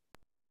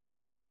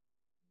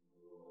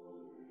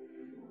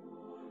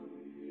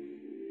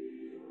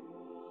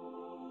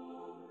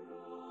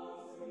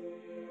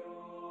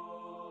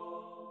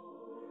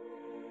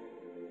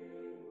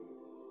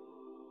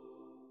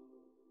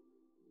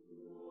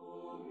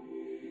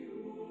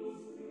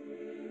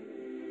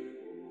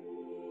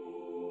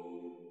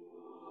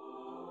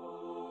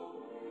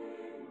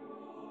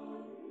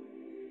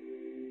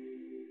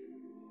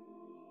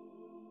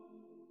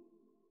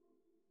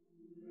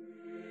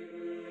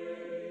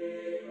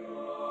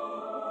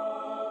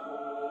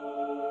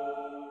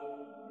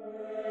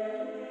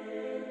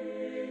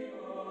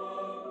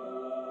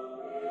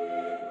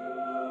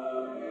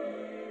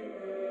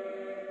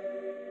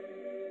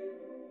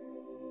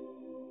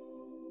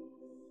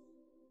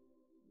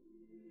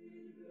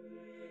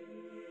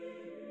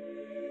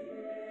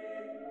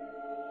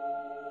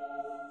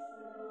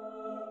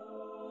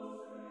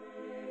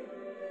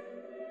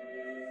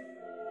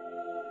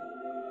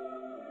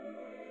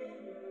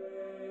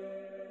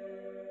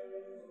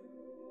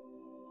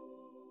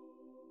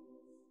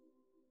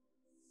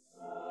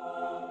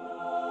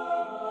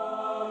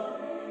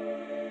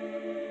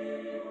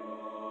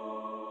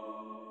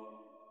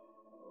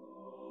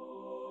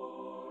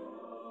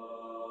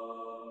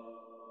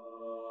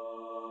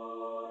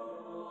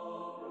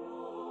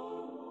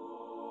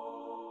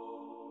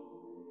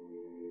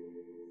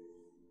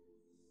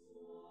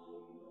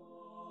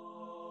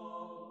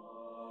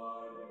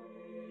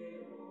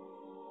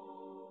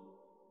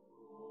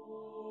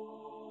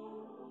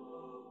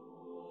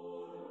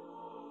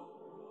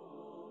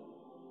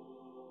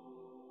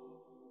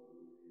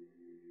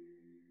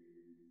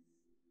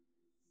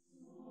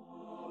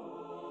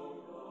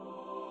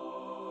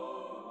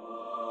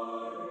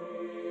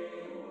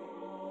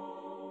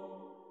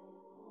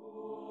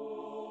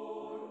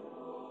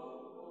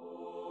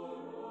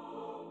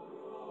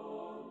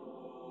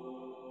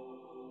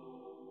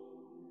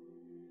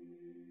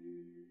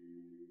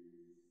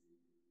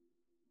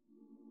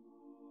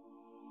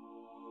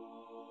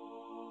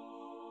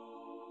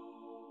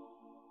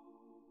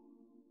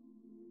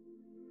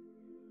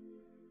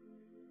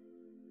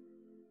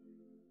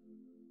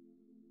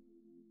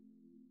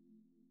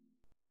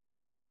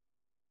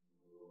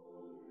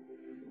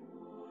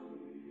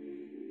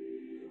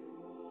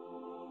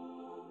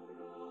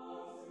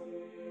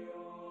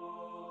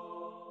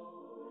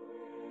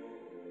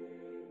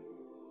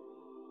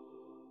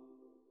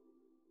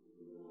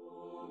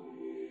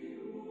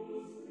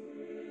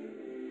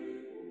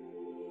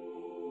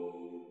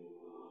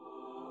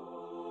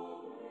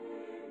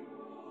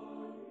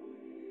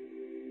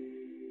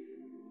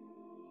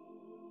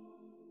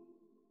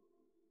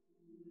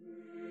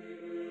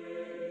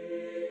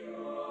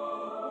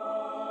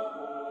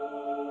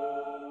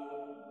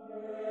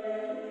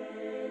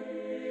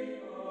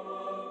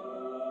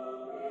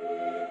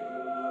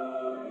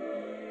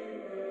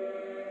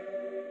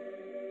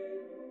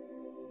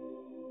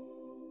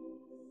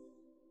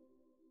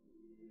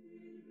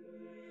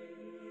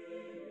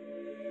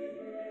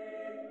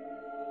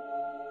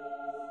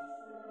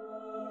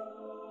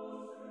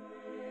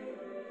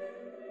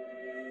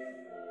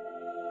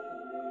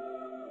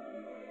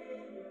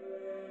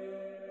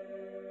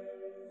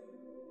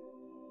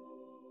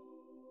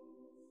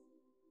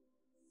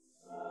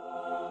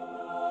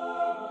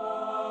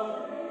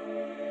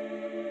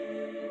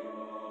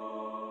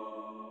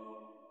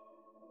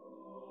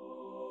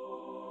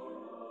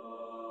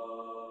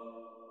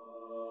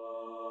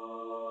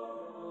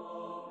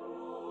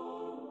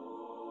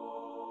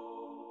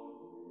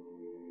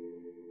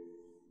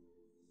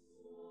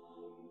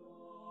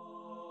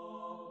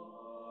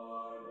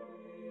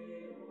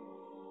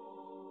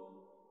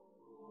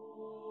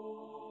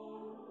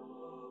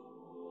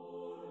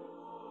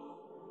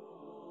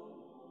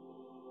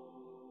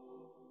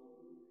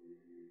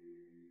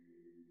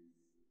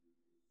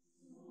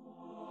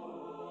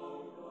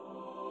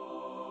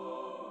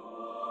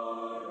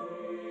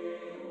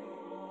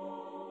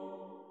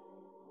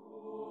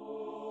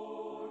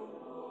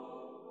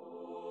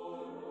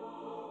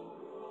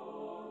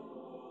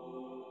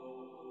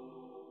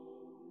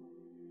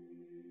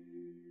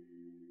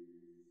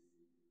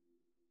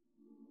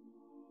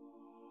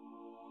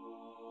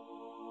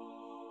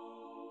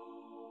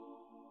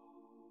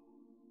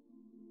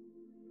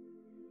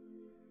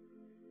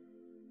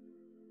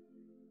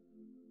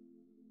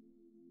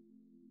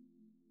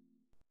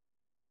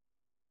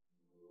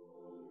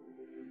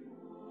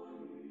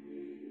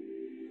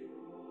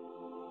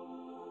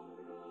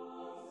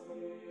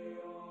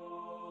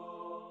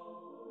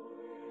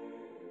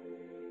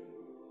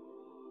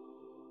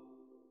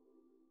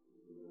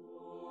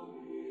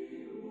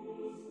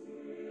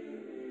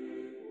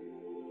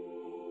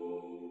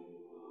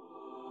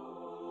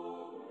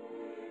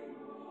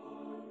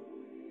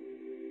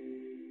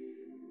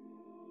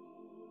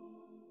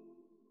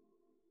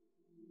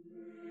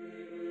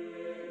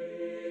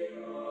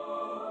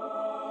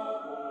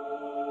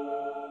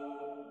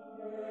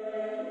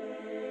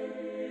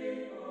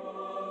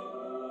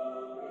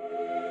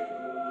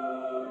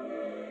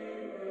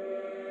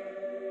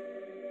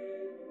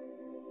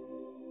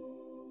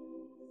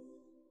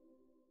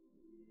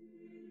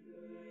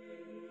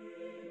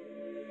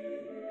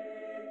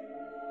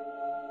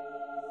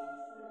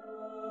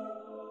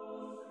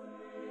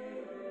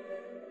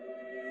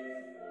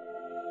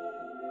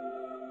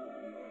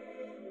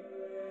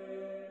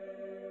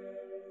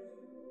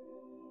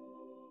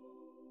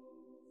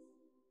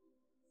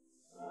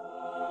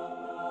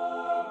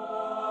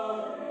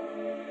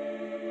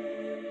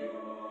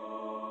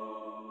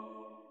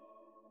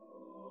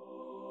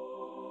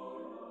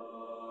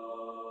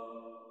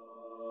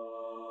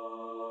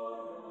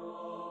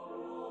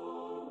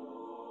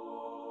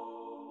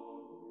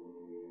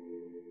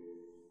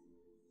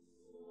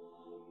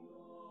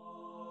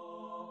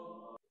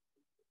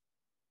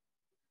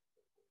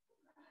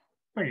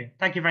 Brilliant.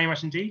 Thank you very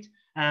much indeed.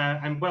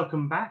 And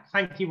welcome back.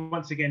 Thank you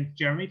once again,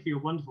 Jeremy, for your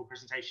wonderful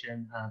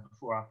presentation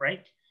before our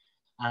break.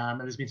 And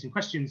there's been some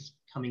questions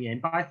coming in,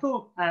 but I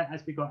thought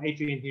as we got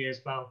Adrian here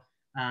as well,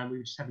 we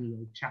were just having a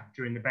little chat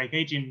during the break.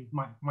 Adrian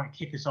might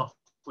kick us off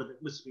with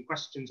some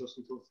questions or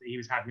some thoughts that he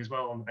was having as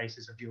well on the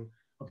basis of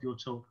your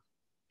talk.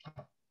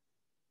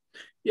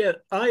 Yeah,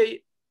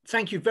 I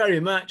thank you very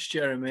much,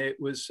 Jeremy. It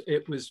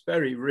was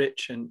very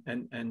rich and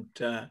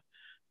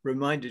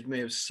reminded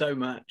me of so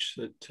much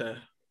that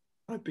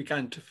I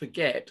began to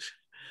forget.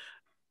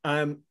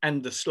 And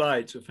the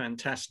slides were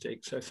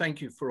fantastic. So thank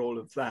you for all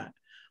of that.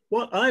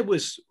 What I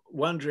was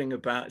wondering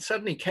about, it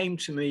suddenly came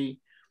to me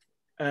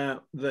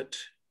that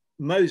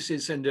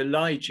Moses and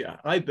Elijah,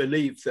 I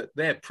believe that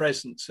their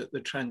presence at the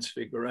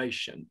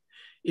Transfiguration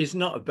is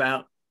not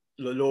about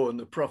the law and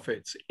the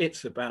prophets,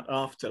 it's about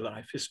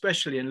afterlife,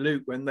 especially in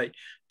Luke when they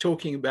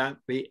talking about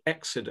the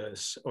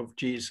exodus of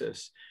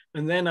Jesus.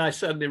 And then I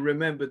suddenly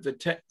remembered the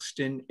text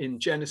in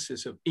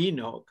Genesis of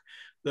Enoch,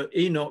 that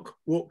Enoch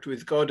walked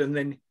with God and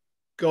then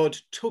God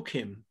took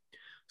him.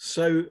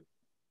 So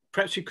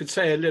perhaps you could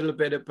say a little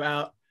bit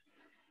about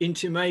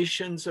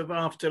intimations of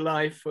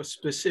afterlife for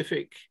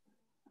specific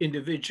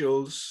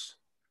individuals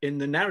in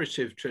the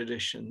narrative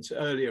traditions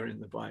earlier in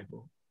the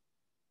Bible.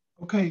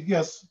 Okay,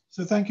 yes.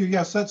 So thank you.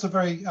 Yes, that's a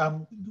very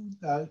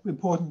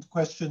important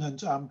question.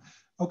 And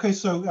okay,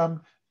 so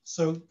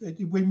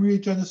when we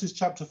read Genesis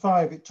chapter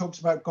 5, it talks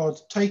about God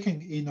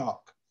taking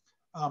Enoch.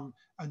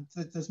 And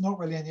there's not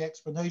really any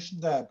explanation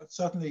there, but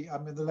certainly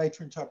in the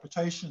later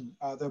interpretation,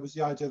 there was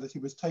the idea that he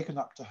was taken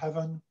up to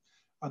heaven.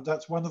 And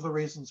that's one of the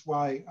reasons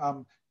why,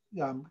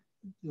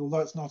 although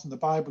it's not in the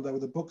Bible, there were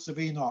the books of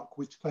Enoch,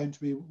 which claim to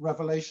be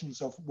revelations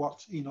of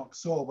what Enoch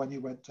saw when he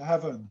went to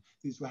heaven.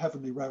 These were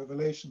heavenly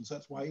revelations.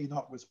 That's why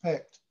Enoch was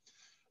picked.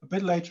 A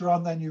bit later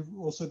on, then you've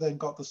also then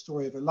got the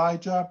story of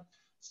Elijah,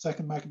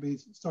 Second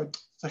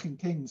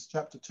Kings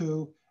chapter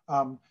 2.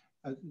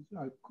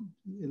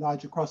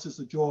 Elijah crosses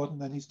the Jordan,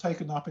 then he's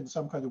taken up in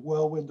some kind of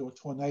whirlwind or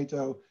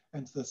tornado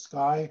into the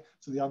sky.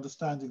 So the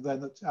understanding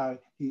then that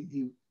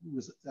he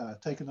was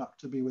taken up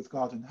to be with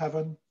God in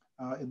heaven,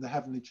 in the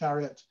heavenly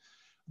chariot.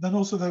 Then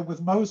also there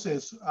with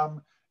Moses,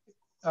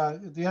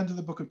 at the end of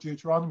the book of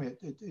Deuteronomy,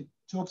 it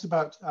talks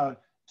about,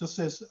 just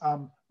says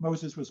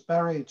Moses was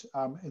buried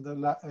in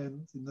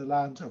the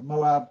land of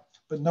Moab,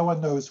 but no one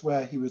knows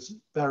where he was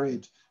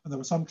buried. And there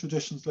were some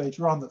traditions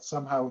later on that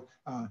somehow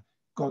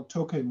God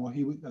took him or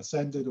he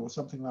ascended or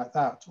something like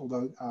that,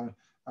 although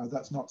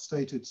that's not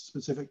stated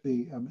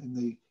specifically in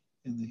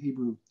the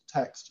Hebrew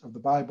text of the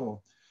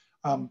Bible.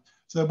 So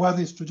there were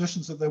these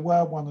traditions that there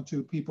were one or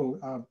two people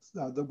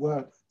that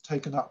were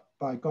taken up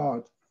by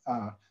God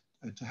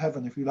to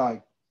heaven, if you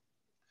like.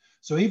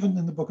 So even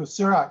in the book of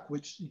Sirach,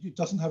 which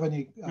doesn't have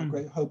any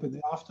great hope in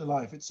the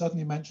afterlife, it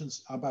certainly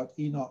mentions about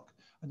Enoch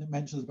and it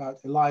mentions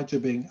about Elijah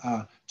being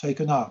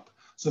taken up.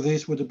 So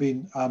these would have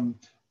been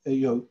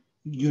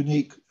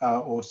unique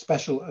or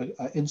special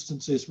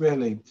instances,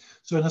 really.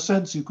 So in a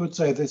sense, you could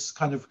say this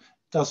kind of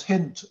does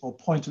hint or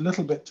point a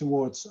little bit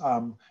towards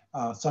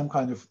some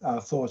kind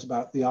of thought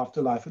about the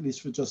afterlife, at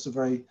least for just a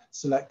very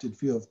selected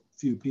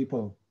few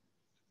people.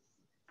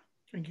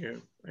 Thank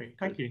you.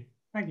 Thank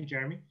you,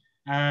 Jeremy.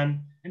 And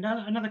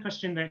another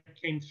question that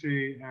came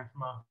through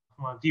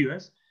from our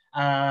viewers.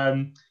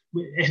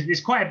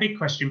 It's quite a big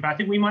question, but I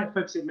think we might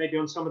focus it maybe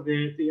on some of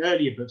the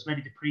earlier books,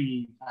 maybe the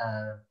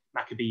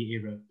pre-Maccabee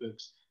era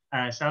books.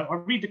 So I'll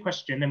read the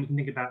question, then we can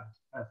think about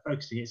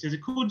focusing it. It says,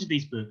 according to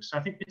these books, so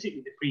I think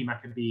particularly the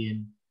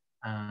pre-Maccabean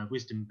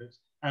wisdom books,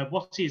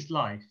 what is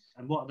life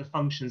and what are the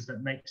functions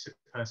that makes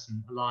a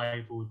person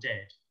alive or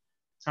dead?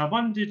 So I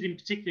wondered in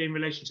particular in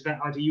relation to that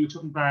idea, you were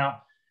talking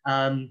about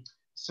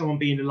someone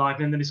being alive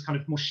and then this kind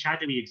of more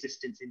shadowy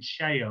existence in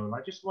Sheol.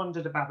 I just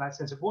wondered about that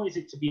sense of what is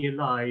it to be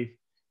alive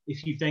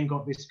if you've then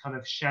got this kind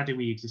of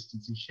shadowy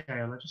existence in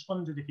Sheol. I just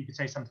wondered if you could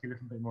say something a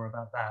little bit more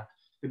about that.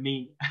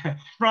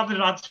 Rather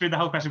than answering the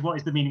whole question, what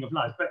is the meaning of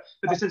life, but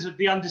the sense of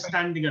the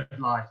understanding of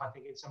life, I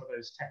think in some of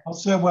those texts. I'll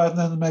say a word, and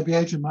then maybe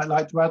Adrian might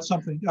like to add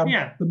something.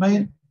 Yeah. The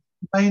main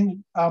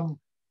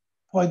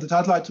point that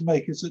I'd like to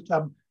make is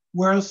that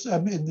whereas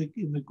in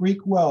the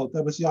Greek world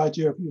there was the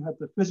idea of you had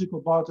the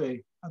physical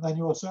body, and then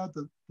you also had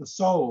the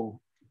soul,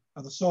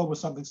 and the soul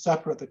was something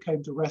separate that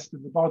came to rest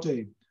in the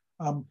body.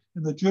 In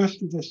the Jewish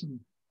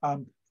tradition,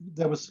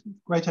 there was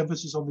great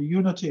emphasis on the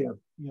unity of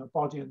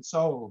body and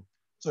soul.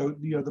 So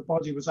the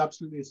body was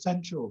absolutely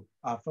essential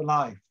for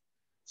life.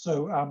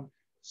 So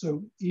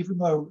even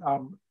though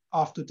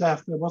after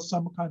death there was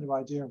some kind of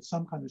idea of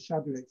some kind of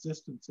shadowy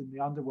existence in the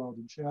underworld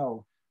in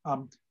Sheol,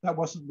 that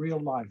wasn't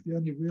real life. The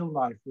only real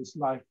life was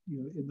life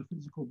in the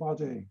physical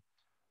body.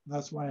 And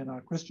that's why in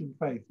our Christian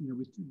faith,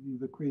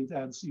 the creed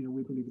ends,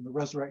 we believe in the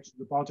resurrection of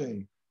the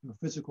body,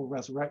 physical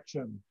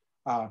resurrection.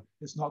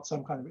 It's not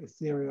some kind of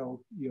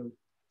ethereal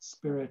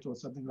spirit or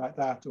something like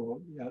that, or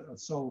a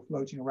soul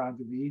floating around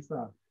in the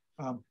ether.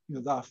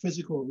 Our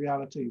physical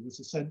reality was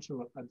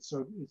essential, and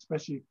so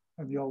especially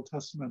in the Old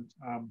Testament,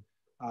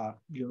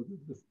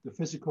 the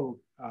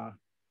physical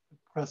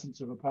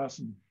presence of a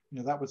person.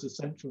 That was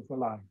essential for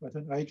life. I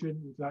don't know,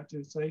 Adrian, would you like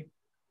to say?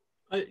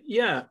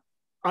 Yeah,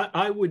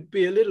 I would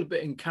be a little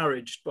bit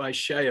encouraged by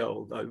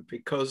Sheol, though,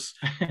 because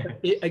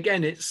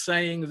again, it's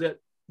saying that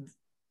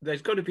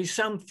there's got to be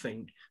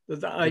something,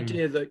 that the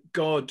idea that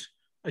God,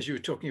 as you were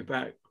talking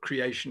about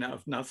creation out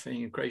of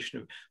nothing and creation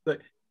of, that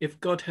if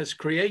God has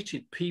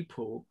created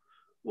people,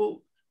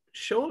 well,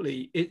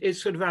 surely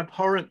it's sort of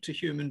abhorrent to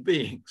human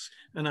beings.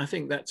 And I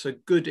think that's a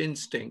good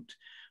instinct,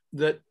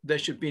 that there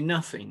should be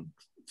nothing.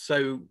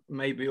 So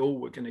maybe all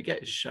we're going to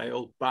get is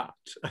Sheol, but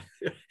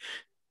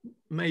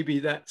maybe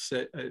that's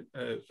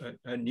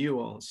a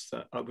nuance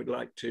that I would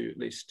like to at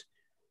least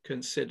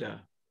consider.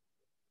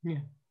 Yeah.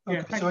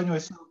 Okay, so anyway,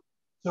 so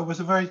it was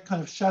a very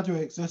kind of shadowy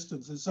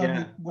existence. It's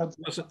only when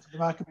the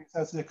Maccabees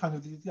says the kind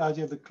of the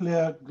idea of the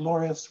clear,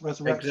 glorious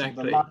resurrection,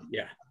 the life,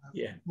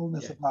 the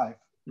fullness of life.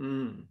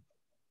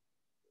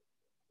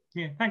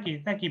 Yeah, thank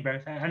you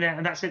both.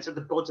 And that sense of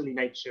the bodily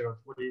nature of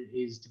what it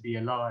is to be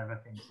alive, I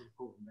think, is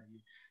important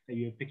that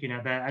you're picking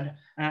out there.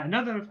 And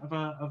another of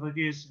our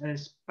viewers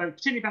spoke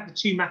particularly about the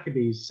 2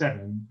 Maccabees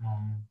 7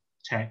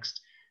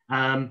 text,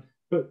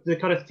 but the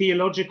kind of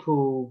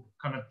theological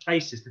kind of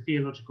basis, the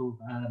theological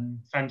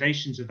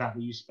foundations of that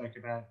you spoke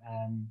about,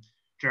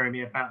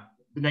 Jeremy, about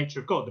the nature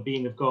of God, the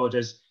being of God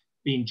as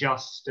being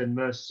just and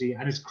mercy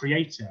and as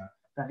creator.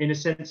 That in a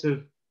sense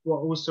of what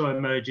also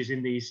emerges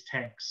in these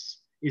texts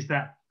is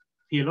that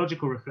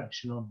theological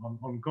reflection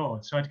on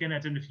God. So again, I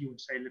don't know if you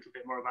would say a little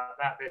bit more about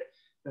that,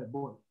 but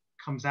what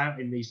comes out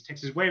in these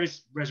texts is where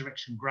is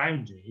resurrection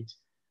grounded,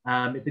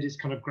 but it's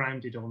kind of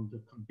grounded on the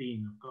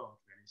being of God,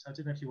 really. So I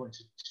don't know if you want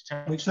to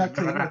tell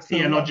exactly about that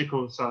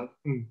theological side.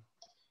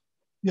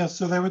 Yes,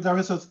 so there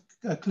is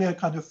a clear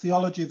kind of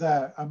theology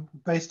there,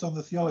 based on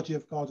the theology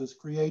of God as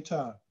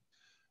creator.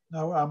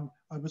 Now,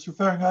 I was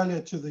referring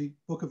earlier to the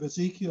book of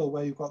Ezekiel,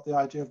 where you've got the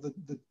idea of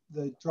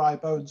the dry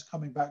bones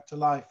coming back to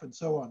life and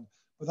so on.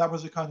 But that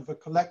was a kind of a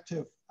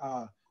collective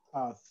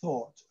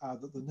thought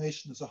that the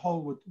nation as a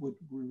whole would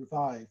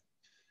revive.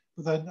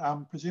 But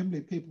then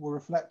presumably people were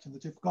reflecting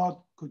that if God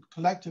could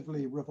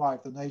collectively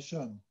revive the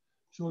nation,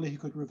 surely he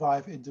could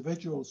revive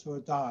individuals who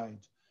had died,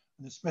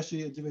 and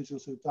especially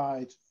individuals who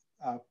died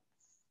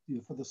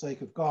for the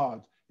sake of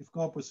God. If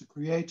God was the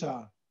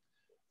creator,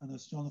 and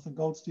as Jonathan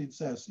Goldstein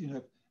says,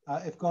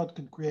 if God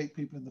can create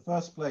people in the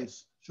first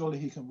place, surely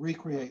he can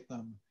recreate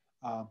them.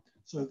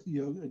 So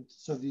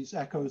these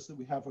echoes that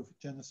we have of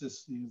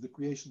Genesis, the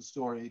creation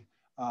story,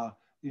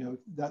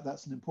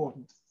 that's an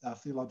important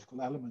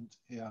theological element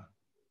here.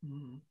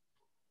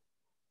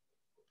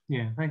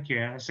 Yeah, thank you.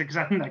 It's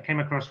exactly that came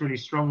across really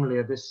strongly,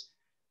 of this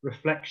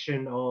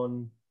reflection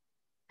on,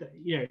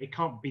 it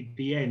can't be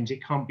the end,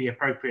 it can't be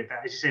appropriate.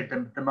 That, as you said,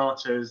 the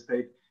martyrs,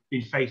 they've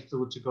been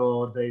faithful to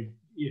God, they've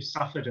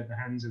suffered at the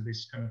hands of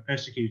this kind of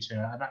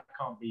persecutor, and that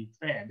can't be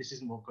fair. This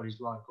isn't what God is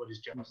like. God is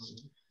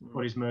just,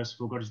 God is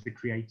merciful, God is the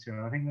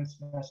creator. I think that's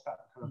that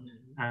kind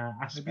of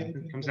aspect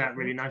that comes out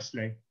really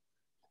nicely.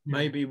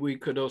 Maybe we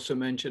could also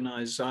mention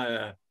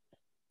Isaiah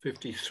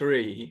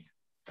 53,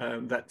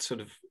 that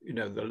sort of,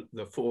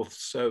 the fourth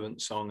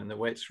servant song, and the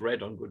way it's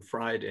read on Good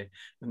Friday,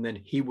 and then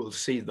he will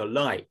see the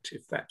light,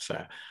 if that's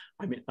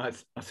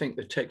I think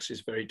the text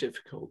is very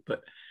difficult,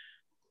 but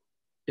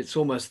it's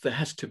almost, there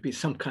has to be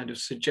some kind of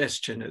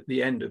suggestion at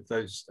the end of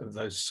those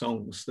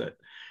songs that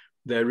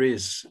there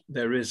is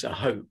a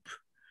hope.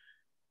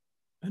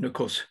 And of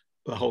course,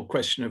 the whole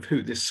question of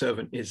who this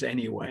servant is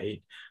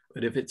anyway,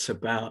 but if it's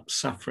about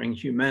suffering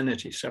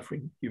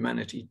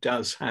humanity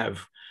does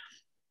have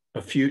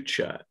a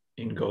future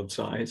in God's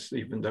eyes,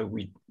 even though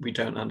we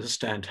don't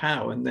understand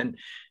how. And then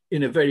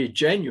in a very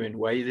genuine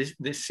way,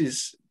 this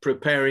is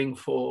preparing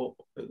for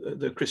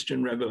the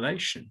Christian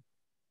revelation.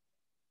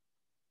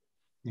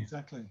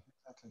 Exactly.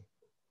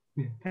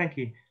 Yeah, thank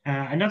you.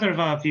 Another of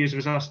our viewers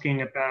was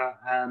asking about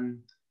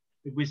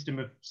the wisdom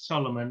of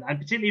Solomon, and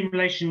particularly in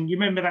relation, you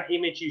remember that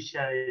image you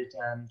showed,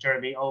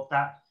 Jeremy, of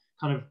that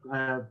kind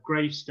of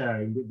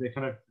gravestone with the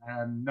kind of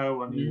no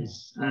one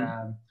is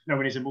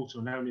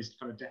immortal, no one is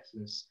kind of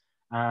deathless.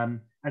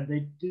 And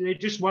they're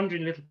just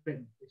wondering a little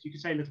bit, if you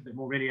could say a little bit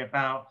more really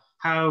about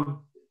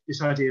how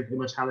this idea of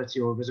immortality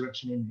or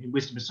resurrection in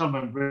Wisdom of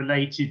Solomon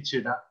related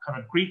to that kind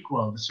of Greek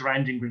world, the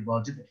surrounding Greek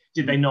world.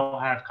 Did they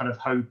not have kind of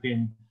hope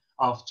in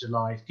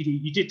afterlife?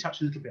 You did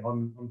touch a little bit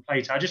on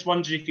Plato. I just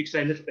wondered if you could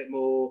say a little bit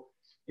more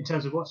in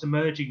terms of what's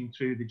emerging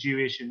through the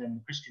Jewish and then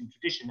the Christian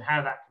tradition,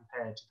 how that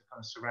compared to the kind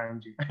of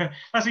surrounding.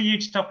 That's a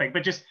huge topic,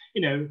 but just,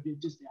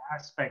 just the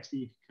aspects that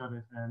you could kind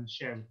of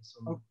share with us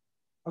on.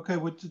 Okay,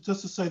 well,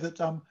 just to say that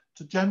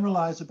to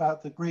generalize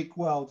about the Greek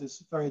world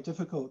is very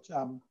difficult,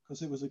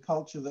 because it was a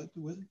culture that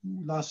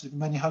lasted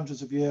many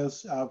hundreds of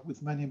years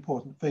with many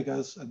important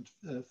figures and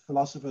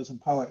philosophers and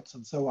poets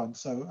and so on.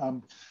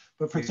 So,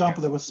 but for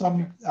example, there were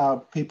some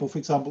people, for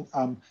example,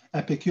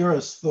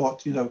 Epicurus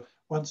thought,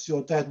 once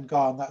you're dead and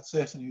gone, that's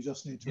it, and you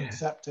just need to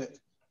accept it.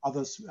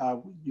 Others,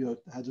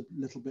 had a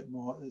little bit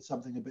more,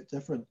 something a bit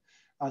different.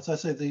 as I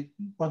say,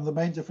 one of the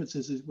main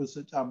differences was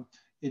that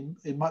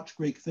in much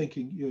Greek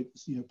thinking,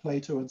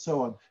 Plato and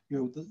so on,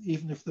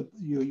 even if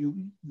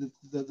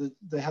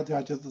they had the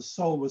idea that the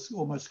soul was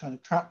almost kind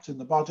of trapped in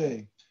the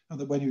body, and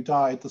that when you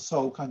died, the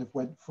soul kind of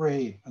went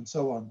free and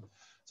so on.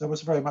 So it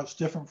was very much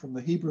different from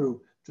the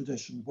Hebrew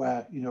tradition,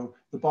 where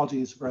the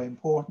body is very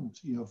important,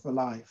 for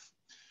life.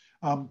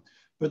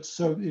 But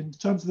so in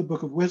terms of the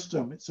Book of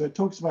Wisdom, it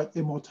talks about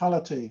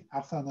immortality,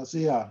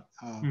 athanasia,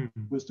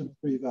 Wisdom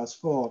 3 verse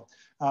 4.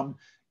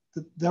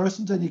 There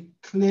isn't any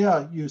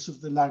clear use of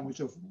the language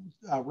of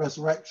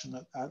resurrection,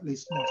 at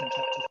least not in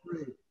chapter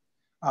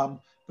 3.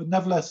 But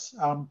nevertheless,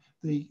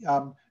 the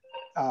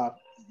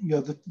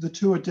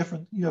two are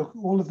different.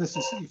 All of this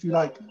is, if you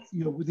like,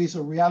 these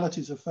are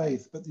realities of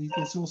faith, but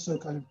there's also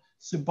kind of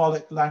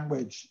symbolic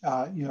language.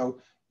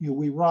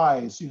 We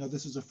rise.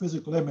 This is a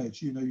physical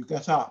image. You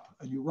get up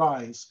and you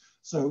rise.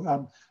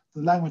 So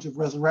the language of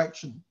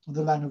resurrection and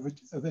the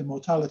language of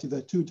immortality,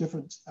 they're two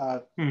different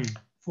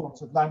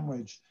forms of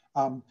language.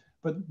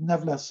 But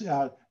nevertheless,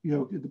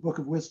 the Book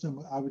of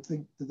Wisdom, I would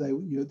think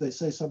that they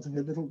say something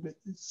a little bit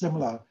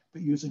similar,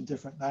 but using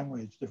different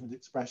language, different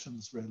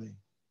expressions, really.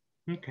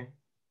 Okay,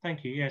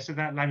 thank you. Yeah, so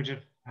that language of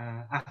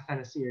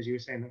athanasia, as you were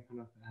saying, that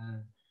kind of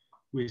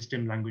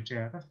wisdom language,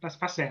 yeah, that's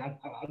fascinating.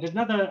 There's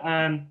another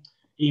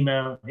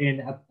email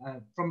in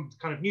from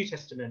kind of New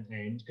Testament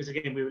end, because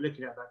again, we were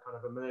looking at that kind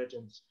of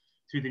emergence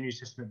through the New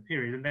Testament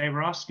period, and they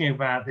were asking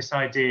about this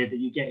idea that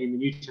you get in the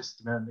New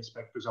Testament. They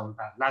spoke, for example,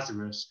 about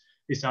Lazarus,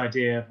 this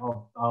idea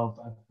of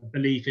a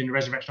belief in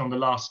resurrection on the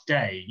last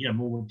day,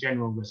 more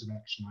general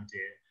resurrection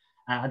idea.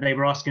 And they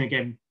were asking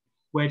again,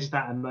 where does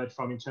that emerge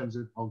from in terms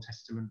of Old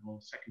Testament or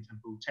Second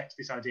Temple text,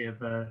 this idea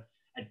of a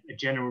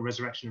general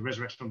resurrection, a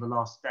resurrection on the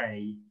last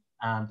day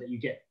that you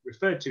get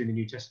referred to in the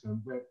New Testament?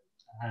 Where,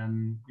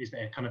 is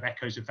there kind of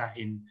echoes of that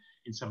in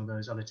some of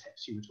those other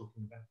texts you were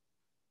talking about?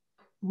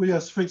 Well,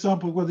 yes, for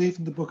example,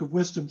 even the Book of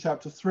Wisdom,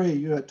 chapter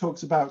 3, it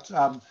talks about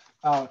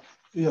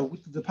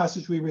the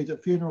passage we read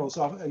at funerals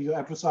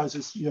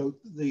emphasizes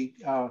the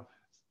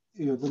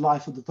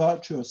life of the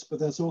virtuous, but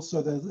there's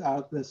also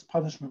there's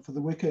punishment for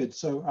the wicked.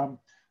 So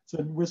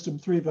in Wisdom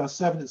 3 verse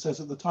 7 it says,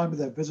 at the time of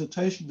their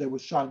visitation they will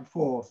shine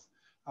forth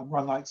and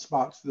run like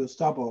sparks through the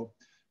stubble.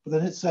 But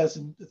then it says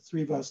in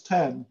 3 verse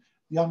 10,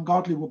 the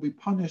ungodly will be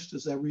punished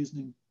as their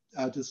reasoning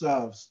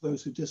deserves,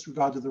 those who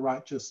disregarded the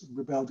righteous and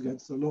rebelled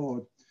against the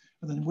Lord.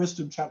 And then in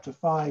Wisdom chapter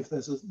 5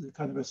 there's a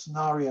kind of a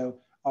scenario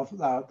of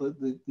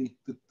the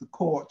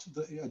court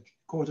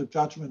of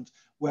judgment,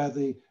 where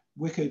the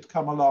wicked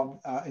come along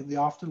in the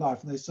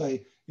afterlife, and they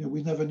say,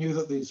 we never knew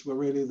that these were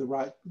really the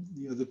right,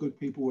 the good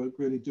people were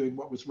really doing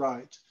what was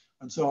right,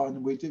 and so on.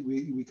 And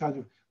we kind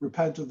of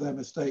repent of their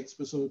mistakes,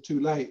 but sort of too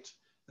late.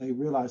 They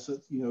realize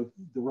that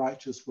the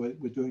righteous were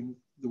doing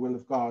the will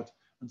of God,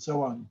 and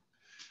so on.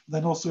 And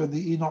then also in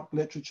the Enoch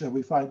literature,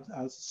 we find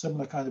a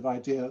similar kind of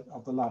idea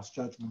of the last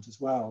judgment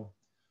as well,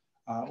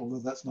 although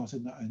that's not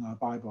in our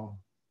Bible.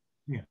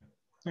 Yeah,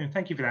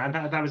 thank you for that.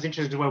 And that was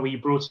interesting as well, where you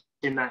brought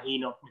in that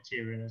Enoch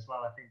material as well.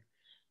 I think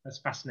that's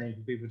fascinating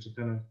for people to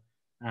kind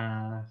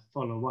of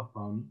follow up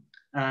on.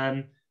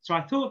 So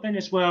I thought then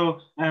as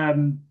well,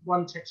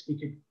 one text we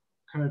could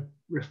kind of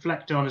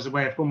reflect on as a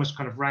way of almost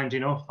kind of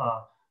rounding off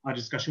our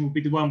discussion would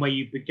be the one where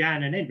you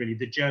began and end, really,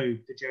 the Job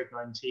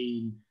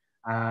 19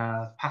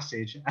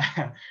 passage.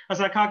 I was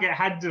like, I can't get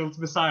Handel's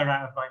Messiah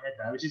out of my head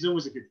now, which is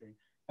always a good thing.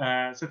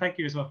 So thank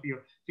you as well for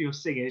your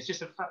singing. It's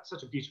just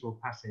such a beautiful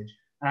passage.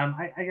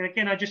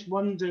 I just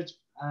wondered,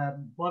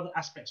 one of the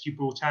aspects you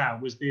brought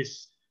out was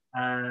this,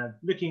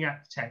 looking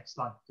at texts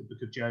like the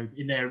Book of Job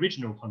in their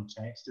original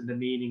context and the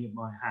meaning it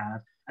might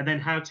have, and then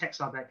how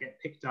texts like that get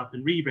picked up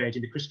and reread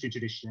in the Christian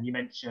tradition. And you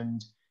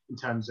mentioned in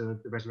terms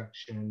of the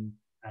resurrection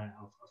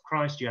of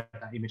Christ, you have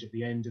that image at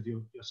the end of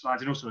your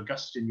slides, and also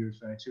Augustine you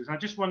referred to. So I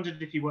just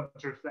wondered if you wanted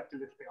to reflect a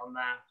little bit on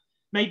that,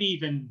 maybe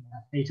even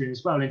Adrian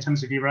as well, in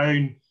terms of your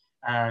own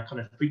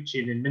kind of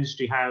preaching and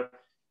ministry, how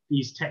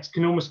these texts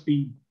can almost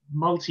be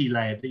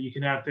multi-layered, that you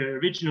can have the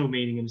original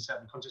meaning in a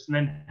certain context and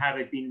then how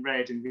they've been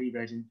read and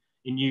reread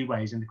in new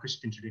ways in the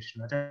Christian tradition.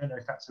 I don't know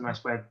if that's a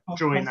nice way of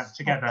drawing that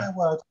together.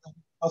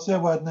 I'll say a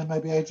word and then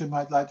maybe Adrian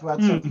might like to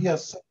add something.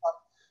 Yes,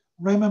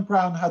 Raymond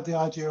Brown had the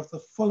idea of the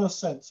fuller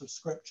sense of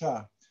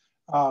scripture,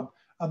 and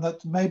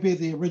that maybe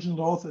the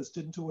original authors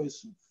didn't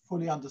always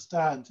fully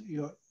understand,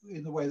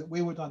 in the way that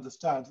we would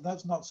understand, and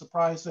that's not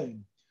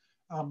surprising.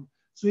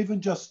 So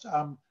even just,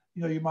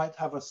 you might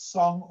have a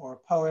song or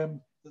a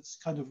poem that's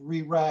kind of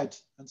reread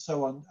and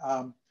so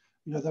on.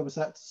 There was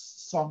that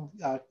song,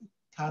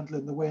 Candle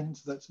in the Wind,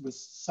 that was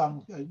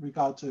sung in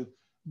regard to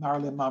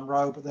Marilyn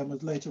Monroe, but then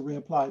was later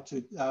reapplied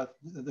to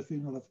the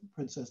funeral of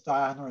Princess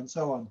Diana and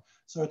so on.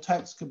 So a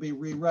text can be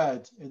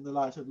reread in the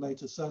light of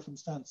later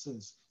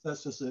circumstances.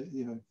 That's just a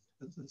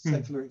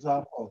secular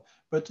example.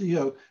 But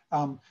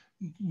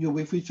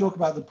if we talk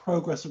about the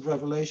progress of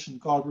revelation,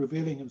 God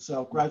revealing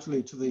himself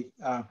gradually to the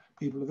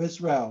people of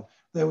Israel,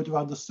 they would have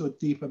understood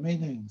deeper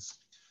meanings.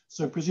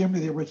 So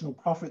presumably the original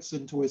prophets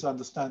didn't always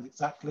understand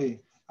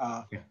exactly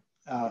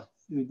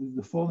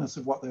the fullness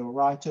of what they were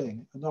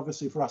writing. And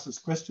obviously for us as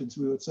Christians,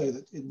 we would say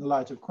that in the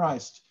light of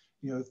Christ,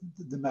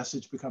 the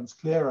message becomes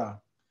clearer.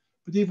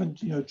 But even,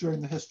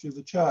 during the history of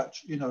the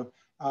church,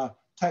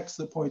 texts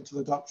that point to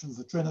the doctrines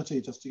of the Trinity,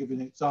 just to give you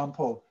an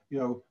example,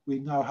 we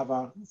now have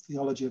our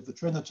theology of the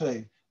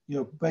Trinity,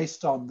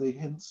 based on the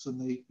hints and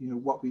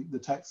the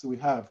texts that we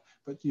have,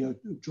 but,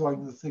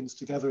 drawing the things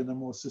together in a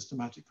more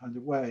systematic kind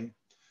of way.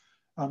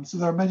 So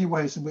there are many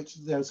ways in which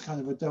there's kind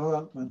of a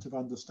development of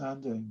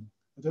understanding.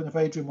 I don't know if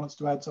Adrian wants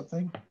to add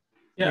something.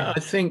 Yeah, I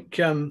think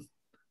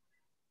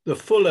the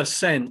fuller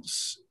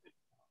sense,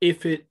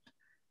 if it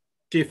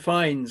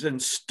defines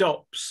and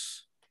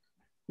stops,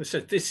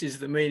 says this is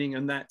the meaning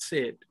and that's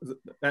it,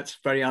 that's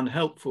very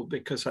unhelpful,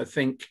 because I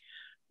think,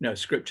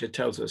 Scripture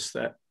tells us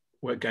that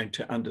we're going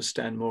to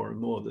understand more and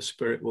more. The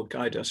Spirit will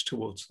guide us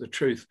towards the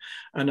truth.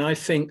 And I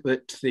think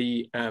that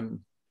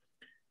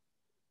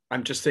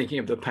I'm just thinking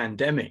of the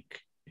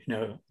pandemic,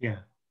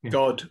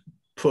 God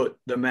put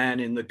the man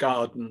in the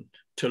garden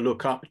to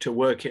look up, to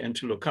work it and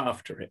to look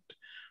after it.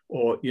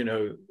 Or,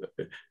 you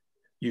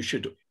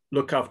should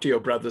look after your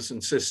brothers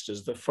and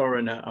sisters, the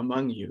foreigner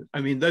among you.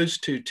 I mean, those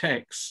two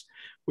texts,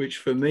 which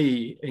for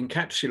me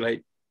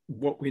encapsulate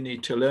what we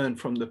need to learn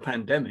from the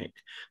pandemic,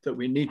 that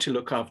we need to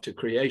look after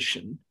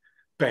creation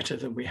better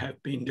than we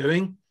have been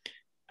doing.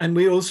 And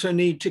we also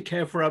need to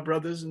care for our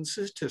brothers and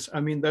sisters. I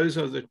mean, those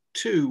are the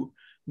two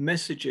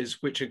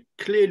messages which are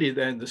clearly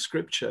there in the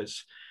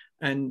Scriptures.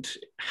 And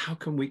how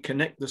can we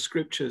connect the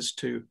Scriptures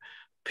to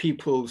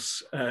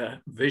people's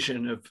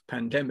vision of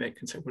pandemic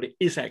and say, well, it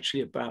is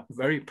actually about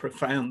very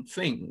profound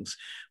things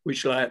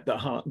which lie at the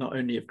heart not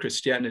only of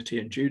Christianity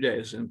and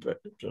Judaism, but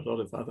a lot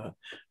of other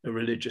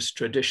religious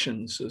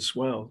traditions as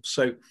well.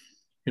 So,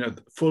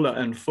 fuller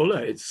and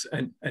fuller,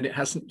 and it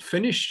hasn't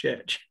finished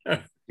yet. Yeah.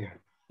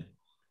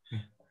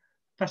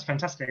 That's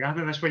fantastic. I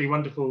think that's a really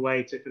wonderful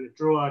way to kind of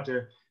draw our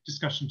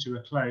discussion to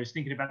a close,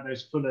 thinking about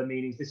those fuller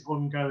meanings, this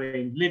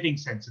ongoing living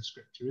sense of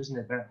Scripture, isn't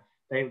it? That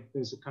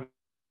there's a kind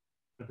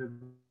of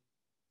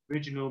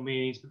original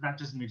meanings, but that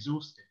doesn't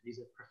exhaust it. These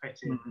are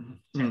prophetic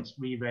texts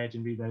reread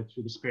and reread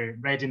through the Spirit,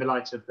 read in the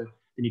light of the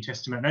New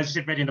Testament. And as I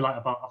said, read in the light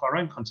of our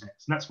own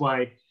context. And that's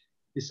why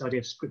this idea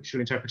of scriptural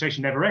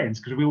interpretation never ends,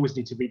 because we always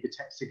need to read the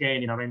text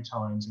again in our own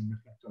times and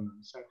reflect on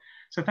them.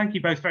 So thank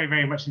you both very,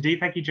 very much indeed.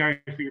 Thank you, Jerry,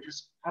 for your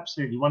just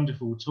absolutely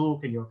wonderful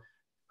talk and your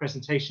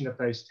presentation of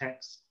those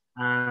texts,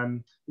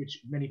 which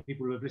many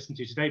people will have listened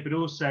to today. But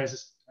also,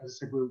 as I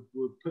said, we'll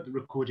put the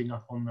recording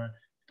up on the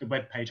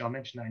webpage. I'll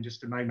mention that in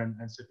just a moment,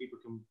 and so people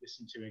can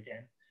listen to it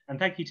again. And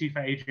thank you too for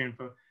Adrian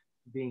for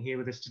being here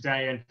with us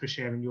today and for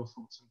sharing your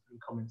thoughts and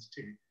comments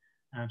too.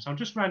 So I'll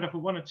just round up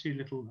with one or two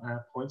little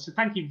points. So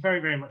thank you very,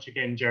 very much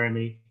again,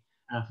 Jeremy,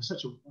 for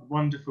such a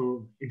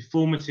wonderful,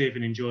 informative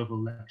and enjoyable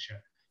lecture.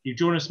 You've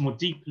drawn us more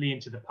deeply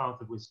into the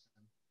path of wisdom,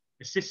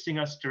 assisting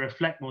us to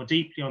reflect more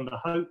deeply on the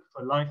hope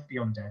for life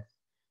beyond death,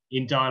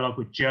 in dialogue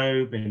with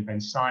Job and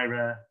Ben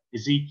Sira,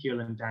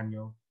 Ezekiel and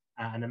Daniel,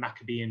 and the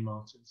Maccabean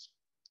martyrs.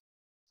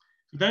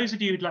 For those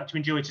of you who'd like to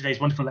enjoy today's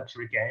wonderful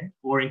lecture again,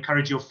 or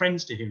encourage your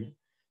friends to hear it,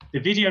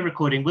 the video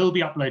recording will be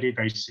uploaded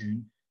very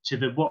soon to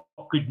the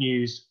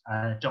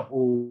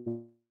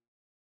whatgoodnews.org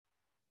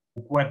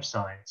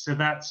website. So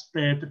that's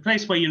the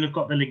place where you'll have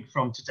got the link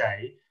from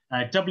today,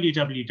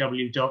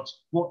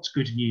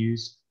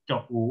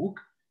 www.whatgoodnews.org.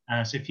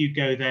 So if you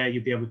go there,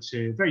 you'll be able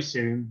to, very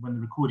soon, when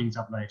the recording's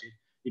uploaded,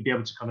 you'll be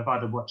able to kind of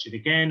either watch it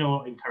again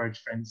or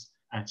encourage friends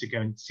to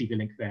go and see the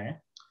link there.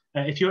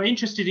 If you're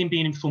interested in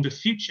being informed of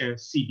future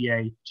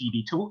CBA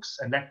GB talks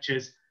and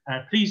lectures,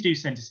 please do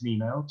send us an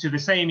email to the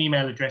same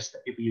email address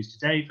that people use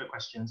today for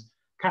questions,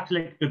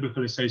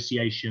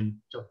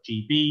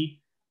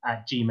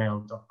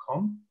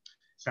 catholicbiblicalassociation.gb@gmail.com.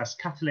 So that's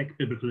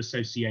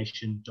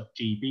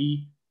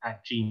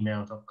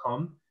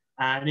catholicbiblicalassociation.gb@gmail.com.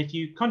 And if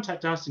you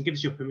contact us and give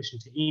us your permission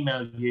to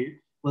email you,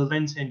 we'll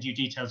then send you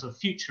details of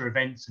future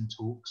events and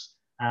talks.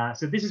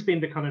 So this has been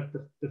the kind of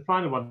the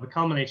final one, the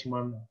culminating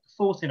one, the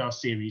fourth in our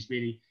series,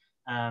 really,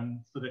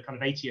 for the kind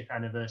of 80th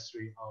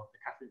anniversary of the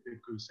Catholic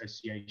Biblical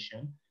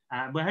Association.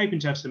 We're hoping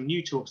to have some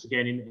new talks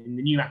again in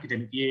the new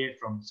academic year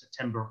from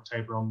September,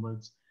 October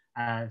onwards.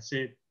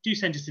 So do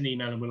send us an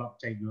email and we'll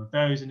update you of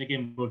those. And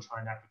again, we'll try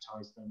and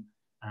advertise them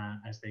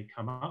as they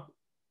come up.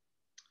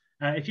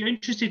 If you're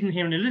interested in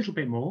hearing a little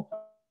bit more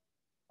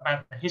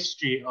about the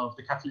history of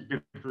the Catholic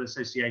Biblical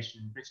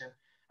Association in Britain,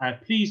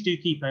 please do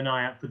keep an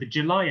eye out for the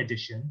July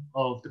edition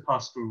of the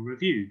Pastoral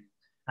Review,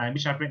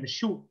 which I've written a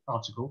short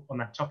article on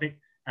that topic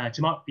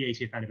to mark the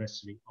 80th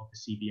anniversary of the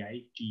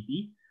CBA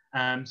GB.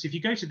 So if you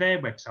go to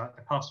their website,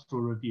 the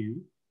Pastoral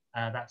Review,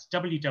 that's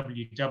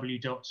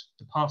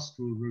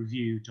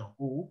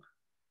www.thepastoralreview.org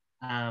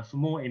for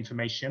more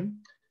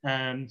information.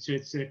 So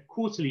it's a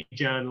quarterly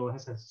journal, it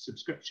has a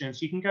subscription,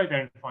 so you can go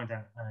there and find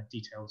out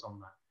details on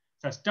that.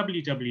 So that's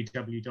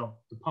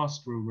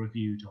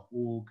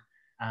www.thepastoralreview.org.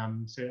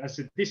 So as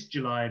of this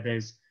July,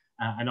 there's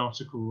an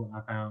article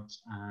about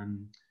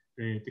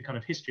the kind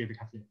of history of the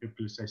Catholic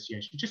Biblical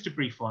Association, just a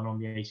brief one on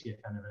the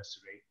 80th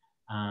anniversary.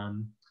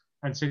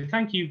 And so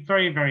thank you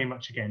very, very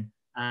much again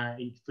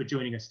for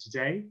joining us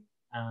today,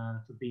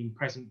 for being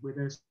present with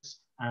us.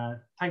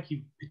 Thank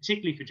you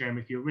particularly for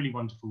Jeremy for your really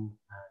wonderful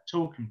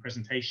talk and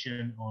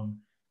presentation on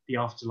the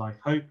Afterlife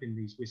Hope in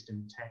these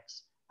wisdom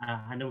texts,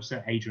 and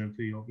also Adrian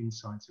for your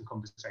insights and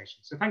conversation.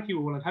 So thank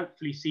you all, and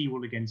hopefully see you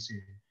all again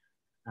soon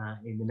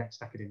in the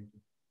next academic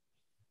year.